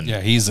 they're in. Yeah,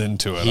 he's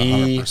into it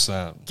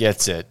 100%. He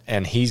gets it,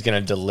 and he's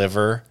going to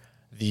deliver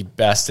the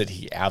best that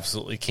he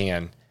absolutely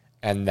can,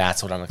 and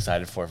that's what I'm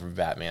excited for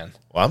Batman.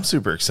 Well, I'm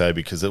super excited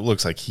because it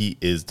looks like he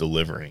is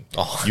delivering.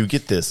 Oh. You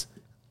get this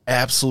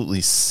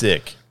absolutely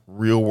sick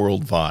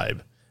real-world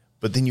vibe,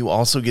 but then you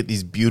also get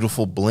these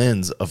beautiful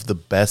blends of the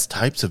best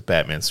types of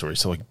Batman stories.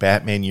 So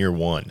Batman Year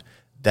One,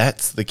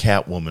 that's the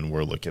Catwoman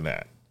we're looking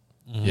at.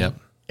 Mm-hmm. Yep.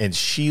 And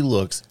she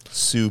looks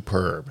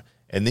superb.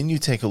 And then you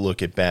take a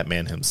look at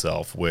Batman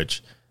himself,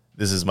 which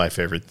this is my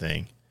favorite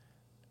thing.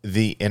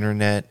 The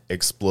internet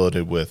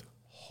exploded with,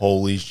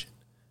 holy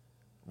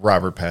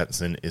Robert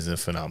Pattinson is a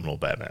phenomenal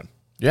Batman.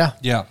 Yeah.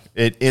 Yeah.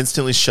 It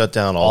instantly shut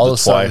down all the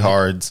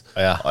twihards.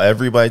 Yeah.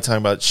 Everybody talking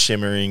about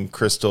shimmering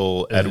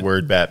crystal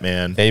Edward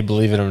Batman. They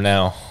believe in him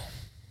now.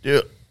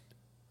 Dude,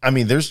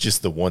 there's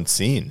just the one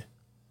scene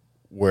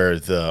where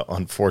the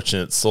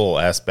unfortunate soul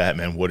asked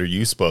Batman, what are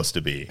you supposed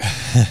to be?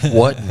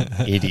 What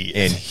an idiot.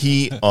 And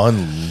he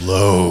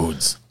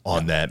unloads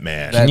on that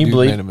man. That Can you dude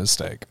believe made a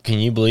mistake? Can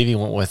you believe he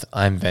went with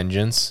I'm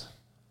Vengeance?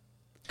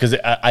 Because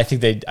I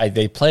think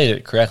they played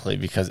it correctly,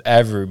 because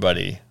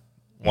everybody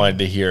wanted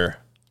to hear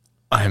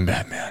I'm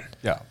Batman.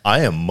 Yeah.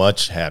 I am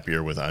much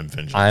happier with I'm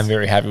Vengeance. I'm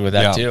very happy with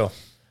that too.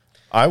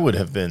 I would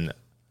have been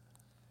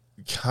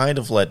kind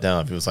of let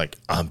down if he was like,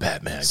 I'm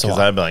Batman. So Because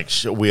I'd be like,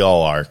 we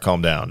all are.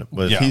 Calm down.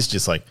 But if Yeah. he's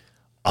just like,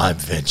 I'm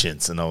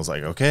Vengeance. And I was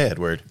like, okay,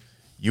 Edward,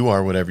 you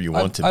are whatever you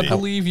want to I be.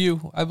 believe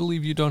you. I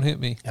believe you. Don't hit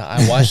me. Yeah,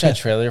 I watched that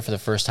trailer for the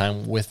first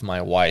time with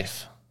my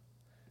wife,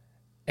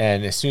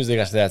 And as soon as they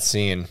got to that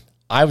scene,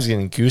 I was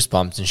getting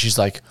goosebumps, and she's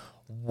like,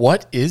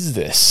 "What is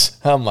this?"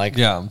 I'm like,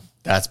 Yeah.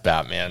 That's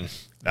Batman.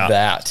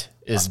 That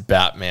is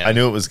Batman." I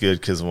knew it was good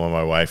because when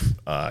my wife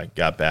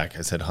got back,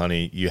 I said,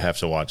 "Honey, you have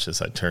to watch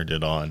this." I turned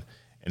it on,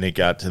 and it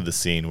got to the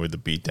scene where the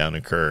beatdown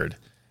occurred.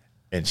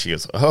 And she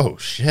goes, "Oh,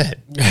 shit."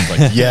 I was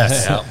like,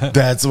 yes,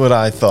 that's what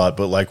I thought,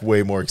 but like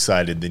way more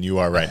excited than you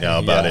are right now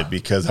about it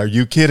because are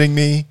you kidding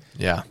me?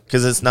 Yeah.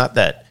 Because it's not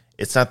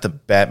the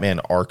Batman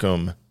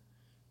Arkham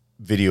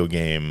video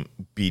game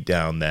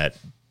beatdown that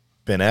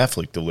Ben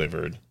Affleck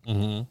delivered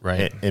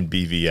Right. in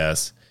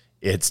BVS.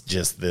 It's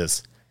just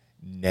this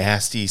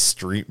nasty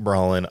street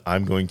brawling.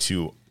 I'm going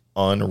to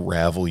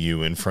unravel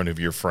you in front of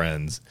your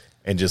friends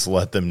and just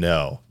let them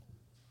know.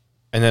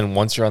 And then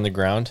once you're on the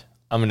ground,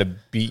 I'm going to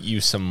beat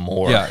you some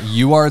more. Yeah,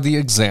 you are the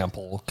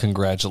example.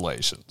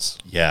 Congratulations.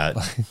 Yeah,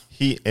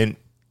 he and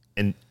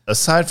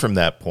aside from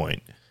that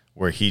point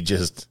where he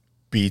just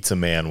beats a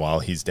man while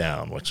he's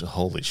down, which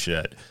holy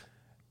shit,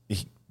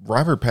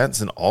 Robert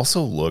Pattinson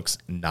also looks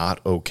not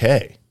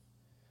okay.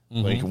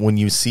 Like when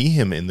you see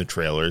him in the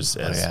trailers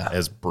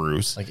as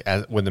Bruce, Like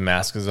when the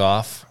mask is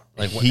off,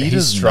 like when He he's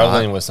does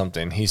struggling not- with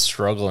something. He's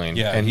struggling.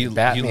 Yeah, and he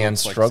Batman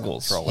looks like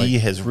struggles. some Like he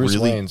has Bruce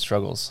really Wayne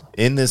struggles.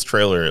 in this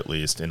trailer at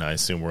least, and I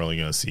assume we're only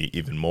going to see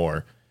even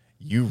more.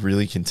 You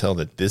really can tell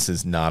that this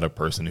is not a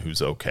person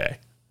who's okay.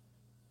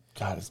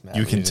 God, it's mad.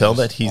 You can tell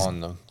that he's on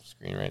the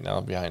screen right now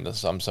behind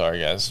us. I'm sorry,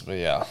 guys, but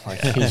yeah, like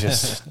he's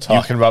just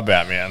talking about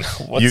Batman.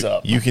 What's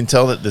up? You can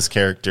tell that this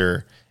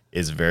character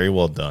is very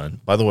well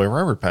done. By the way,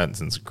 Robert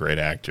Pattinson's a great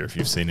actor if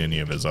you've seen any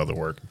of his other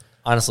work.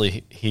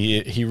 Honestly,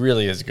 he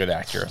really is a good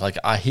actor. Like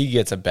he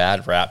gets a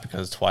bad rap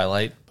because of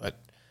Twilight, but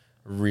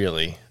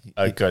really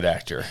a good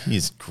actor.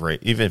 He's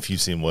great. Even if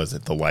you've seen, was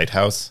it The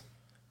Lighthouse?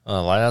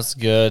 Lighthouse is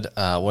good.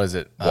 What is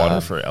it?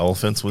 Water for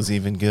Elephants was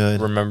even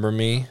good. Remember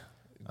Me.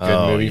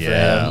 Good movie for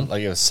yeah. him.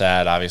 Like it was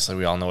sad. Obviously,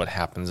 we all know what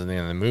happens in the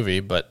end of the movie,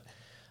 but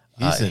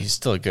he's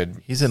still a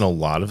good. He's in a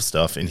lot of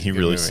stuff, and he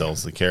really movie.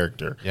 sells the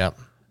character. Yep.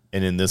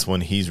 And in this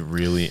one, he's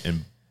really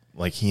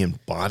he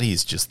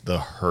embodies just the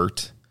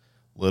hurt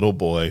little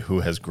boy who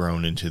has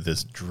grown into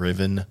this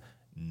driven,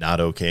 not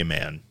okay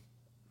man.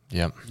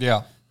 Yep.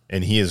 Yeah.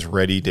 And he is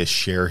ready to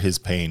share his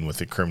pain with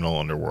the criminal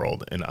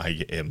underworld. And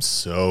I am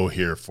so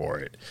here for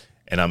it.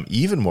 And I'm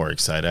even more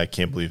excited. I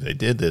can't believe they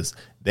did this.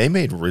 They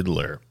made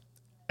Riddler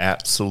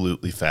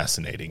absolutely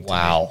fascinating. to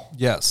Wow. me.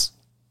 Yes.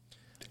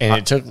 And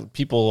it took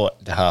people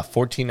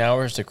 14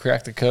 hours to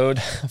crack the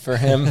code for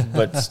him,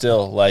 but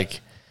still,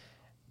 like,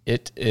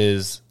 it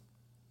is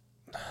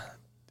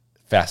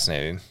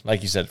fascinating.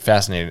 Like you said,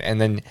 fascinating. And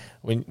then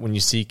when you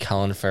see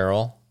Colin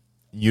Farrell,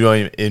 You don't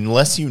even,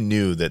 unless you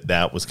knew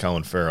that was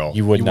Colin Farrell,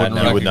 you would not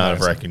know. you would not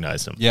have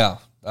recognized him. Yeah.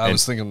 I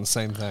was thinking the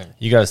same thing.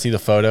 You got to see the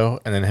photo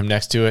and then him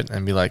next to it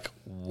and be like,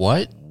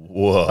 what?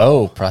 Whoa.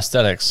 Oh,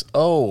 prosthetics.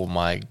 Oh,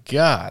 my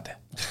God.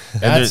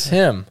 That's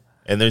him.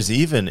 And there's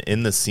even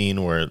in the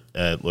scene where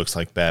it looks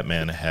like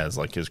Batman has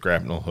like his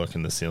grapnel hook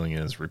in the ceiling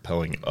and is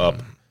rappelling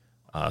up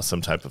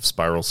some type of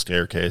spiral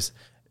staircase.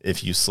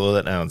 If you slow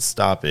that down and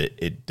stop it,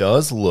 it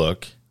does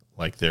look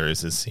like there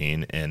is a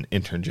scene, and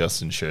intern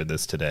Justin shared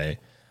this today,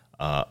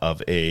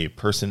 of a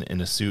person in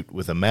a suit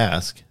with a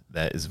mask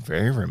that is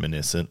very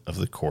reminiscent of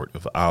the Court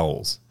of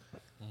Owls.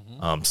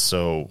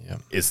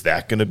 Is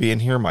that going to be in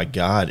here? My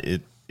God,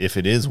 if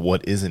it is,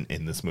 what isn't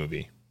in this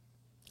movie?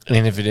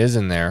 And if it is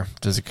in there,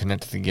 does it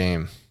connect to the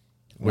game?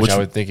 Which I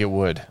would think it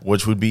would.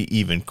 Which would be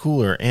even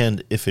cooler.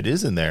 And if it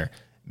is in there,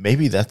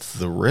 maybe that's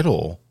the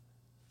riddle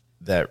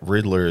that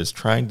Riddler is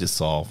trying to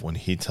solve when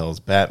he tells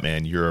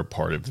Batman, you're a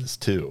part of this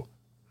too.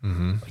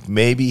 Mm-hmm. Like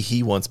maybe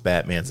he wants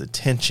Batman's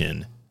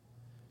attention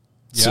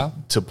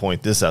to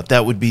point this out.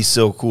 That would be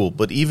so cool.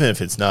 But even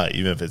if it's not,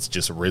 even if it's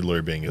just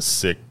Riddler being a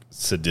sick,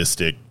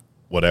 sadistic,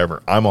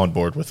 whatever, I'm on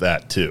board with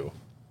that too.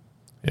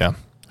 Yeah.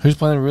 Who's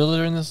playing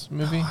Riddler in this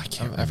movie? I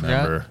can't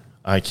remember.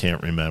 I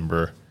can't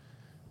remember.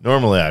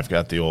 Normally, I've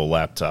got the old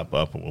laptop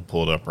up, and we'll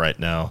pull it up right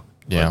now.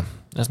 Yeah,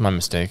 that's my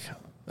mistake.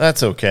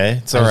 That's okay.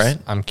 It's all right.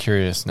 I'm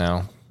curious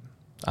now.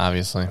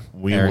 Obviously,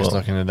 We Eric's will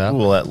looking it up. We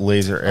will let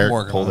Laser Eric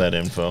working pull on that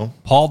info.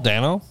 Paul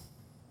Dano?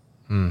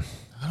 I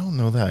don't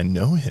know that I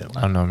know him.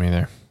 I don't know him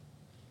either.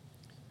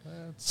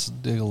 Let's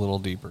dig a little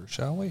deeper,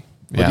 shall we?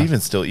 But even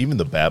still, even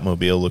the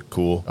Batmobile looked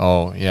cool.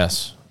 Oh,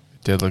 yes.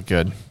 It did look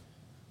good.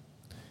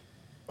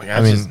 Like,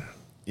 I mean,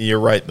 you're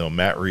right, though.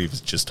 Matt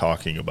Reeves just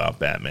talking about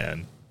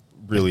Batman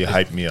really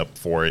hyped me up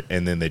for it,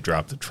 and then they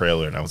dropped the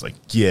trailer, and I was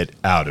like, get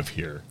out of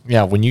here.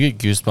 yeah, when you get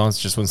goosebumps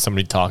just when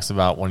somebody talks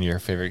about one of your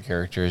favorite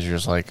characters, you're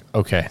just like,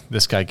 okay,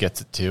 this guy gets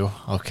it too.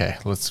 Okay,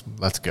 let's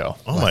go.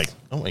 Oh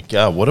my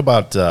God. What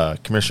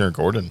about Commissioner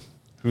Gordon,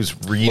 who's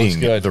reading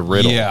good. the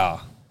riddle? Yeah.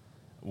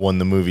 when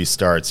the movie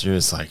starts, you're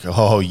just like,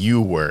 oh,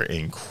 you were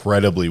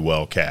incredibly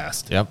well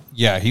cast. Yep.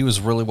 Yeah, he was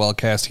really well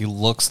cast. He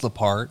looks the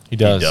part. He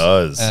does. He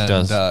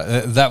does.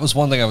 And that was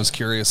one thing I was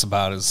curious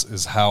about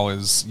is how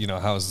is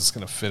this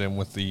going to fit in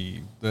with the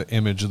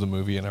image of the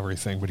movie and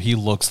everything, but he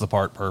looks the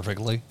part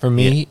perfectly. For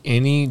me,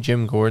 any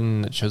Jim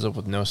Gordon that shows up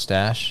with no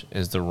stash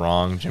is the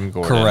wrong Jim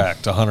Gordon.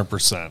 Correct,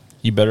 100%.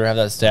 You better have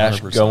that stash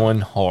 100%.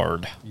 going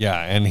hard.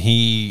 Yeah, and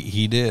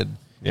he did.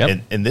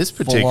 Yep. And this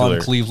Full particular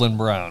on Cleveland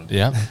Brown.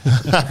 Yep.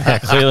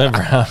 Cleveland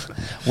Brown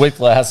with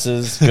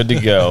glasses, good to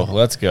go.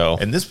 Let's go.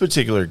 And this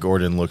particular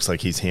Gordon looks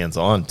like he's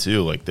hands-on,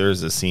 too. Like,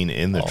 there's a scene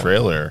in the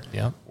trailer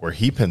where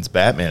he pins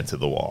Batman to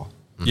the wall.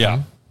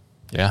 Yeah.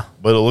 Yeah.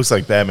 But it looks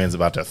like Batman's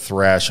about to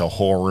thrash a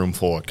whole room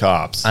full of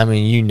cops. I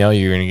mean, you know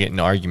you're going to get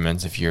into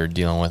arguments if you're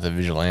dealing with a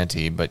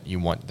vigilante, but you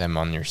want them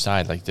on your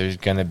side. Like, there's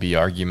going to be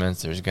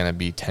arguments, there's going to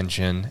be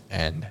tension,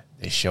 and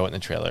they show it in the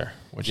trailer,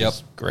 which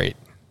is great.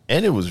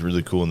 And it was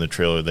really cool in the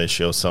trailer. They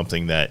show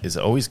something that is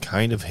always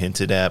kind of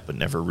hinted at but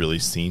never really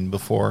seen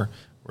before,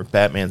 where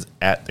Batman's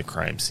at the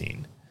crime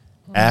scene,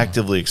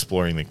 actively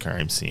exploring the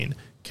crime scene,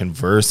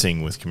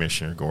 conversing with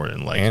Commissioner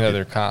Gordon. And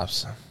other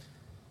cops.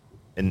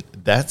 And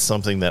that's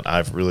something that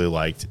I've really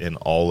liked in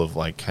all of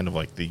kind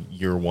of the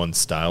year one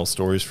style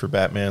stories for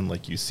Batman.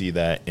 Like you see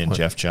that in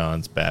Jeff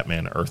Johns'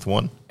 Batman Earth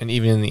One. And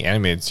even in the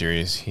animated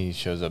series, he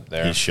shows up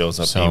there. He shows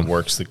up and he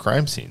works the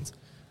crime scenes.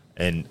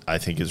 And I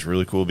think it's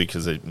really cool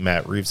because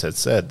Matt Reeves had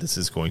said this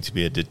is going to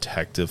be a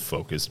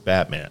detective-focused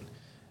Batman.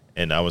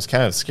 And I was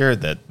kind of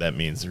scared that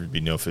means there would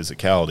be no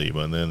physicality.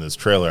 But then in this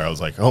trailer, I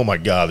was like, oh, my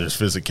God, there's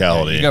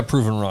physicality. Yeah, you got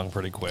proven wrong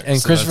pretty quick. And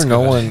so Christopher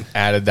Nolan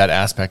added that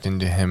aspect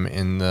into him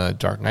in the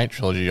Dark Knight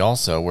trilogy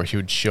also, where he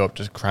would show up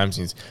to crime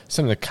scenes.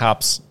 Some of the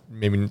cops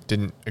maybe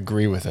didn't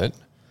agree with it.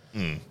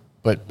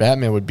 But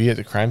Batman would be at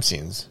the crime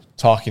scenes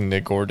talking to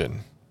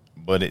Gordon.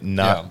 But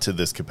not to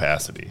this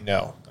capacity.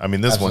 No. I mean,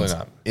 this one's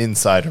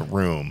inside a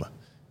room.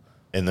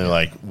 And they're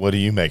like, what do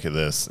you make of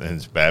this?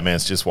 And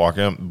Batman's just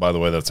walking up. By the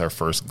way, that's our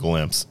first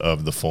glimpse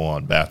of the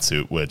full-on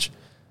Batsuit, which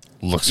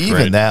looks great.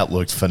 Even that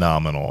looked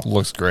phenomenal.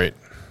 Looks great.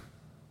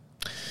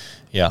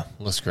 Yeah,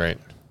 looks great.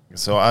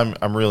 So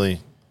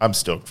I'm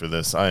stoked for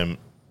this.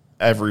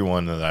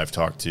 Everyone that I've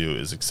talked to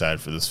is excited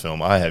for this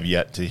film. I have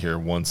yet to hear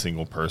one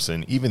single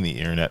person. Even the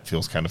internet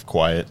feels kind of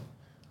quiet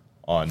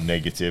on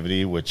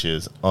negativity, which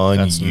is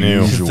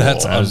unusual.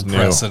 That's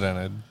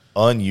unprecedented.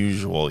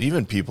 Unusual.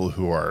 Even people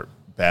who are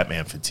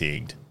Batman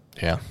fatigued.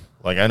 Yeah.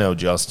 Like I know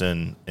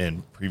Justin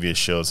in previous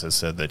shows has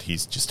said that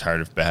he's just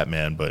tired of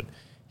Batman, but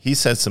he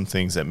said some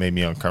things that made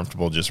me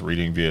uncomfortable just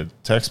reading via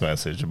text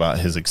message about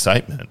his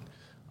excitement.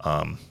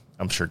 I'm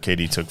sure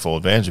Katie took full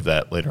advantage of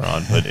that later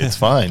on, but it's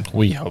fine.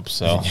 We hope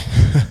so.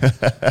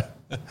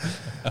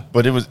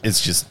 But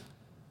it's just,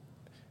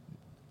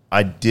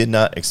 I did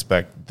not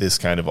expect this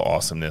kind of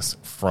awesomeness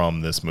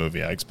from this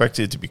movie. I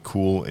expected it to be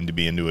cool and to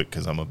be into it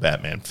because I'm a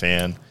Batman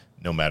fan.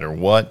 No matter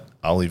what,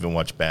 I'll even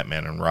watch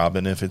Batman and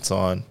Robin if it's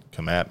on.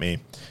 Come at me.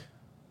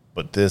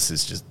 But this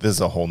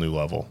is a whole new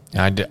level.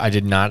 I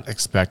did not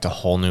expect a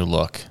whole new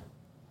look.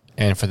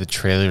 And for the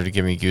trailer to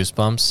give me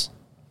goosebumps,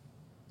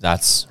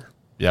 that's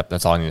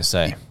all I need to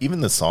say.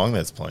 Even the song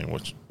that's playing,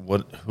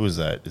 who is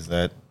that? Is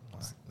that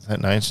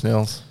Nine Inch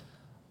Nails?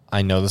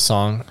 I know the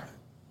song.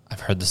 I've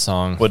heard the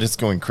song. But it's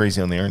going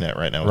crazy on the internet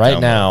right now. Right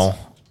now,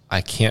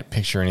 I can't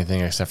picture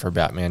anything except for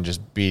Batman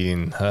just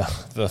beating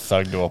the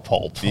thug to a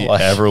pulp. The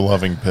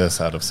ever-loving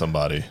piss out of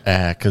somebody.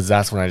 Because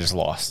that's when I just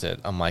lost it.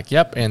 I'm like,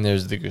 yep, and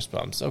there's the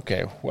goosebumps.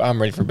 Okay, well,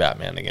 I'm ready for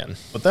Batman again.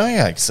 But then I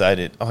got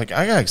excited. I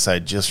got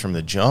excited just from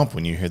the jump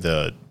when you hear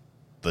the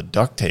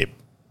duct tape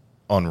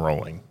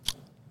unrolling.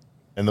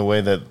 And the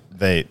way that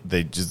they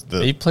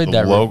played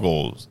that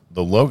logos.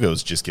 The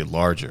logos just get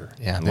larger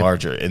and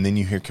larger. And then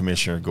you hear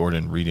Commissioner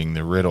Gordon reading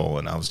the riddle,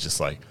 and I was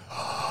just like,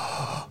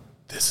 oh,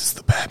 this is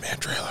the Batman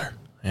trailer.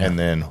 Yeah. And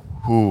then,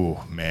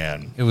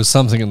 man. It was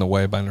Something in the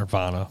Way by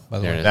Nirvana, by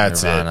the way.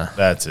 That's Nirvana.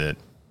 That's it.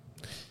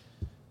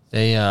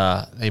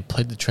 They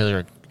played the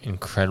trailer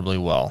incredibly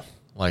well.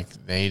 Like,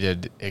 they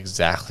did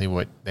exactly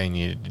what they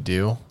needed to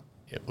do.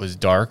 It was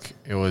dark.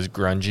 It was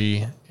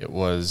grungy. It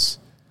was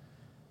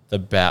the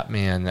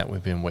Batman that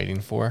we've been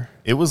waiting for.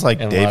 It was like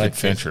David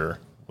Fincher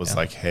was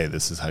like, hey,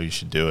 this is how you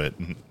should do it.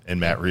 And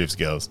Matt Reeves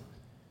goes,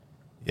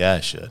 yeah, I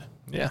should.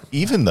 Yeah.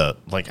 Even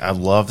I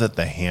love that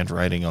the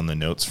handwriting on the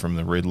notes from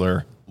the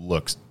Riddler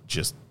looks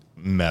just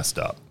messed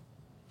up.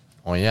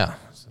 Oh, yeah.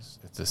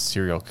 It's a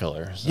serial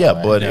killer. So yeah,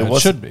 but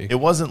it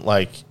wasn't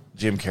like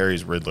Jim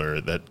Carrey's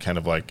Riddler that kind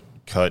of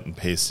cut and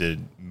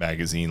pasted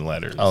magazine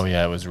letters. Oh,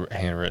 yeah, it was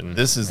handwritten.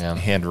 This is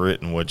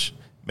handwritten, which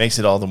makes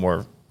it all the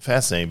more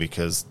fascinating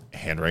because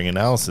handwriting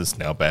analysis,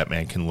 now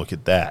Batman can look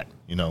at that.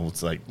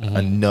 It's like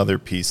another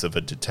piece of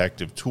a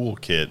detective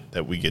toolkit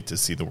that we get to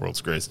see the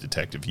world's greatest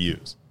detective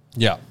use.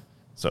 Yeah.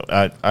 So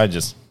I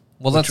just...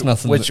 Well, that's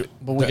nothing.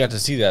 But we got to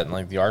see that in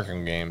the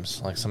Arkham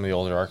games, some of the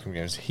older Arkham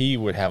games. He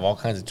would have all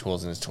kinds of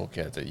tools in his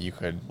toolkit that you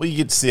could... Well, you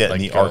get to see it in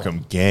the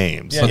Arkham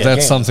games. But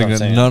that's something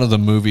that none of the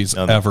movies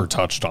ever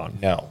touched on.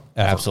 No,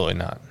 absolutely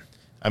not.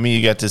 I mean,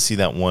 you got to see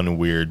that one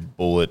weird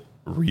bullet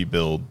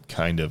rebuild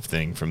kind of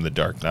thing from the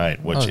Dark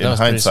Knight, which that in was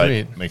pretty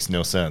hindsight sweet. makes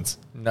no sense.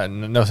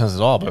 No sense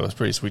at all, but it was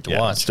pretty sweet to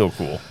watch. Still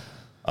cool.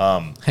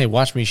 Hey,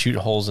 watch me shoot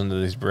holes into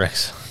these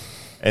bricks.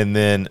 And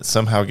then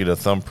somehow get a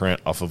thumbprint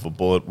off of a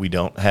bullet we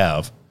don't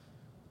have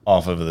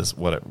off of this,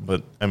 whatever.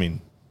 But, I mean,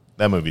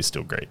 that movie's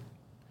still great.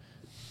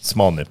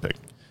 Small nitpick.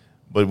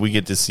 But we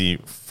get to see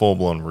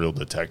full-blown real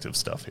detective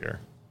stuff here.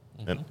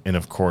 And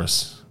of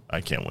course,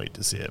 I can't wait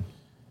to see it.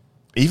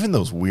 Even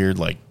those weird,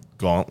 like,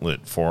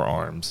 gauntlet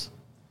forearms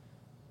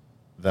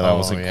that I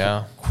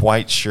wasn't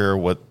quite sure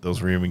what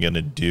those were even going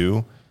to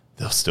do,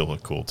 they'll still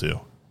look cool, too.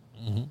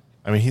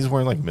 I mean, he's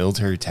wearing, like,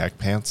 military tack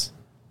pants.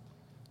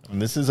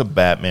 And this is a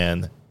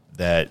Batman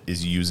that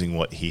is using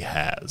what he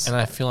has. And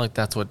I feel like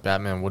that's what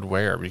Batman would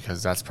wear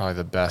because that's probably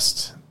the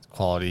best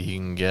quality he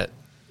can get.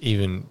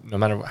 Even no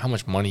matter how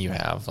much money you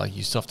have, like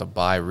you still have to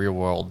buy real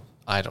world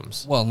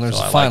items. Well, and there's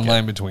a fine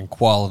line between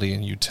quality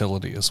and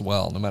utility as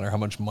well. No matter how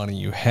much money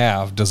you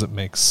have, does it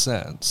make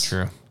sense?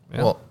 True.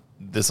 Yeah. Well,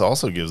 this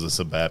also gives us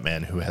a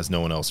Batman who has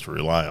no one else to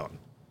rely on.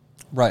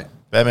 Right.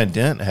 Batman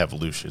didn't have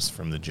Lucius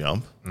from the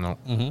jump. No.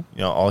 You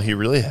know, all he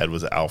really had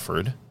was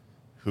Alfred,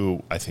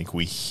 who I think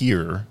we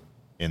hear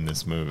in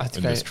this movie,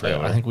 in this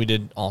trailer. I think we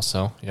did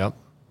also. Yep.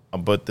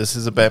 But this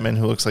is a Batman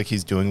who looks like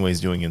he's doing what he's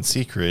doing in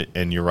secret,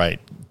 and you're right,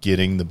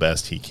 getting the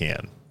best he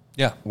can.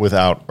 Yeah.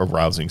 Without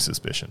arousing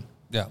suspicion.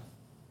 Yeah.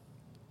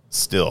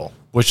 Still.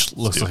 Which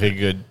looks like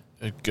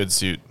a good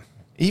suit.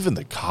 Even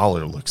the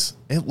collar looks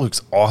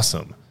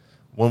awesome.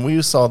 When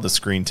we saw the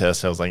screen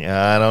test, I was like,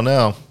 I don't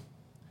know.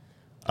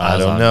 I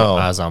don't know.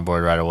 I was on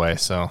board right away.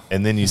 So,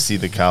 and then you see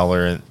the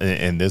collar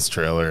in this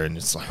trailer, and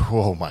it's like,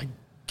 oh my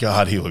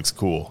God, he looks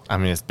cool. I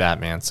mean, it's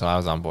Batman, so I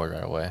was on board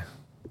right away.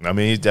 I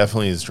mean, he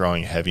definitely is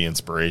drawing heavy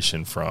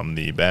inspiration from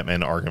the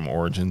Batman Arkham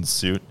Origins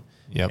suit,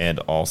 and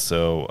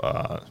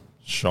also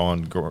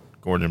Sean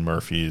Gordon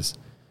Murphy's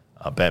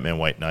Batman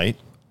White Knight,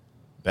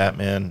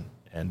 Batman,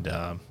 and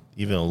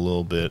even a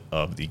little bit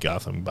of the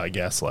Gotham by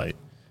Gaslight.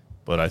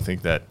 But I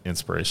think that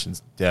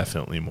inspiration's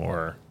definitely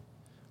more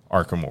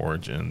Arkham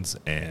Origins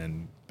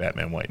and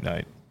Batman White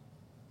Knight.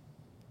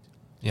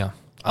 Yeah,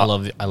 I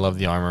love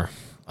the armor.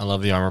 I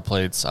love the armor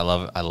plates. I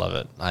love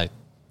it.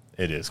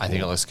 It is cool. I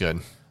think it looks good.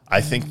 I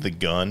think the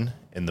gun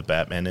in the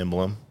Batman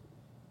emblem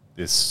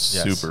is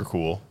super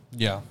cool.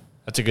 Yeah.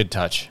 That's a good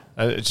touch.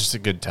 It's just a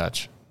good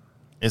touch.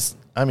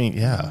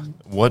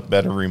 What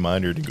better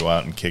reminder to go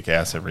out and kick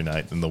ass every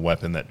night than the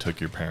weapon that took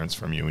your parents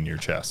from you in your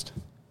chest?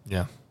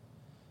 Yeah.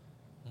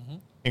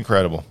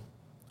 Incredible.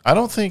 I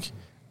don't think,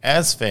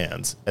 as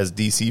fans, as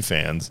DC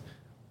fans,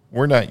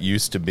 we're not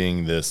used to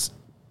being this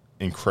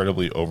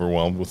incredibly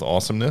overwhelmed with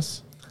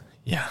awesomeness.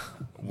 Yeah.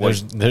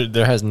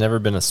 There has never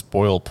been a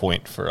spoil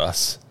point for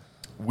us.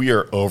 We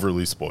are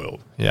overly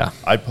spoiled. Yeah.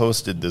 I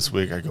posted this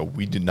week, I go,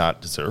 we did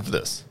not deserve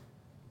this.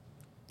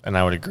 And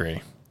I would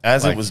agree.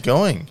 As it was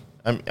going.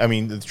 I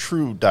mean, the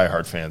true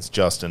diehard fans,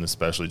 Justin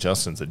especially,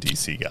 Justin's a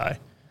DC guy.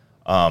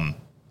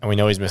 And we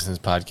know he's missing his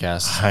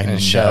podcast. I know.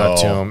 Shout out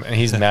to him. And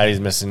he's mad he's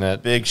missing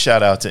it. Big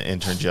shout out to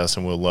intern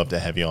Justin. We'll love to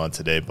have you on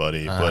today,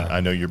 buddy. But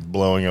I know you're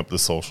blowing up the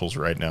socials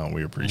right now, and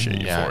we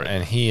appreciate you for it.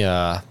 And he,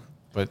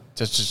 but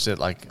just that,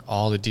 like,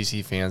 all the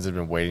DC fans have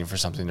been waiting for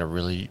something to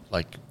really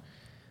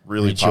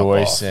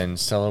rejoice and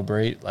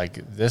celebrate.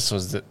 Like, this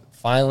was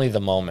finally the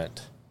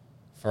moment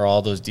for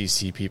all those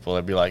DC people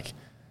to be like,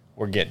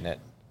 we're getting it.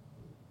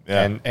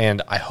 Yeah.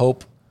 And I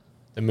hope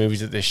the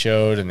movies that they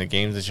showed and the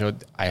games they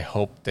showed, I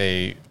hope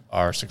they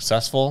are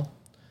successful.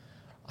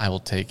 I will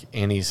take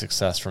any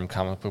success from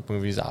comic book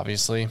movies,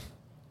 obviously.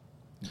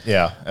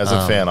 Yeah, as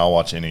a fan, I'll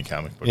watch any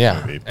comic book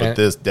movie. But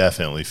this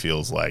definitely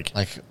feels like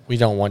we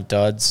don't want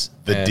duds.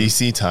 The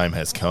DC time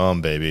has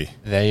come, baby.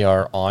 They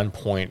are on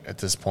point at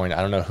this point.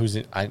 I don't know who's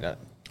in, I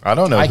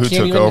don't know who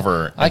took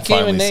over and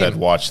finally said,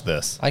 watch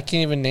this. I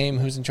can't even name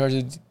who's in charge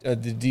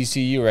of the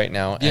DCU right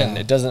now, and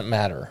it doesn't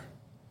matter.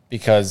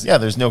 Because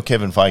there's no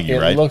Kevin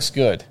Feige, right? It looks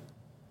good.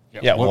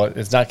 Yeah, well,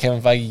 it's not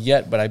Kevin Feige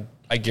yet, but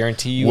I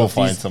guarantee you we'll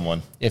find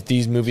someone. If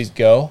these movies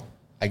go,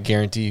 I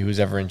guarantee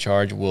who's ever in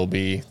charge will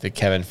be the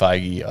Kevin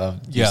Feige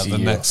of DCU. Yeah, the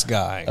next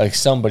guy. Like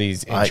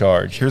somebody's in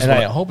charge.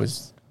 I hope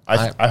it's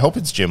I hope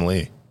it's Jim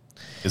Lee.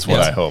 Is what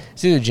I hope.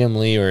 It's either Jim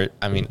Lee or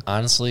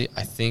honestly,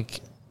 I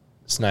think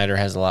Snyder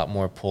has a lot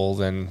more pull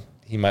than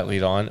he might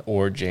lead on,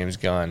 or James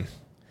Gunn.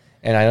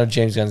 And I know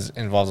James Gunn's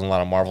involved in a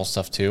lot of Marvel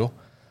stuff too,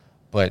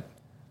 but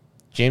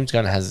James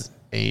Gunn has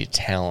a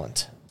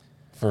talent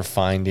for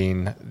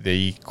finding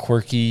the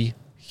quirky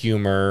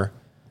humor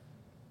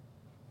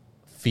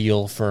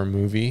feel for a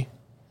movie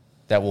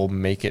that will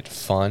make it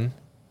fun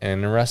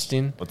and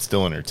interesting. But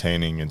still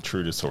entertaining and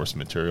true to source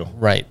material.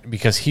 Right,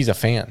 because he's a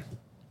fan.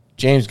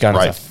 James Gunn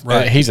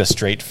is he's a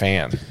straight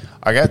fan.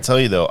 I got to tell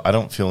you, though, I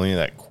don't feel any of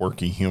that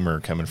quirky humor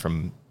coming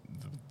from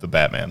the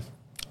Batman.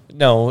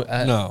 No.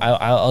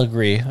 I'll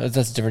agree.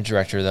 That's a different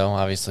director, though,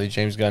 obviously.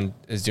 James Gunn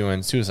is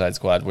doing Suicide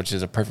Squad, which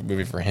is a perfect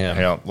movie for him.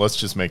 Hang on, let's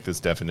just make this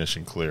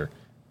definition clear.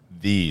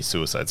 The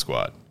Suicide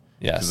Squad.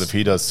 Yes. Because if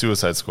he does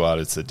Suicide Squad,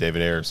 it's a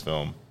David Ayers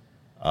film.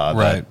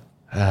 Right.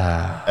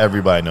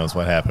 Everybody knows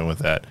what happened with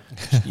that.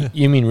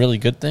 You mean really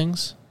good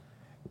things?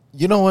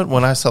 You know what?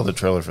 When I saw the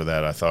trailer for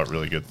that, I thought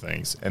really good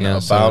things. And Yeah,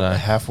 so about did I.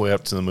 halfway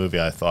up to the movie,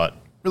 I thought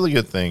really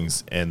good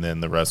things. And then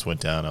the rest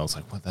went down. I was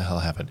like, what the hell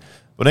happened?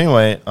 But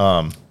anyway,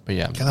 But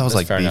yeah, God, that was that's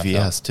like fair enough,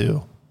 BVS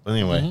too. But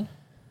anyway,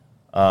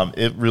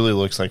 it really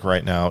looks like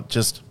right now,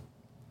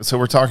 so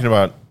we're talking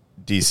about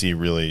DC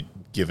really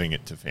giving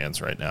it to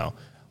fans right now.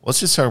 Let's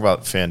just talk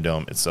about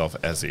Fandom itself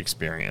as the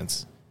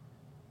experience.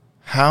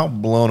 How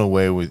blown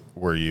away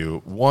were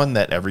you? One,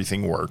 that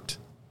everything worked.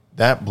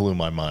 That blew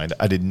my mind.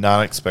 I did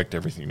not expect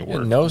everything to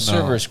work. No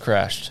servers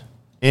crashed.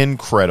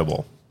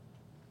 Incredible.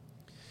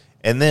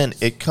 And then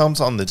it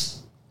comes on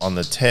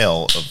the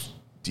tail of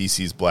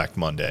DC's Black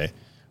Monday,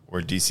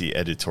 where DC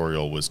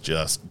editorial was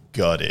just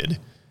gutted.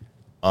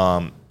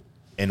 And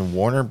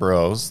Warner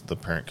Bros., the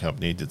parent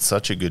company, did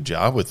such a good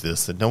job with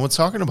this that no one's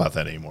talking about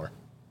that anymore.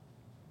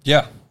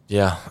 Yeah.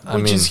 Yeah,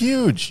 Which is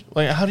huge.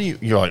 Like, how do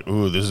you're like,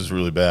 ooh, this is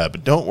really bad,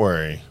 but don't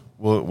worry,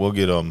 we'll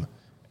get them.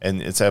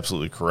 And it's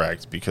absolutely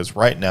correct, because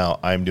right now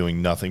I'm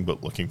doing nothing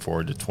but looking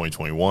forward to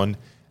 2021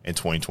 and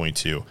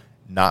 2022.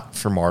 Not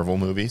for Marvel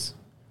movies,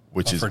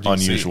 which is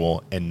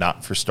unusual, and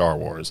not for Star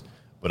Wars,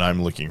 but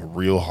I'm looking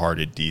real hard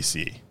at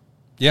DC.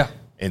 Yeah.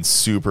 And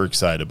super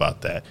excited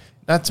about that.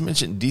 Not to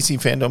mention, DC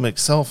Fandom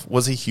itself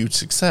was a huge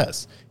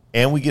success.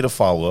 And we get a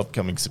follow-up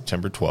coming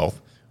September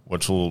 12th,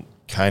 which will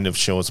kind of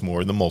show us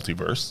more of the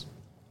multiverse.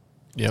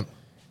 Yep.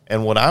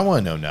 And what I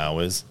want to know now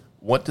is,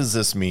 what does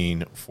this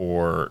mean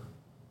for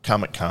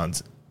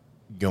Comic-Cons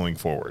going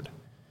forward?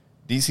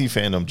 DC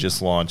Fandom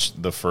just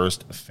launched the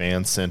first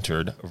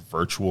fan-centered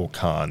virtual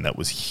con that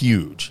was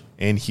huge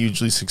and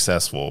hugely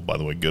successful. By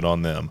the way, good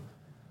on them.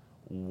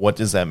 What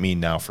does that mean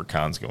now for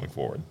cons going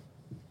forward?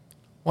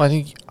 Well, I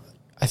think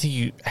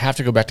you have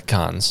to go back to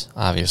cons,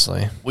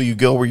 obviously. Well, you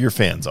go where your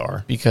fans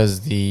are. Because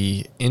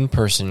the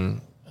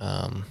in-person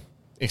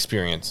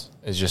experience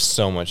is just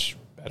so much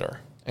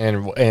better.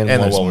 And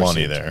there's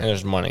money there. And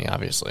there's money,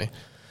 obviously.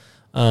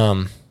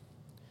 But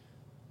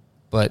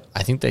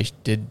I think they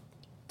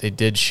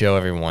did show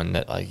everyone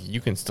that like you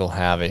can still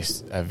have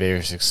a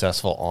very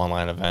successful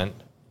online event.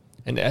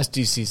 And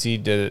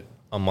SDCC did it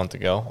a month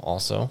ago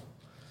also.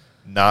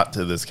 Not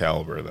to this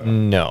caliber, though.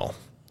 No.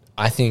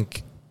 I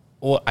think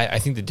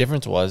the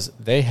difference was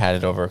they had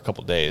it over a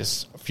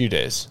few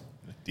days.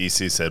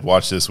 DC said,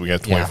 watch this, we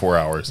got 24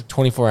 hours.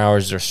 24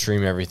 hours to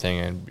stream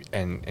everything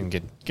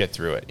and get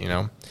through it, you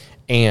know?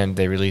 And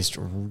they released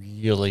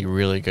really,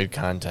 really good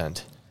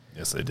content.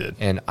 Yes, they did.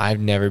 And I've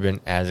never been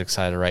as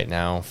excited right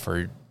now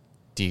for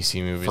DC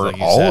movies. For like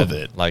you all said. of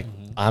it. Like,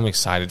 I'm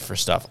excited for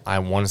stuff. I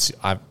want to see.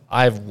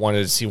 I've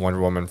wanted to see Wonder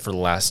Woman for the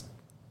last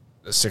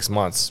 6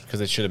 months because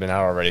it should have been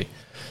out already.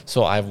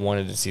 So I've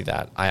wanted to see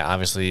that. I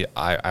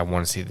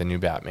want to see the new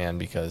Batman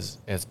because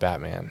it's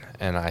Batman,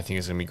 and I think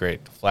it's going to be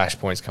great.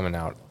 Flashpoint's coming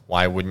out.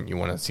 Why wouldn't you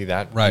want to see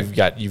that? Right.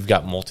 You've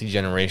got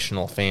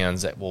multi-generational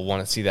fans that will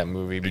want to see that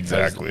movie because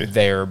Exactly.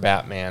 their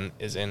Batman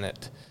is in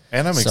it.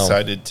 And I'm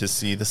excited to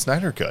see the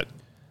Snyder Cut.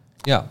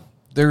 Yeah.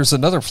 There's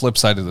another flip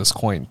side of this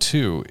coin,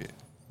 too.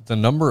 The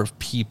number of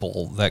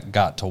people that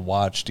got to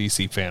watch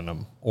DC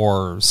Fandom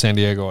or San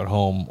Diego at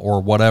Home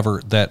or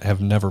whatever that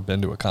have never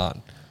been to a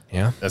con.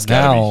 Yeah. That's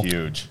got to be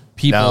huge.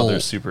 Now they're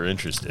super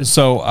interested.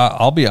 So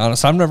I'll be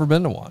honest, I've never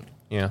been to one.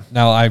 Yeah.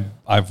 Now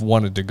I've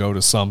wanted to go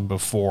to some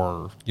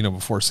before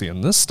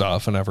seeing this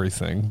stuff and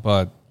everything,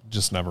 but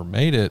just never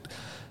made it.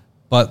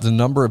 But the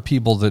number of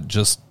people that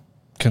just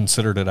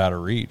considered it out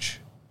of reach,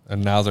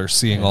 and now they're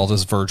seeing all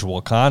this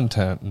virtual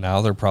content.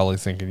 Now they're probably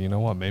thinking, you know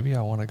what, maybe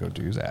I want to go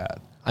do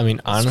that. I mean,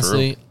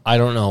 honestly, I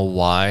don't know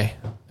why,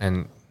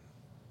 and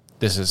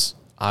this is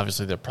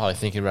obviously they're probably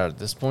thinking about it at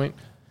this point.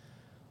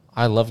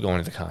 I love going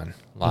to the con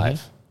live.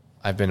 Mm-hmm.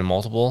 I've been to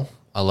multiple.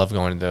 I love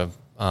going to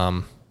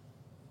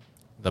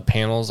the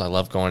panels. I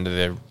love going to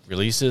the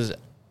releases,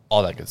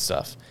 all that good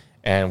stuff.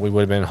 And we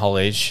would have been in Hall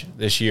H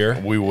this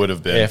year. We would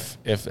have been if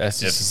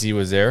SDCC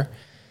was there,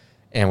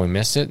 and we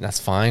missed it. And that's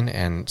fine.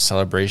 And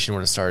Celebration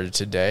would have started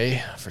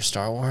today for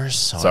Star Wars.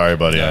 So sorry,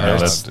 buddy. I know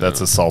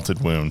that's a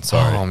salted wound.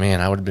 Sorry. Oh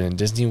man, I would have been in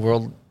Disney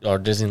World or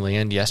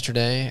Disneyland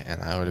yesterday,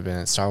 and I would have been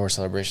in Star Wars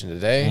Celebration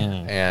today,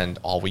 and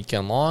all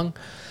weekend long.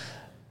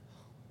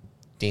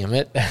 Damn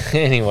it.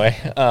 Anyway,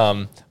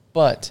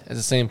 but at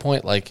the same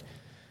point, what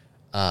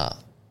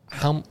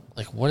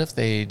if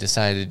they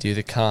decided to do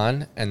the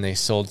con and they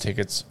sold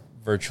tickets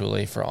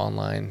virtually for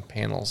online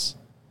panels,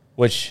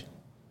 which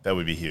that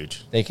would be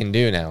huge. They can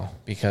do now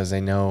because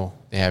they know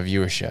they have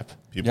viewership.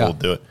 People will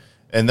do it,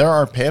 and there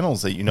are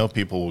panels that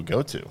people will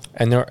go to,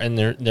 and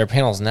there are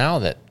panels now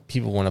that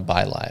people want to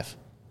buy live,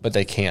 but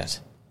they can't.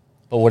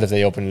 But what if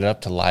they opened it up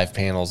to live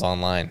panels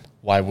online?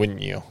 Why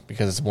wouldn't you?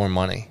 Because it's more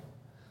money.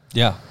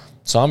 Yeah.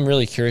 So I'm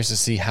really curious to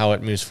see how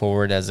it moves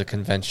forward as a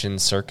convention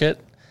circuit.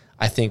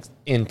 I think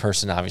in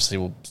person obviously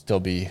will still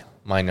be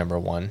my number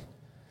one.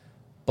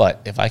 But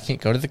if I can't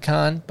go to the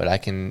con, but I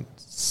can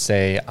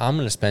say I'm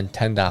going to spend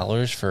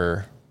 $10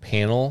 for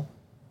panel,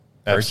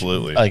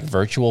 absolutely, like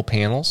virtual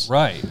panels,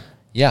 right?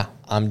 Yeah,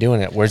 I'm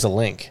doing it. Where's the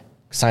link?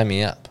 Sign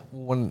me up.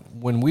 when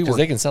we were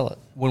they can sell it.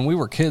 When we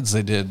were kids,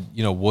 they did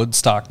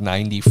Woodstock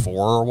 '94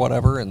 or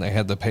whatever, and they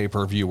had the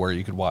pay-per-view where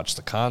you could watch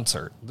the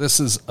concert. This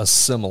is a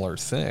similar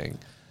thing,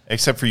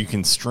 except for you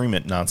can stream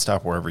it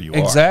nonstop wherever you are.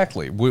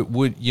 Exactly.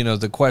 Would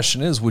the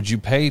question is, would you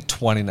pay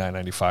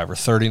 $29.95 or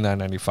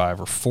 $39.95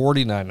 or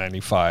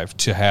 $49.95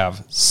 to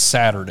have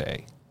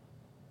Saturday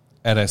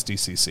at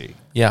SDCC?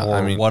 Yeah, or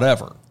I mean,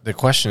 whatever. The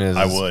question is,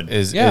 I would.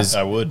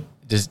 I would.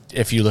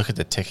 If you look at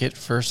the ticket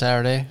for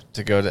Saturday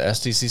to go to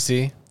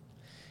SDCC,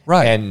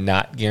 right, and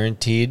not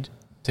guaranteed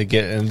to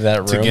get into that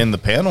room to get in the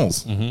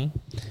panels,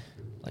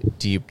 like,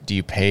 do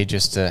you pay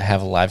just to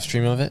have a live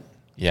stream of it?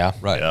 Yeah,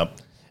 right. Yep.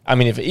 I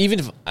mean,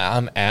 if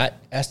I'm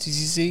at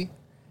SDCC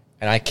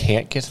and I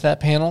can't get to that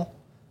panel,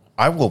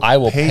 I will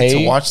pay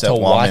to watch that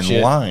while I'm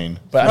in line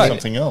but for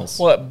something else.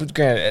 Well, but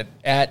granted,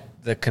 at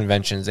the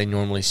conventions, they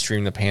normally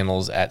stream the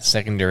panels at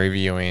secondary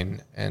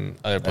viewing and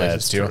other places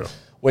That's too. true.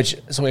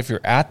 So if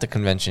you're at the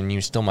convention, you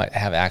still might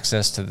have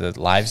access to the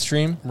live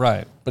stream,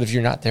 right? But if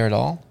you're not there at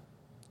all,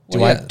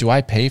 do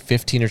I pay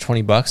 $15 or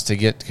 $20 to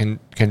get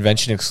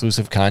convention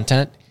exclusive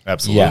content?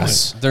 Absolutely.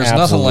 Yes. There's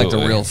nothing like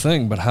the real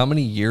thing. But how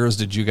many years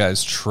did you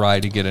guys try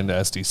to get into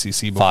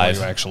SDCC before 5.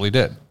 you actually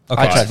did?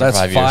 I tried so for that's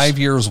 5 5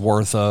 years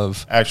worth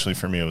of. Actually,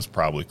 for me, it was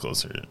probably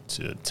closer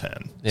to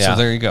 10. So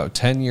there you go.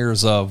 10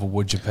 years of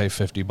would you pay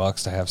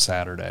 $50 to have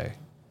Saturday?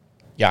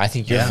 Yeah, I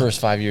think your first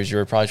 5 years you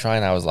were probably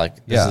trying. I was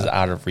like, this is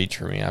out of reach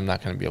for me. I'm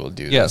not going to be able to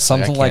do this. Yeah,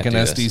 something like an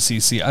I can't do this.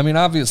 SDCC. I mean,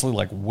 obviously,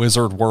 like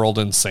Wizard World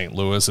in St.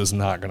 Louis is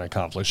not going to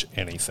accomplish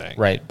anything.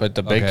 Right, but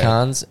the big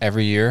cons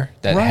every year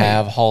that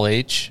have Hall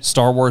H.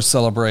 Star Wars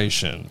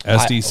Celebration,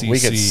 SDCC. We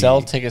could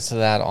sell tickets to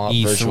that on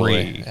E3.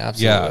 virtually.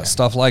 Absolutely. Yeah,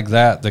 stuff like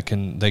that they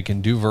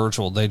can do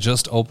virtual. They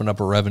just open up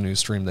a revenue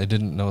stream they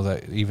didn't know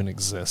that even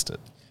existed.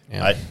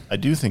 Yeah. I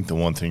do think the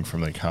one thing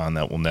from the con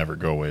that will never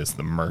go away is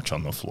the merch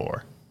on the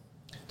floor.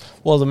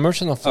 Well, the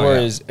merch on the floor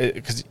is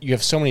because you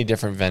have so many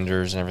different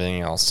vendors and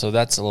everything else, so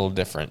that's a little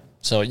different.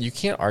 So you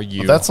can't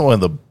argue. But that's one of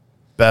the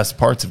best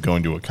parts of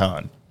going to a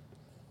con.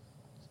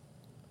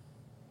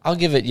 I'll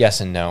give it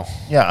yes and no.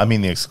 Yeah, I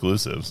mean the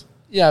exclusives.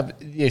 Yeah, but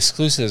the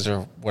exclusives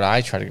are what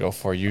I try to go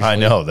for usually. I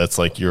know that's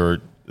like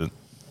your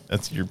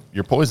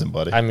poison,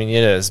 buddy. I mean,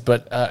 it is,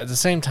 but at the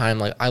same time,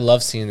 like I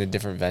love seeing the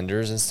different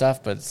vendors and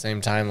stuff. But at the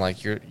same time,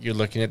 like you're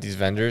looking at these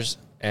vendors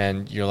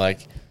and you're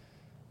like,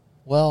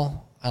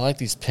 well, I like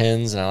these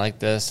pins and I like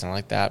this and I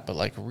like that, but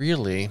like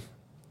really,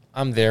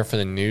 I'm there for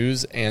the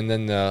news and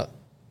then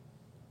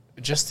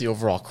just the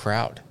overall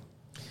crowd.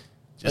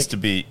 Just like, to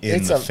be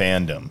in the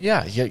fandom.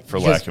 Yeah. For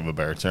lack of a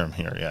better term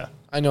here, yeah.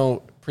 I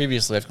know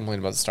previously I've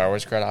complained about the Star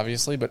Wars crowd,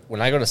 obviously, but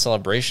when I go to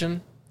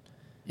Celebration,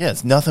 yeah,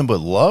 it's nothing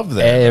but love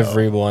there.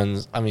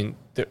 Everyone's, I mean,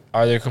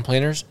 are there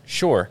complainers?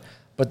 Sure.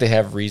 But they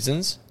have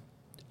reasons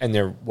and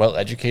they're well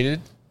educated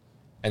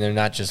and they're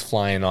not just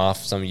flying off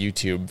some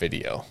YouTube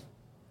video.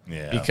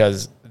 Yeah.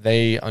 Because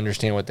they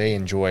understand what they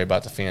enjoy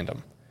about the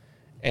fandom.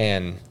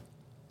 And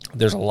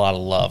there's a lot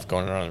of love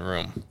going around the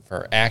room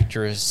for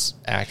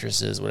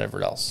actresses,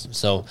 whatever else.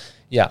 So,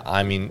 yeah,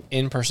 I mean,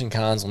 in-person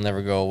cons will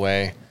never go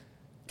away.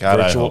 God,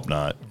 I hope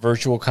not.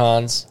 Virtual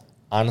cons,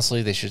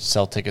 honestly, they should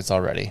sell tickets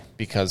already.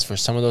 Because for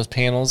some of those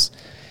panels,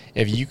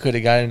 if you could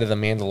have got into the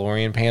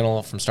Mandalorian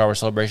panel from Star Wars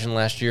Celebration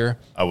last year,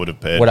 I would have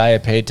paid. Would I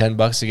have paid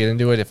 $10 to get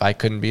into it if I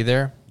couldn't be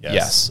there?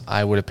 Yes.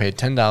 I would have paid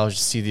 $10 to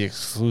see the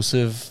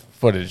exclusive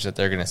footage that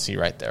they're going to see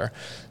right there.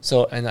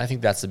 So, and I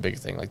think that's the big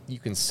thing. Like, you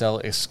can sell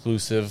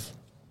exclusive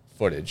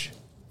footage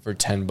for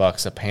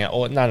 $10 a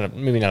panel.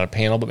 Maybe not a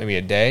panel, but maybe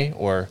a day,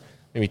 or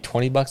maybe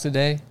 $20 a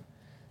day.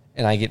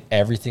 And I get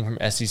everything from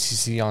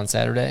SDCC on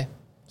Saturday.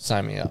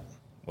 Sign me up.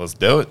 Let's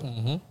do it.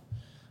 Mm-hmm.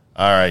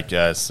 All right,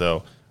 guys.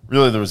 So,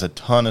 really, there was a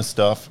ton of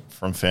stuff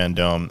from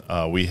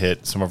Fandom. We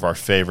hit some of our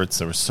favorites.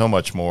 There was so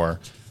much more.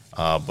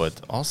 But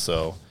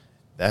also,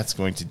 that's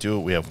going to do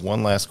it. We have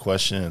one last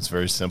question. It's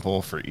very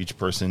simple for each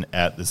person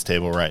at this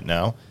table right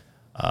now.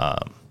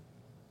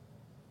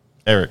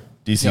 Eric,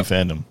 DC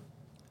Fandom.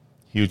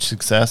 Huge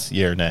success,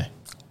 yeah or nay?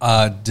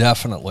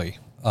 Definitely.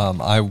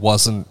 I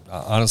wasn't,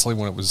 honestly,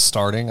 when it was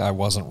starting, I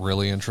wasn't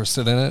really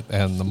interested in it.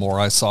 And the more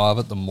I saw of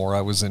it, the more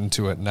I was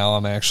into it. Now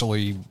I'm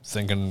actually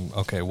thinking,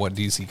 okay, what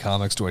DC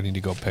Comics do I need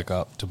to go pick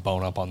up to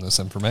bone up on this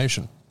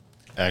information?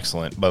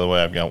 Excellent. By the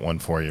way, I've got one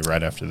for you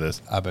right after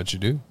this. I bet you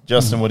do.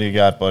 Justin, what do you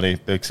got, buddy?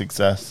 Big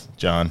success?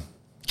 John?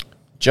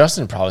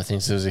 Justin probably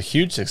thinks it was a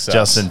huge success.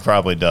 Justin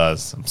probably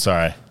does. I'm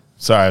sorry.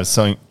 I was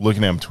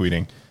looking at him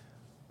tweeting.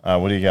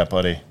 What do you got,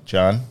 buddy?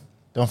 John?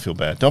 Don't feel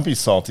bad. Don't be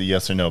salty.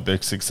 Yes or no.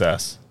 Big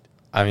success.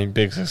 I mean,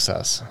 big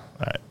success. All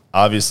right.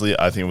 Obviously,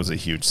 I think it was a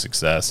huge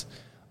success.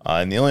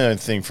 And the only other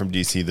thing from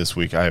DC this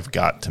week I have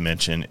got to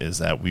mention is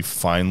that we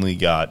finally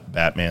got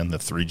Batman the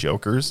Three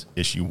Jokers,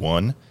 issue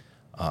 1,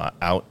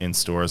 out in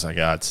stores.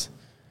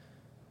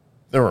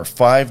 There were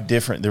 5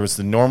 different, there was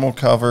the normal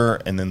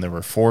cover, and then there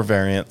were 4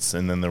 variants,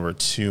 and then there were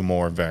 2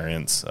 more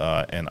variants.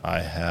 And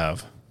I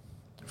have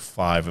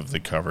 5 of the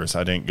covers.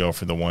 I didn't go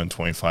for the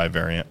 125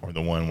 variant or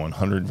the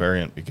 100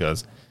 variant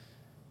because,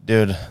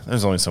 dude,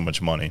 there's only so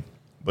much money.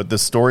 But the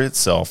story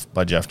itself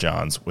by Jeff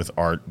Johns with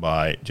art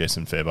by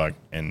Jason Fabok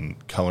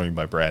and coloring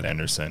by Brad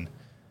Anderson,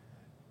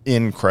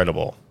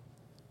 incredible.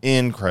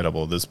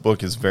 Incredible. This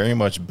book is very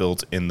much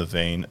built in the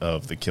vein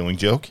of The Killing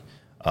Joke.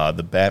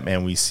 The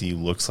Batman we see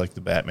looks like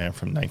the Batman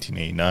from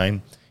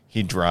 1989.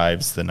 He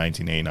drives the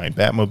 1989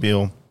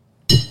 Batmobile.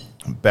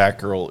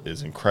 Batgirl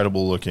is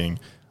incredible looking.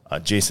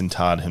 Jason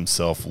Todd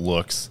himself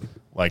looks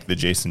like the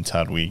Jason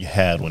Todd we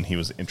had when he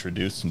was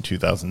introduced in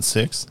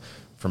 2006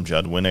 from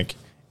Judd Winnick.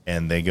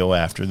 And they go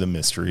after the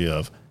mystery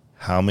of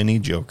how many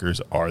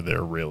Jokers are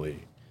there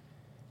really?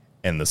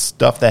 And the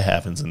stuff that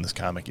happens in this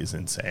comic is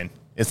insane.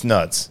 It's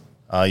nuts.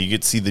 You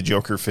get to see the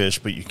Joker fish,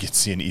 but you get to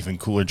see an even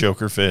cooler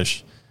Joker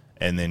fish.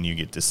 And then you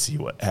get to see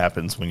what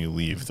happens when you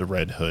leave the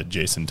Red Hood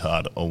Jason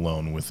Todd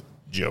alone with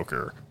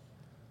Joker.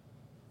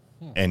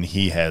 And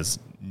he has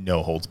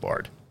no holds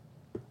barred.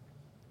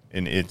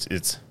 And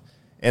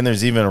and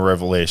there's even a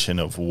revelation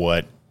of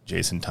what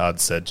Jason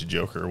Todd said to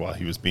Joker while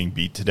he was being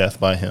beat to death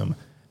by him.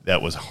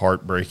 That was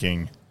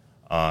heartbreaking,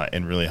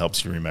 and really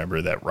helps you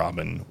remember that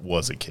Robin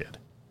was a kid.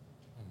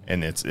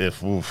 And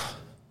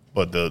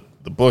but the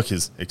book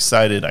is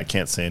excited. I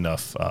can't say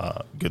enough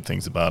good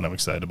things about it. I'm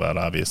excited about it,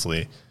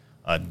 obviously.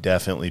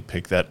 Definitely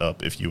pick that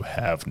up if you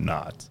have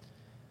not.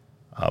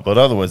 But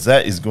otherwise,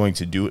 that is going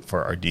to do it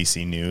for our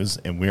DC news,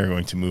 and we are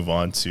going to move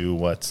on to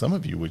what some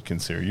of you would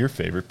consider your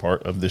favorite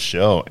part of the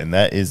show, and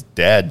that is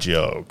dad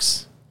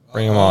jokes.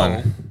 Bring them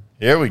on.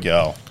 Here we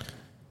go.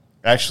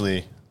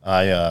 Actually,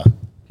 I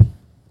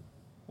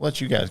let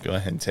you guys go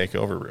ahead and take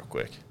over real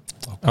quick.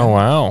 Okay. Oh,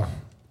 wow.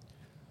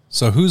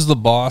 So who's the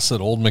boss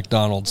at Old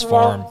McDonald's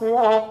farm?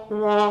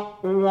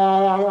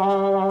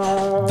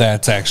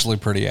 That's actually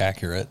pretty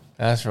accurate.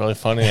 That's really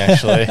funny,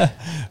 actually.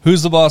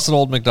 Who's the boss at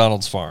Old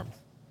McDonald's farm?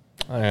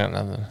 I got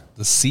nothing.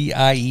 The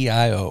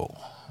CIEIO.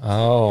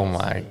 Oh,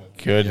 my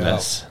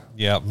goodness.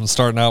 Yep. I'm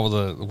starting out with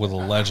a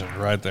legend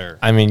right there.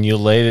 I mean, you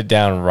laid it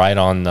down right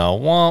on the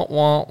wah,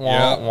 wah,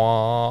 wah,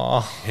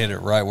 wah. Hit it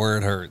right where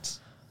it hurts.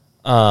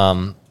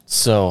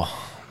 So,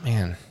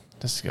 man,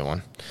 this is a good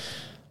one.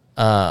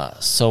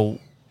 So,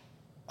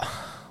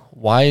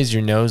 why is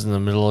your nose in the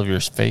middle of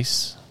your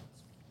face?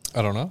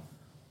 I don't know.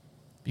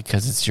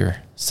 Because it's your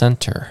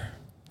center.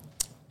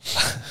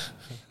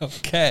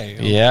 Okay.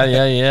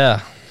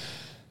 Yeah.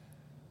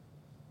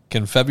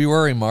 Can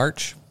February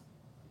march?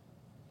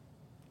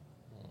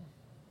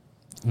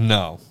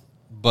 No.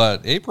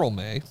 But April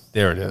may.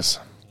 There it is.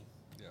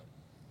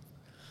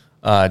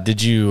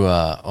 Did you...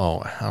 I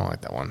don't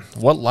like that one.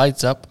 What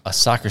lights up a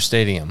soccer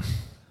stadium?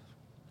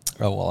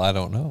 Oh, well, I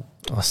don't know.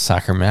 A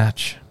soccer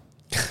match.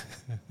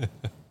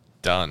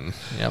 Done.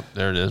 Yep,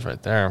 there it is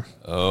right there.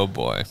 Oh,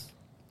 boy.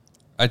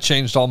 I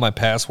changed all my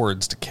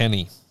passwords to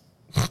Kenny.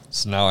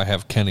 So now I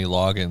have Kenny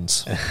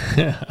logins.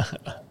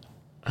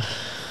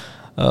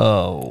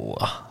 Oh.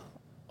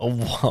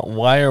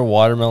 Why are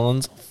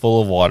watermelons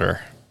full of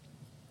water?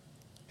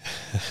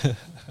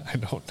 I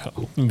don't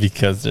know.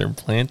 Because they're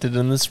planted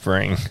in the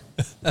spring.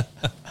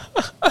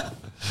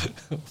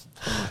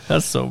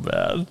 That's so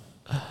bad.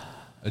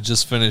 I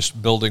just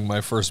finished building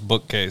my first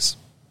bookcase.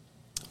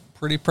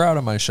 Pretty proud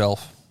of my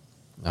shelf.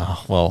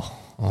 Oh, well,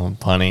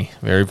 punny.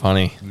 Very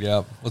punny.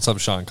 Yeah. What's up,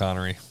 Sean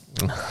Connery?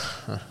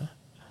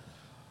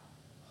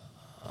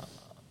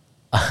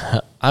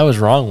 I was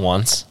wrong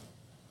once.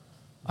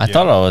 I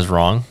thought I was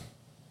wrong,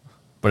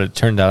 but it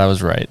turned out I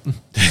was right.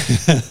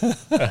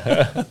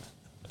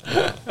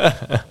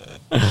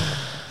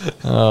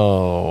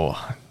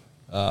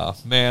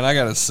 Man, I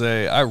gotta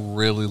say, I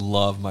really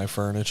love my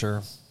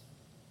furniture.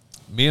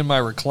 Me and my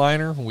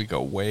recliner, we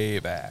go way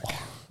back.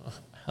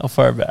 How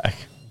far back?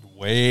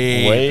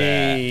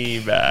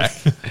 Way back.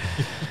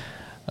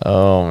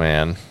 Oh,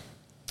 man.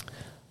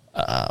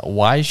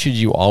 Why should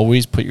you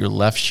always put your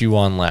left shoe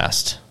on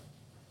last?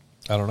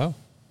 I don't know.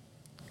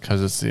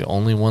 Because it's the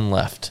only one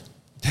left.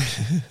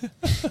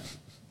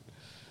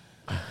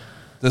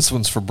 This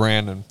one's for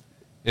Brandon.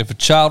 If a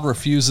child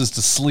refuses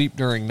to sleep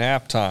during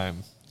nap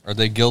time, are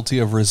they guilty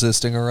of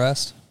resisting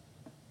arrest?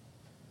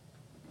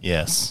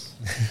 Yes.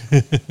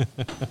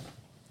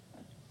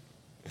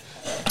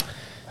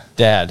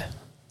 Dad,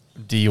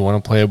 do you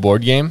want to play a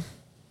board game?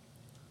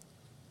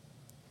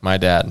 My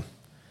dad.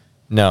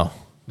 No,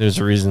 there's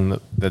a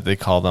reason that they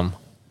call them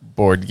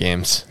board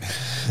games.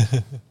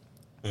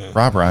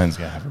 Rob Ryan's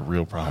going to have a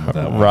real problem with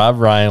that one. Rob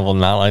Ryan will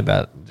not like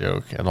that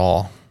joke at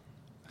all.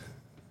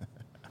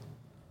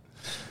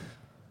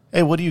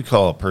 Hey, what do you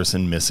call a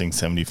person missing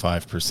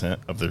 75%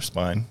 of their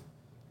spine?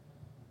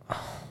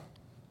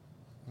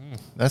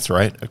 That's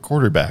right, a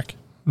quarterback.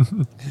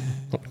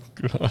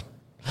 God.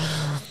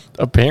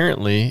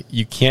 Apparently,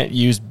 you can't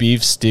use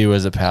beef stew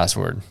as a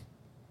password.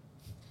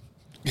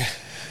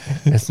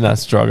 It's not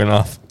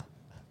Stroganoff.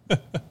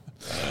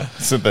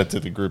 Sent that to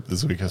the group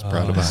this week. I was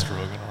proud about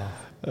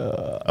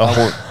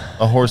it.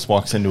 A horse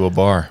walks into a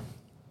bar.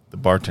 The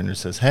bartender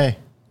says, "Hey."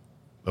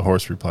 The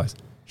horse replies,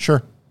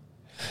 "Sure."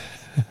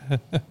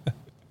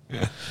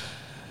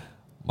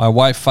 My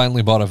wife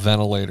finally bought a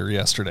ventilator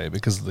yesterday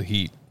because of the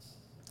heat.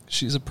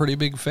 She's a pretty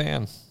big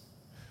fan.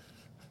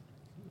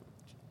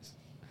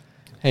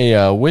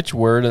 Hey, which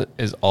word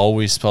is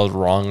always spelled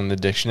wrong in the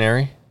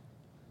dictionary?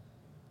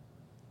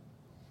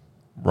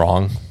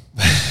 Wrong.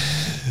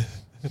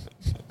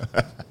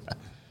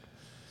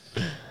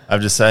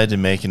 I've decided to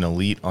make an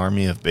elite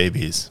army of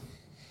babies.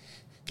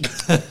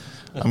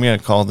 I'm going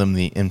to call them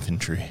the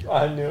infantry.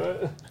 I knew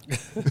it.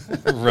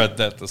 Read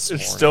that this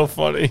morning. It's still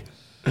funny.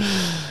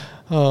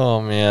 Oh,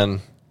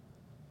 man.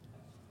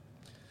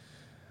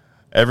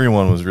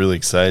 Everyone was really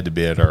excited to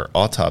be at our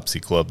autopsy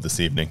club this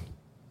evening.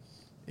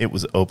 It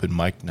was open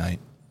mic night.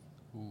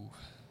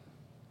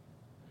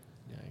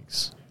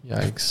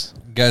 Yikes.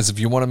 Guys, if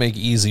you want to make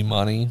easy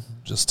money,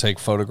 just take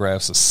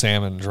photographs of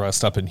salmon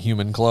dressed up in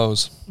human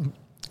clothes.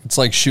 It's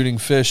like shooting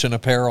fish in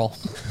apparel.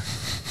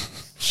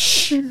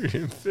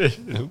 Shooting fish.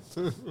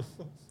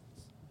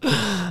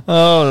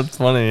 Oh, that's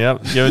funny.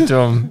 Yep. Give it to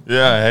him.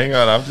 Yeah, hang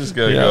on. I'm just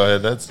going to go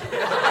ahead. That's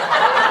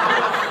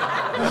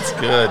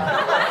good.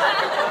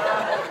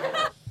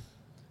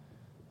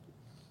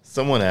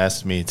 Someone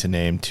asked me to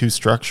name 2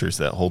 structures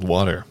that hold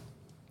water.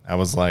 I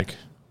was like,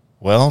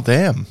 well,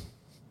 damn.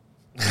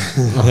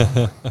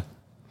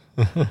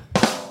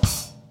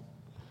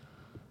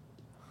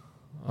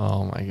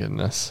 Oh, my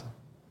goodness.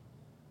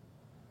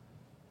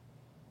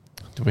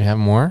 Do we have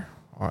more?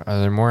 Are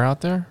there more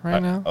out there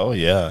now? Oh,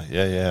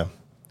 yeah.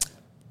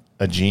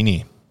 A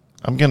genie.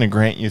 I'm going to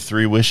grant you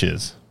 3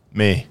 wishes.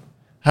 Me.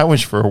 I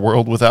wish for a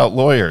world without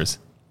lawyers.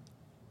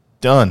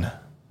 Done.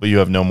 But you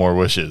have no more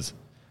wishes.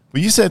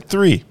 Well, you said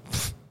 3.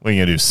 What are you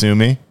going to do, sue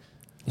me?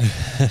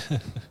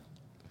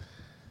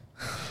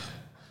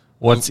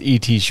 What's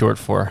ET short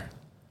for?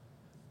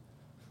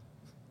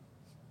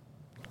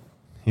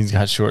 He's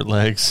got short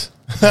legs.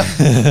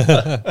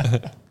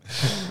 There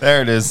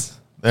it is.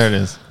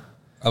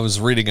 I was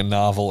reading a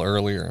novel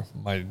earlier.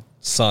 My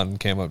son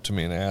came up to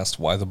me and asked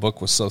why the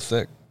book was so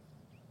thick.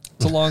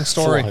 It's a long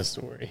story.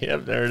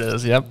 Yep, there it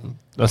is. Yep.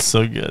 That's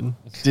so good.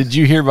 Did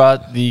you hear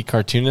about the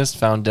cartoonist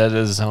found dead at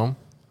his home?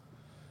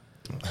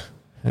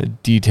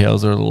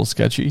 Details are a little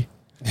sketchy.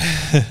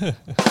 If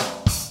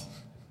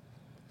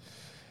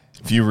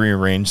you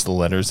rearrange the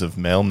letters of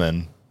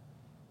mailmen,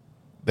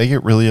 they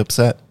get really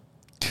upset.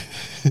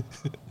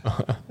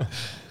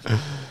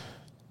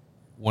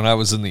 When I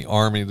was in the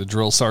Army, the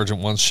drill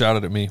sergeant once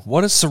shouted at me,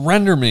 "What does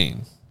surrender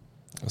mean?"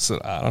 I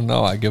said, "I don't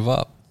know. I give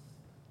up."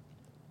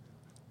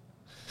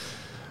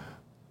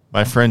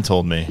 My friend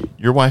told me,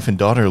 your wife and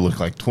daughter look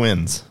like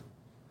twins.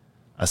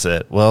 I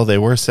said, well, they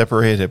were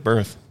separated at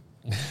birth.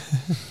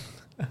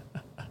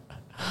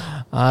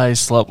 I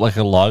slept like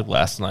a log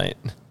last night.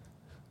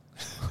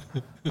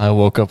 I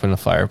woke up in a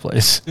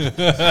fireplace.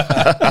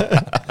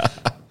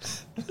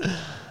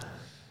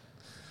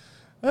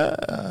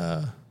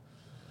 God.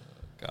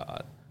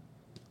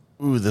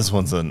 Ooh, this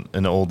one's an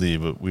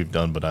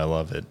oldie, but I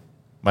love it.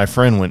 My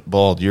friend went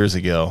bald years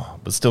ago,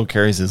 but still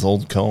carries his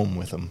old comb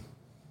with him.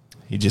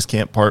 He just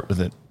can't part with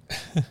it.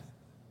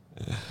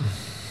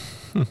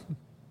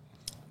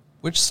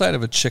 Which side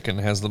of a chicken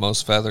has the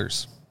most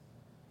feathers?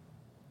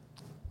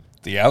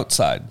 The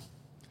outside.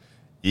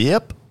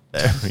 Yep.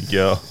 There we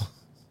go.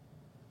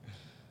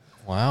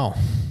 Wow.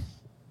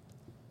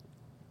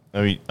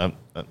 I mean,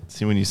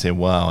 see, when you say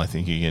wow, I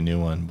think you get a new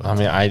one. But I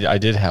mean, I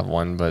did have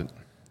one, but...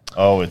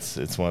 Oh,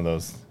 it's one of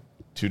those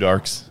two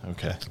darks?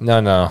 Okay.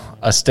 No.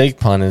 A steak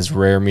pun is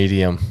rare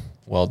medium.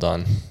 Well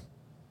done.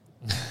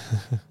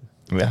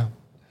 Yeah.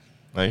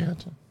 I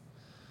got you.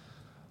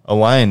 A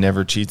lion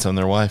never cheats on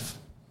their wife,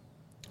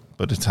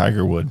 but a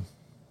tiger would.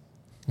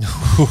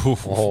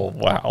 Oh,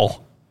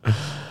 wow.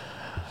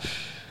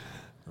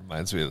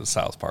 Reminds me of the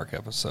South Park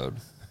episode.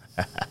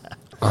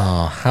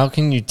 Oh, how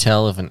can you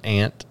tell if an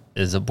ant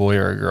is a boy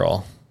or a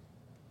girl?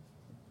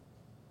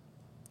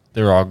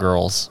 They're all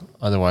girls.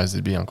 Otherwise,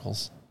 they'd be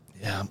uncles.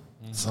 Yeah,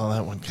 saw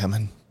that one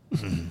coming.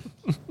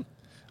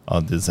 Oh,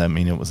 does that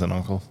mean it was an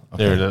uncle?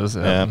 Okay. There it is.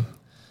 Yeah.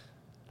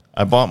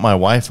 I bought my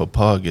wife a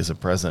pug as a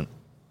present.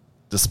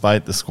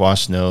 Despite the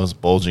squashed nose,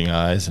 bulging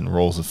eyes, and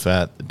rolls of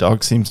fat, the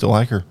dog seems to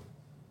like her.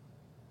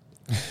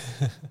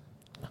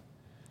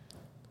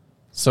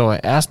 So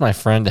I asked my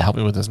friend to help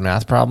me with this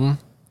math problem.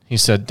 He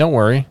said, "Don't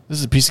worry, this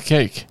is a piece of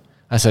cake."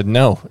 I said,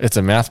 "No, it's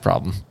a math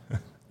problem."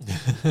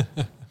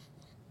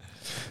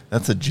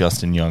 That's a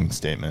Justin Young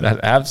statement. That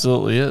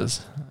absolutely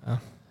is.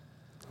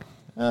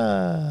 In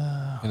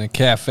a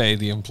cafe,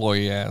 the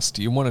employee asked,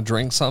 "Do you want to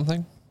drink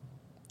something?"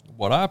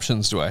 "What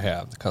options do I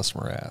have?" the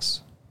customer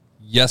asked.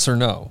 "Yes or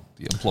no,"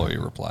 the employee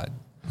replied.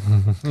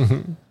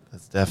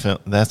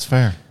 That's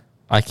fair.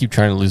 I keep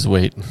trying to lose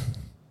weight,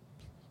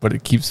 but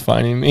it keeps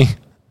finding me.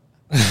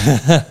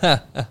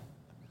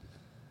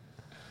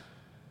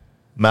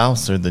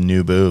 Mouths are the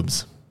new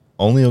boobs.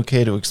 Only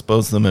okay to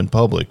expose them in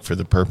public for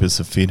the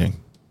purpose of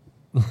feeding.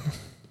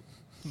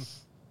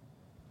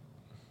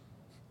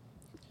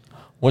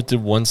 What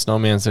did one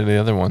snowman say to the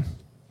other one?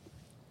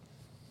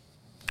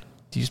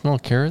 "Do you smell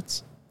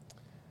carrots?"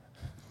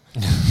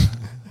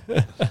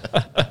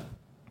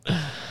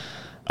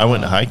 I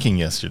went hiking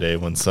yesterday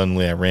when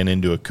suddenly I ran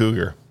into a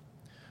cougar.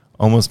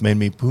 Almost made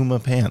me poo my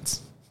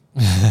pants.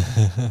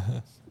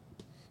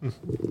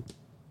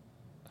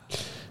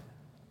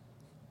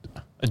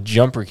 A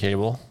jumper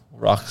cable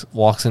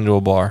walks into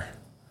a bar.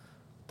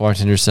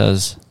 Bartender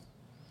says,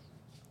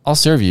 "I'll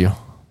serve you,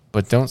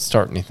 but don't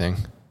start anything."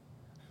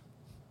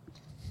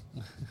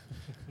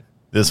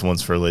 This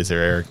one's for Laser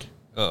Eric.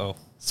 Uh-oh.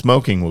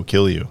 Smoking will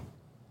kill you.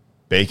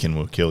 Bacon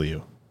will kill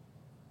you.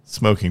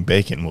 Smoking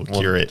bacon will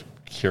cure it.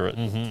 Cure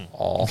it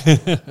all.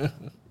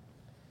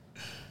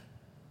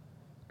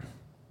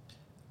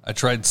 I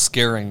tried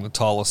scaring the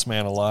tallest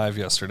man alive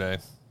yesterday.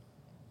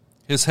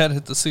 His head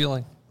hit the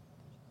ceiling.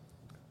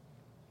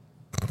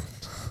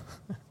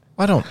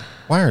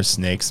 Why are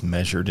snakes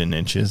measured in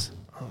inches?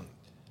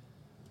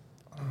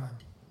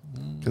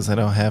 Because I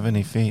don't have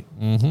any feet.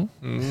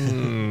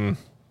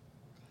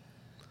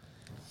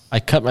 I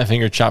cut my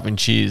finger chopping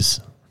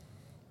cheese,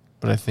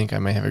 but I think I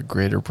may have a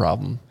greater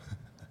problem.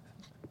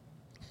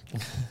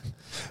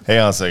 Hey,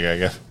 on a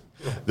second.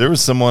 There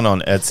was someone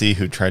on Etsy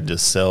who tried to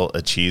sell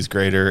a cheese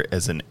grater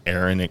as an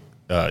earring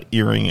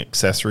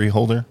accessory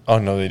holder. Oh,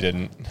 no, they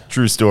didn't.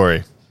 True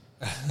story.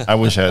 I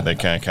wish I had that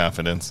kind of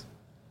confidence.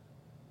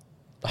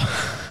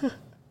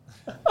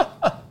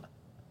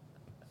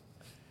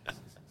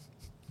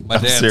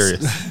 I'm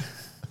serious.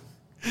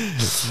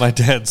 My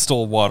dad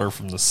stole water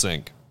from the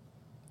sink.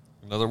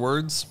 In other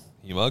words,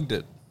 he mugged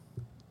it.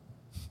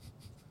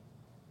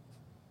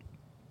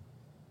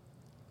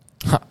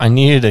 I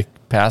needed a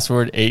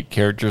password 8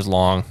 characters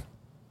long,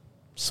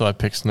 so I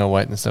picked Snow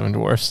White and the Seven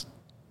Dwarfs.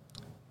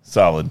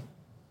 Solid.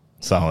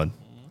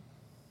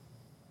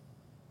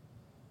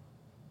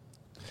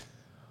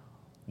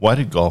 Why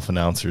do golf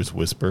announcers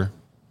whisper?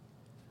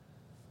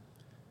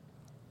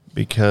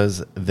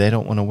 Because they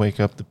don't want to wake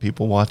up the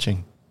people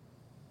watching.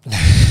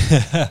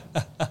 Oh,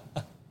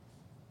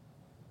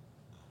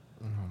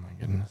 my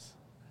goodness.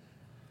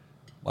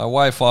 My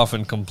wife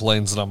often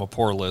complains that I'm a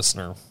poor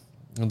listener.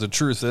 And the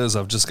truth is,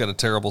 I've just got a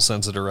terrible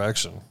sense of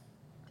direction.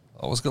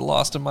 I always get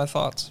lost in my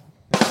thoughts.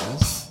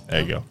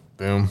 There you go.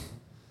 Boom.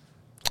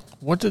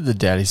 What did the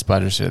daddy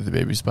spider say to the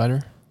baby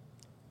spider?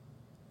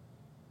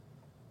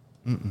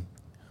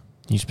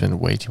 You spend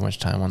way too much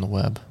time on the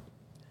web.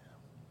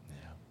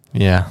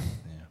 Yeah.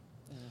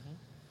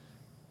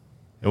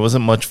 It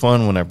wasn't much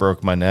fun when I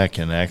broke my neck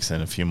in an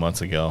accident a few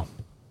months ago.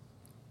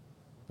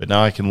 But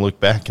now I can look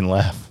back and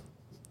laugh.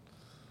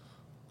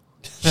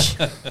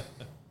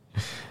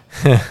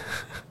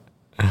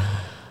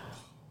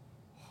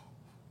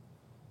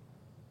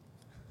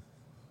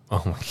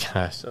 Oh my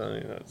gosh! I don't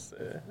even know what to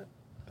say.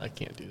 I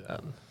can't do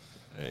that.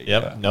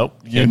 Yeah. Nope.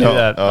 You Can't do know.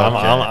 that.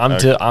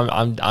 Okay.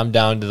 I'm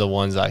down to the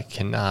ones I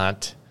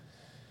cannot.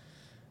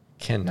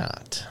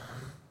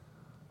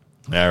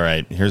 All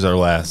right, here's our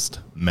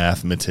last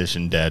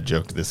mathematician dad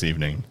joke this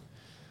evening.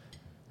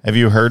 Have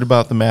you heard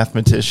about the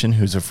mathematician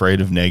who's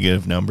afraid of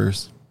negative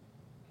numbers?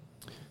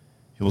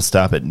 He will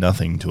stop at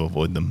nothing to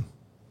avoid them.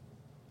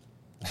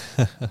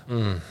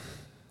 All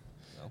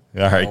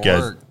right,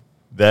 guys. Work.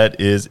 That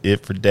is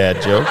it for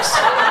dad jokes.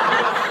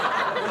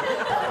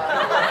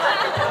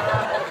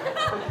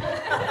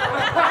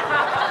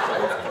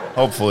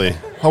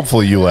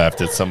 Hopefully you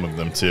laughed at some of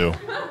them too.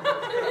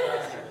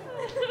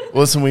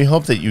 Listen, we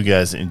hope that you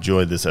guys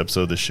enjoyed this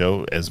episode of the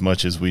show as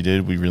much as we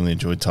did. We really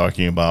enjoyed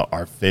talking about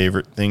our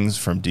favorite things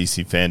from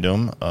DC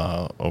fandom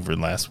over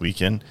last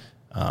weekend.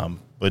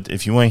 But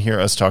if you want to hear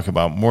us talk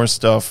about more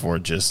stuff or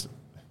just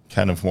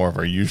kind of more of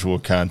our usual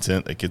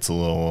content that gets a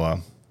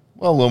little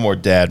more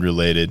dad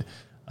related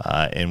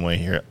and want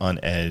to hear it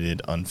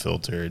unedited,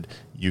 unfiltered,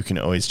 you can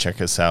always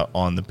check us out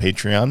on the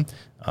Patreon.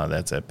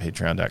 That's at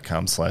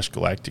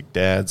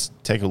patreon.com/galacticdads.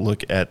 Take a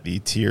look at the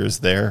tiers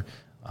there.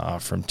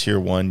 From tier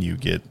 1, you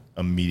get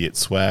immediate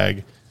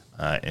swag,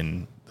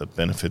 and the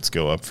benefits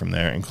go up from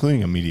there,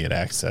 including immediate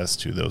access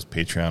to those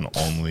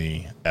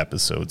Patreon-only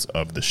episodes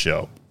of the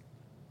show.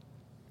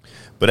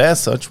 But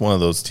as such, one of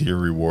those tier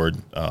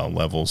reward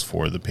levels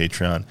for the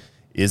Patreon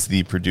is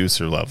the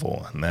producer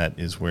level, and that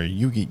is where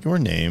you get your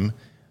name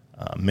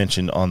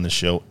mentioned on the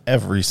show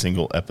every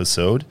single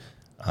episode,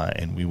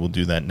 and we will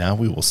do that now.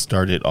 We will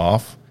start it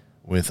off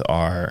with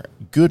our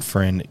good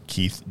friend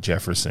Keith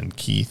Jefferson.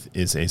 Keith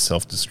is a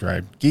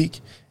self-described geek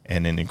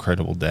and an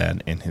incredible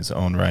dad in his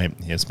own right.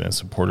 He has been a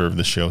supporter of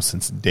the show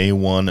since day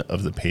one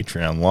of the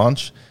Patreon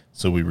launch,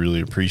 so we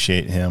really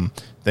appreciate him.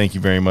 Thank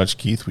you very much,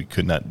 Keith. We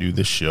could not do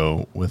this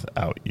show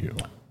without you.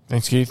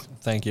 Thanks, Keith.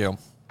 Thank you.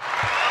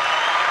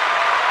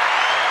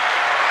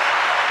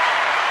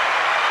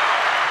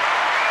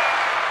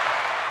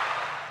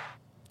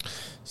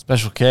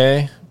 Special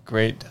K,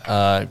 great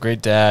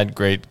dad,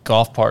 great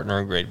golf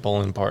partner, great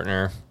bowling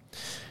partner,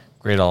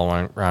 great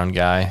all-around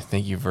guy.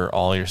 Thank you for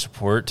all your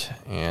support.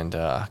 And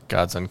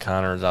Godson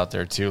Connor is out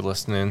there too,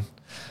 listening.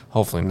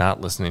 Hopefully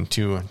not listening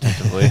too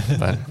attentively,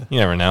 but you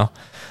never know.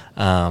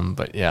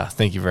 But yeah,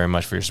 thank you very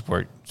much for your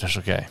support,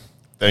 Special K.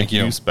 Thank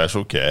you,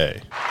 Special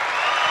K.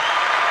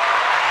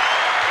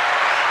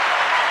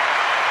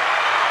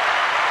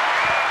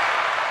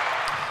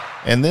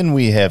 And then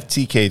we have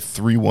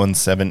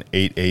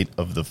TK31788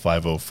 of the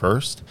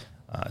 501st.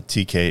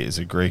 TK is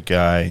a great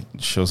guy,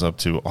 shows up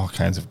to all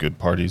kinds of good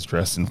parties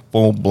dressed in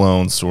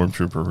full-blown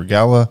Stormtrooper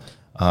regalia.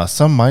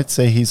 Some might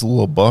say he's a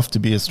little buff to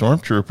be a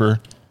stormtrooper.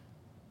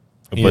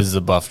 He is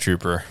the buff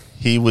trooper.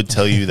 He would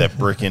tell you that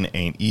bricking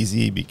ain't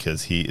easy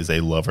because he is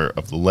a lover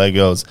of the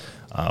Legos.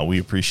 We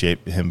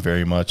appreciate him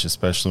very much,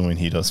 especially when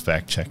he does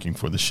fact-checking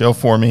for the show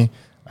for me.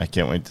 I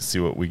can't wait to see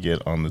what we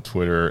get on the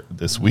Twitter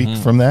this week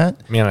from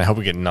that. Man, I hope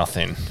we get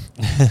nothing.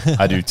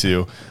 I do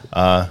too.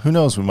 Who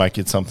knows? We might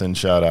get something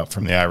shout out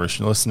from the Irish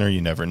listener.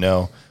 You never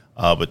know.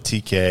 But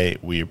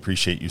TK, we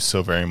appreciate you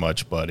so very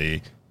much,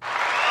 buddy.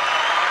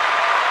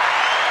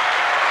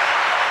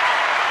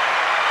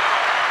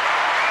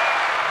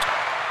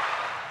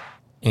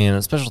 And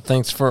a special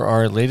thanks for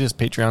our latest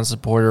Patreon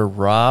supporter,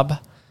 Rob.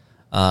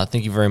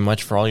 Thank you very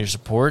much for all your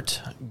support.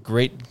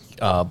 Great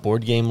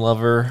board game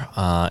lover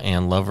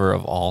and lover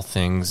of all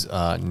things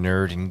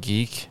nerd and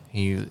geek.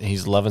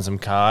 He's loving some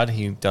COD.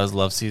 He does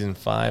love Season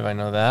 5, I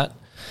know that.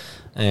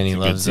 And he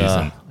loves,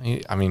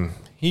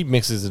 he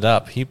mixes it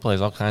up. He plays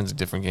all kinds of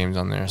different games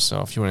on there.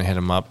 So if you want to hit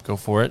him up, go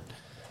for it.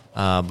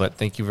 But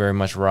thank you very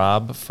much,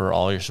 Rob, for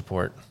all your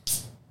support.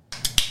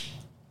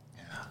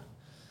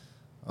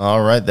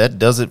 All right, that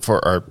does it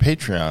for our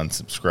Patreon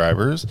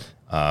subscribers.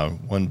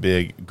 One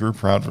big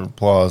group round of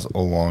applause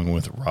along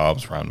with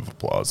Rob's round of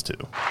applause, too.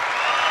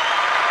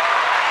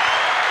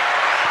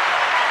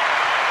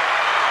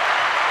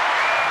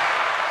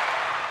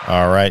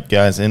 All right,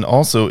 guys. And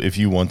also, if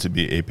you want to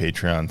be a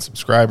Patreon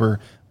subscriber,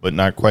 but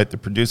not quite the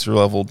producer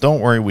level, don't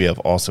worry. We have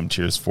awesome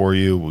tiers for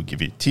you. We'll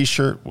give you a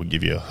T-shirt. We'll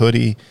give you a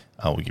hoodie.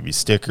 We'll give you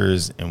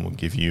stickers. And we'll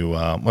give you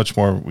much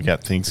more. We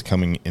got things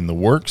coming in the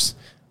works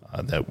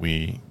that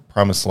we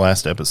promised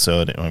last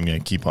episode, and I'm going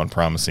to keep on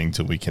promising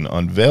till we can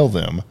unveil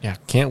them. Yeah,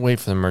 can't wait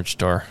for the merch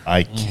store.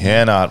 I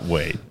cannot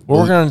wait. We're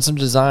working on some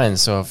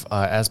designs, so if,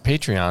 as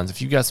Patreons,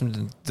 if you got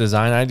some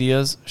design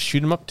ideas, shoot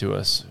them up to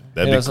us.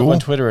 That'd be cool. Up on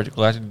Twitter at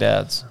Galactic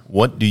Dads.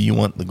 What do you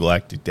want the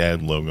Galactic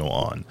Dad logo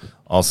on?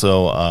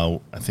 Also,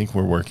 I think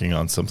we're working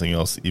on something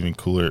else even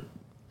cooler.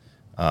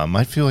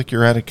 Might feel like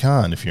you're at a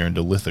con if you're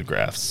into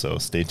lithographs, so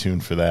stay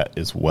tuned for that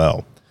as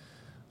well.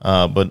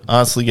 But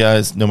honestly,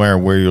 guys, no matter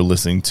where you're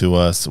listening to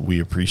us, we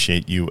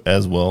appreciate you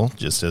as well,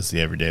 just as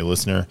the everyday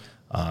listener.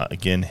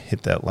 Again,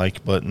 hit that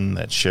like button,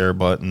 that share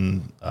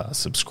button,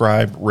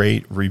 subscribe,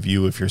 rate,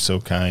 review if you're so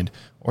kind,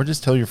 or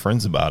just tell your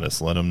friends about us.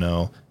 Let them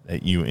know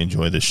that you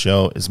enjoy the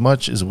show as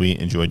much as we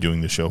enjoy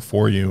doing the show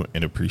for you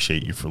and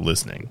appreciate you for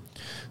listening.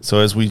 So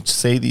as we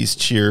say these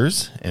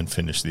cheers and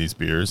finish these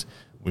beers,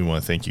 we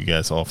want to thank you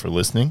guys all for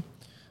listening.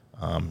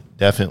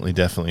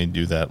 Definitely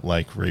do that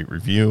like, rate,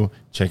 review.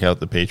 Check out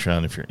the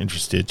Patreon if you're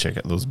interested. Check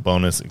out those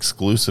bonus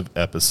exclusive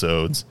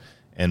episodes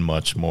and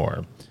much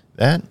more.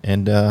 That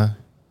and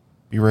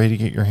be ready to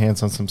get your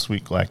hands on some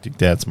sweet Galactic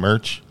Dads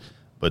merch.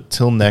 But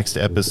till next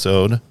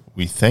episode,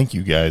 we thank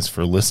you guys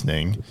for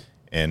listening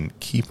and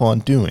keep on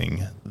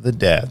doing the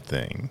dad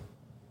thing.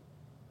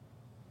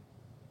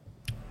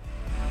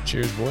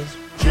 Cheers, boys.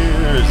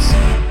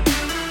 Cheers.